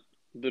looking at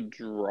the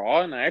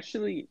draw, and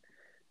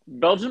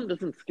Belgium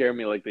doesn't scare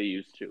me like they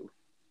used to.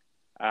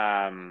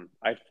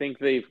 I think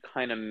they've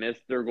kind of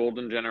missed their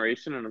golden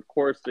generation, and of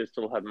course, they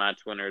still have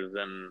match winners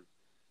and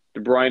De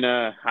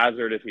Bruyne,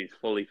 Hazard if he's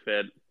fully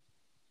fit,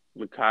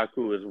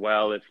 Lukaku as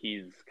well if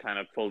he's kind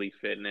of fully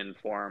fit and in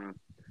form.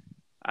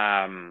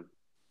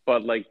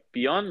 But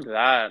beyond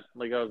that,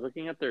 I was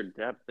looking at their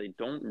depth, they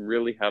don't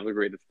really have the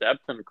greatest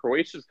depth, and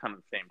Croatia's kind of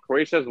the same.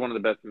 Croatia has one of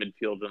the best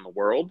midfields in the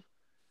world.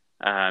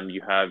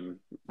 You have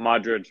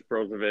Modric,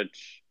 Brozovic,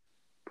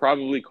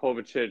 probably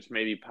Kovacic,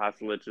 maybe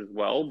Pasalic as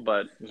well,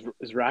 but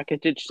is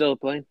Rakitic still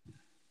playing?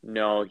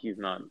 No, he's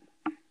not.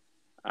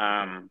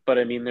 But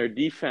I mean, their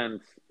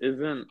defense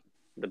isn't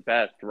the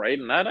best, right?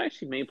 And that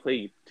actually may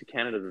play to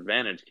Canada's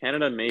advantage.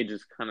 Canada may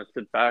just kind of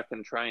sit back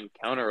and try and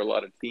counter a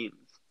lot of teams.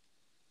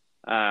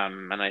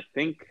 And I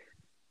think,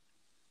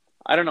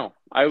 I don't know.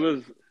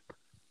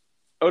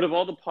 Out of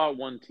all the pot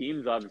 1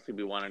 teams, obviously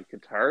we wanted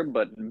Qatar,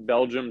 but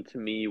Belgium to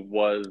me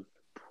was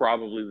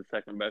probably the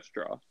second best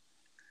draw.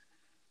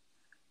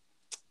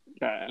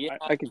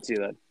 I can see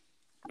that.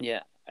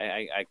 Yeah,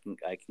 I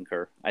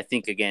concur. I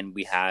think again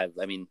we have.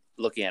 I mean,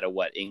 looking at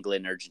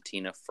England,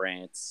 Argentina,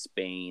 France,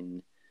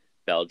 Spain,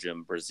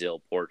 Belgium,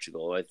 Brazil,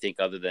 Portugal. I think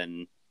other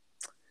than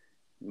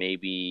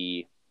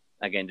maybe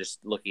again just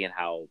looking at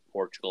how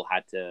Portugal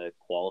had to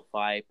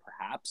qualify,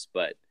 perhaps,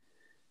 but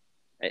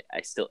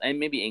I still and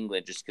maybe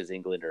England just because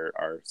England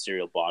are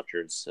serial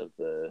botchers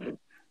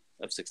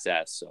of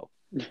success. So,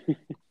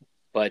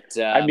 but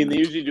I mean, they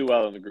usually do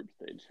well in the group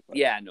stage. But.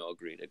 Yeah, no,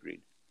 agreed.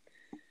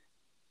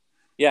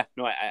 Yeah,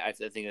 no, I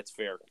think that's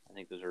fair. I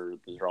think those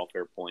are all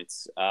fair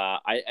points.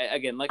 I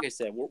again, like I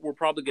said, we're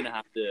probably going to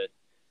have to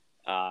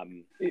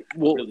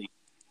really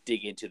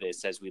dig into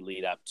this as we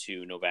lead up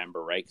to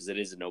November, right? Because it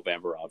is in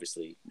November,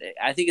 obviously.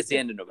 I think it's the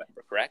end of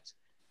November, correct?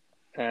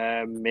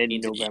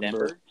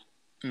 Mid-November.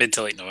 Mid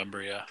to late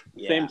November, yeah.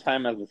 Same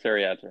time as the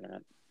Serie A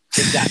tournament.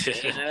 Exactly.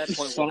 And at that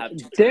point, we'll have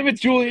Damn it,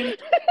 Julian.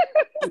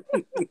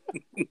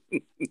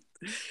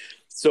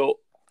 So,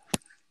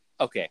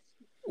 okay.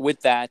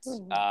 With that,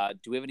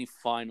 do we have any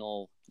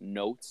final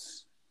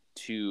notes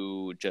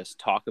to just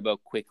talk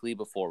about quickly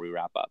before we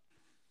wrap up?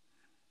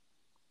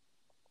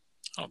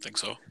 I don't think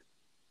so.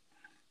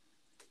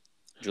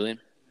 Julian?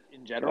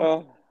 In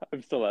general?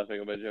 I'm still laughing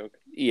at my joke.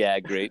 Yeah,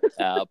 great.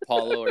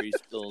 Paulo, are you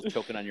still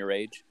choking on your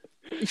rage?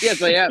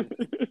 Yes, I am.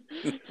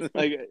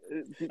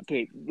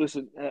 Okay,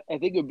 listen. I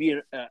think it would be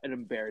an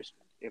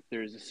embarrassment if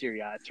there's a Serie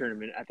A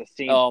tournament at the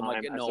same Oh my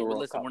time god, as no! the but World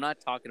listen, Cup. we're not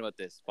talking about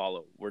this,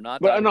 Paulo. We're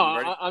not. But talking, no, we're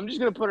already- I'm just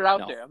gonna put it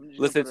out No. there. I'm just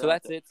gonna Listen, put it so out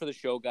that's there. it for the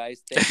show,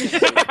 guys. Thanks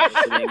everybody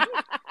for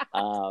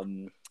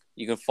listening.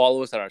 You can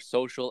follow us on our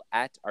social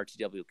at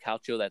RTW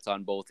Calcio. That's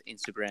on both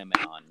Instagram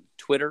and on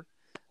Twitter.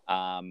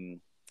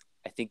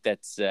 I think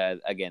that's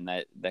again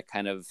that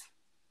kind of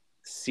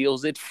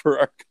seals it for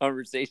our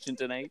conversation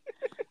tonight.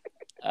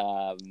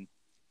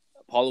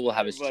 Paulo will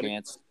have his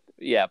chance.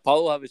 Yeah,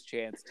 Paulo will have his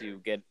chance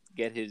to get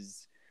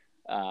his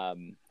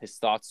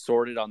thoughts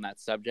sorted on that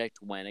subject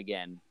when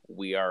again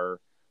we are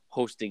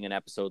hosting an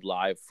episode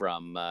live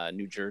from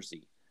New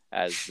Jersey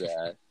as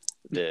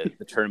the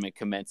tournament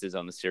commences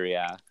on the Serie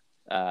A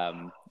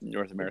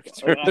North American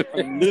tournament.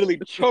 I'm literally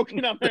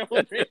choking on my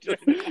own rage.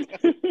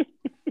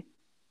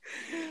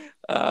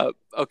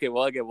 Okay,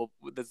 well, again,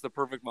 that's the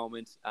perfect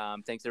moment.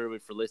 Thanks everybody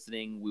for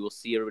listening. We will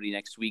see everybody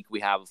next week. We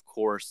have, of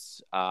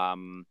course,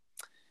 the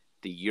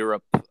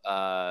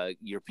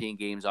European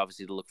games,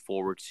 obviously, to look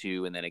forward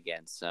to, and then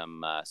again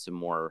some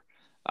more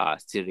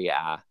Serie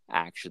A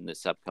action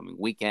this upcoming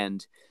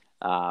weekend.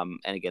 And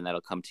again,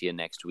 that'll come to you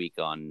next week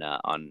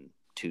on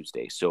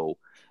Tuesday. So,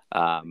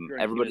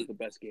 everybody, the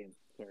best game.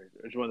 Sorry,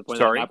 I just wanted to point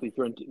Sorry? out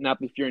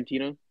Napoli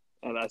Fiorentina.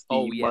 That's the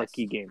Oh, yes.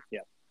 marquee game. Yeah.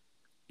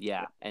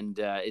 yeah. And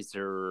is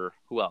there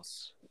who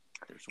else?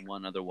 There's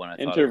one other one. I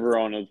thought Inter of.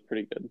 Verona is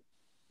pretty good.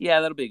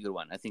 Yeah, that'll be a good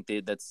one. I think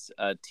that's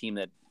a team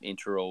that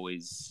Inter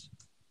always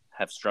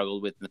have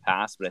struggled with in the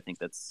past, but I think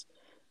that's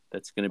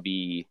going to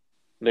be.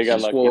 They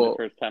got lucky Well- the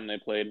first time they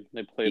played.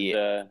 They played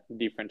Yeah. the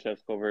Di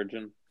Francesco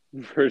version.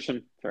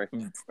 Sorry,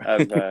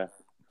 of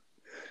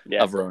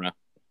Of Verona.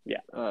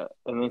 And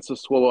then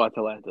Sassuolo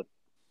Atalanta.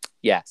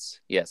 Yes,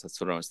 that's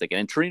what I was thinking.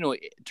 And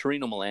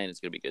Torino Milan is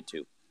going to be good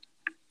too.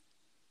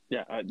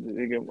 Yeah, I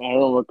don't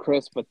know about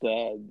Chris, but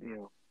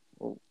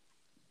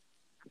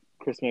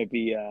Chris might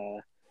be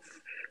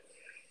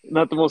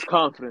not the most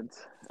confident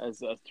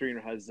as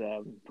Torino has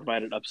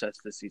provided upsets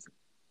this season.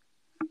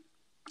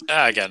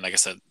 Again, like I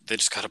said, they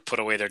just got to put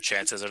away their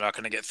chances. They're not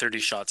going to get 30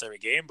 shots every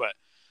game, but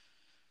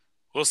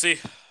we'll see.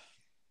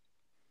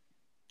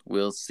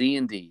 We'll see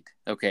indeed.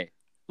 Okay,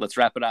 let's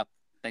wrap it up.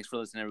 Thanks for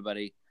listening,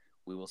 everybody.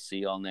 We will see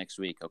you all next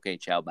week. Okay,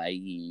 ciao,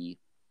 bye.